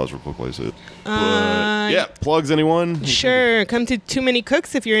 I'm going to pause real quick while I say it. Yeah, plugs anyone? Sure. Come to Too Many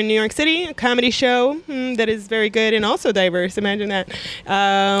Cooks if you're in New York City. A comedy show that is very good and also diverse. Imagine that.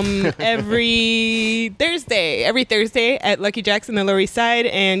 Every Thursday at Lucky Jack's on the Lower East Side.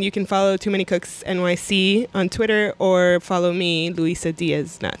 And you can follow Too Many Cooks NYC on Twitter or follow me, Luisa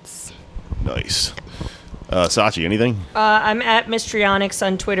Diaz Nuts. Nice. Sachi, anything? I'm at Mistrionics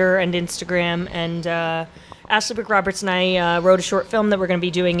on Twitter and Instagram, and Ashley Brooke Roberts and I wrote a short film that we're going to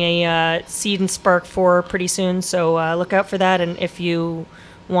be doing a Seed and Spark for pretty soon, so look out for that. And if you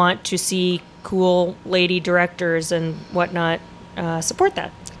want to see cool lady directors and whatnot, support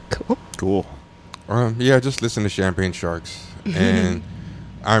that. Cool. Yeah, just listen to Champagne Sharks. And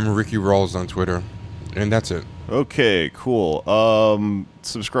I'm Ricky Rolls on Twitter. And that's it. Okay, cool.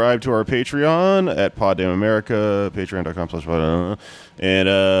 Subscribe to our Patreon at Poddamn America, patreon.com/Poddamn.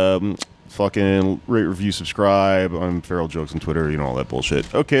 And fucking rate, review, subscribe. I'm Feral Jokes on Twitter, all that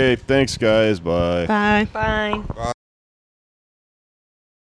bullshit. Okay, thanks, guys. Bye. Bye. Bye.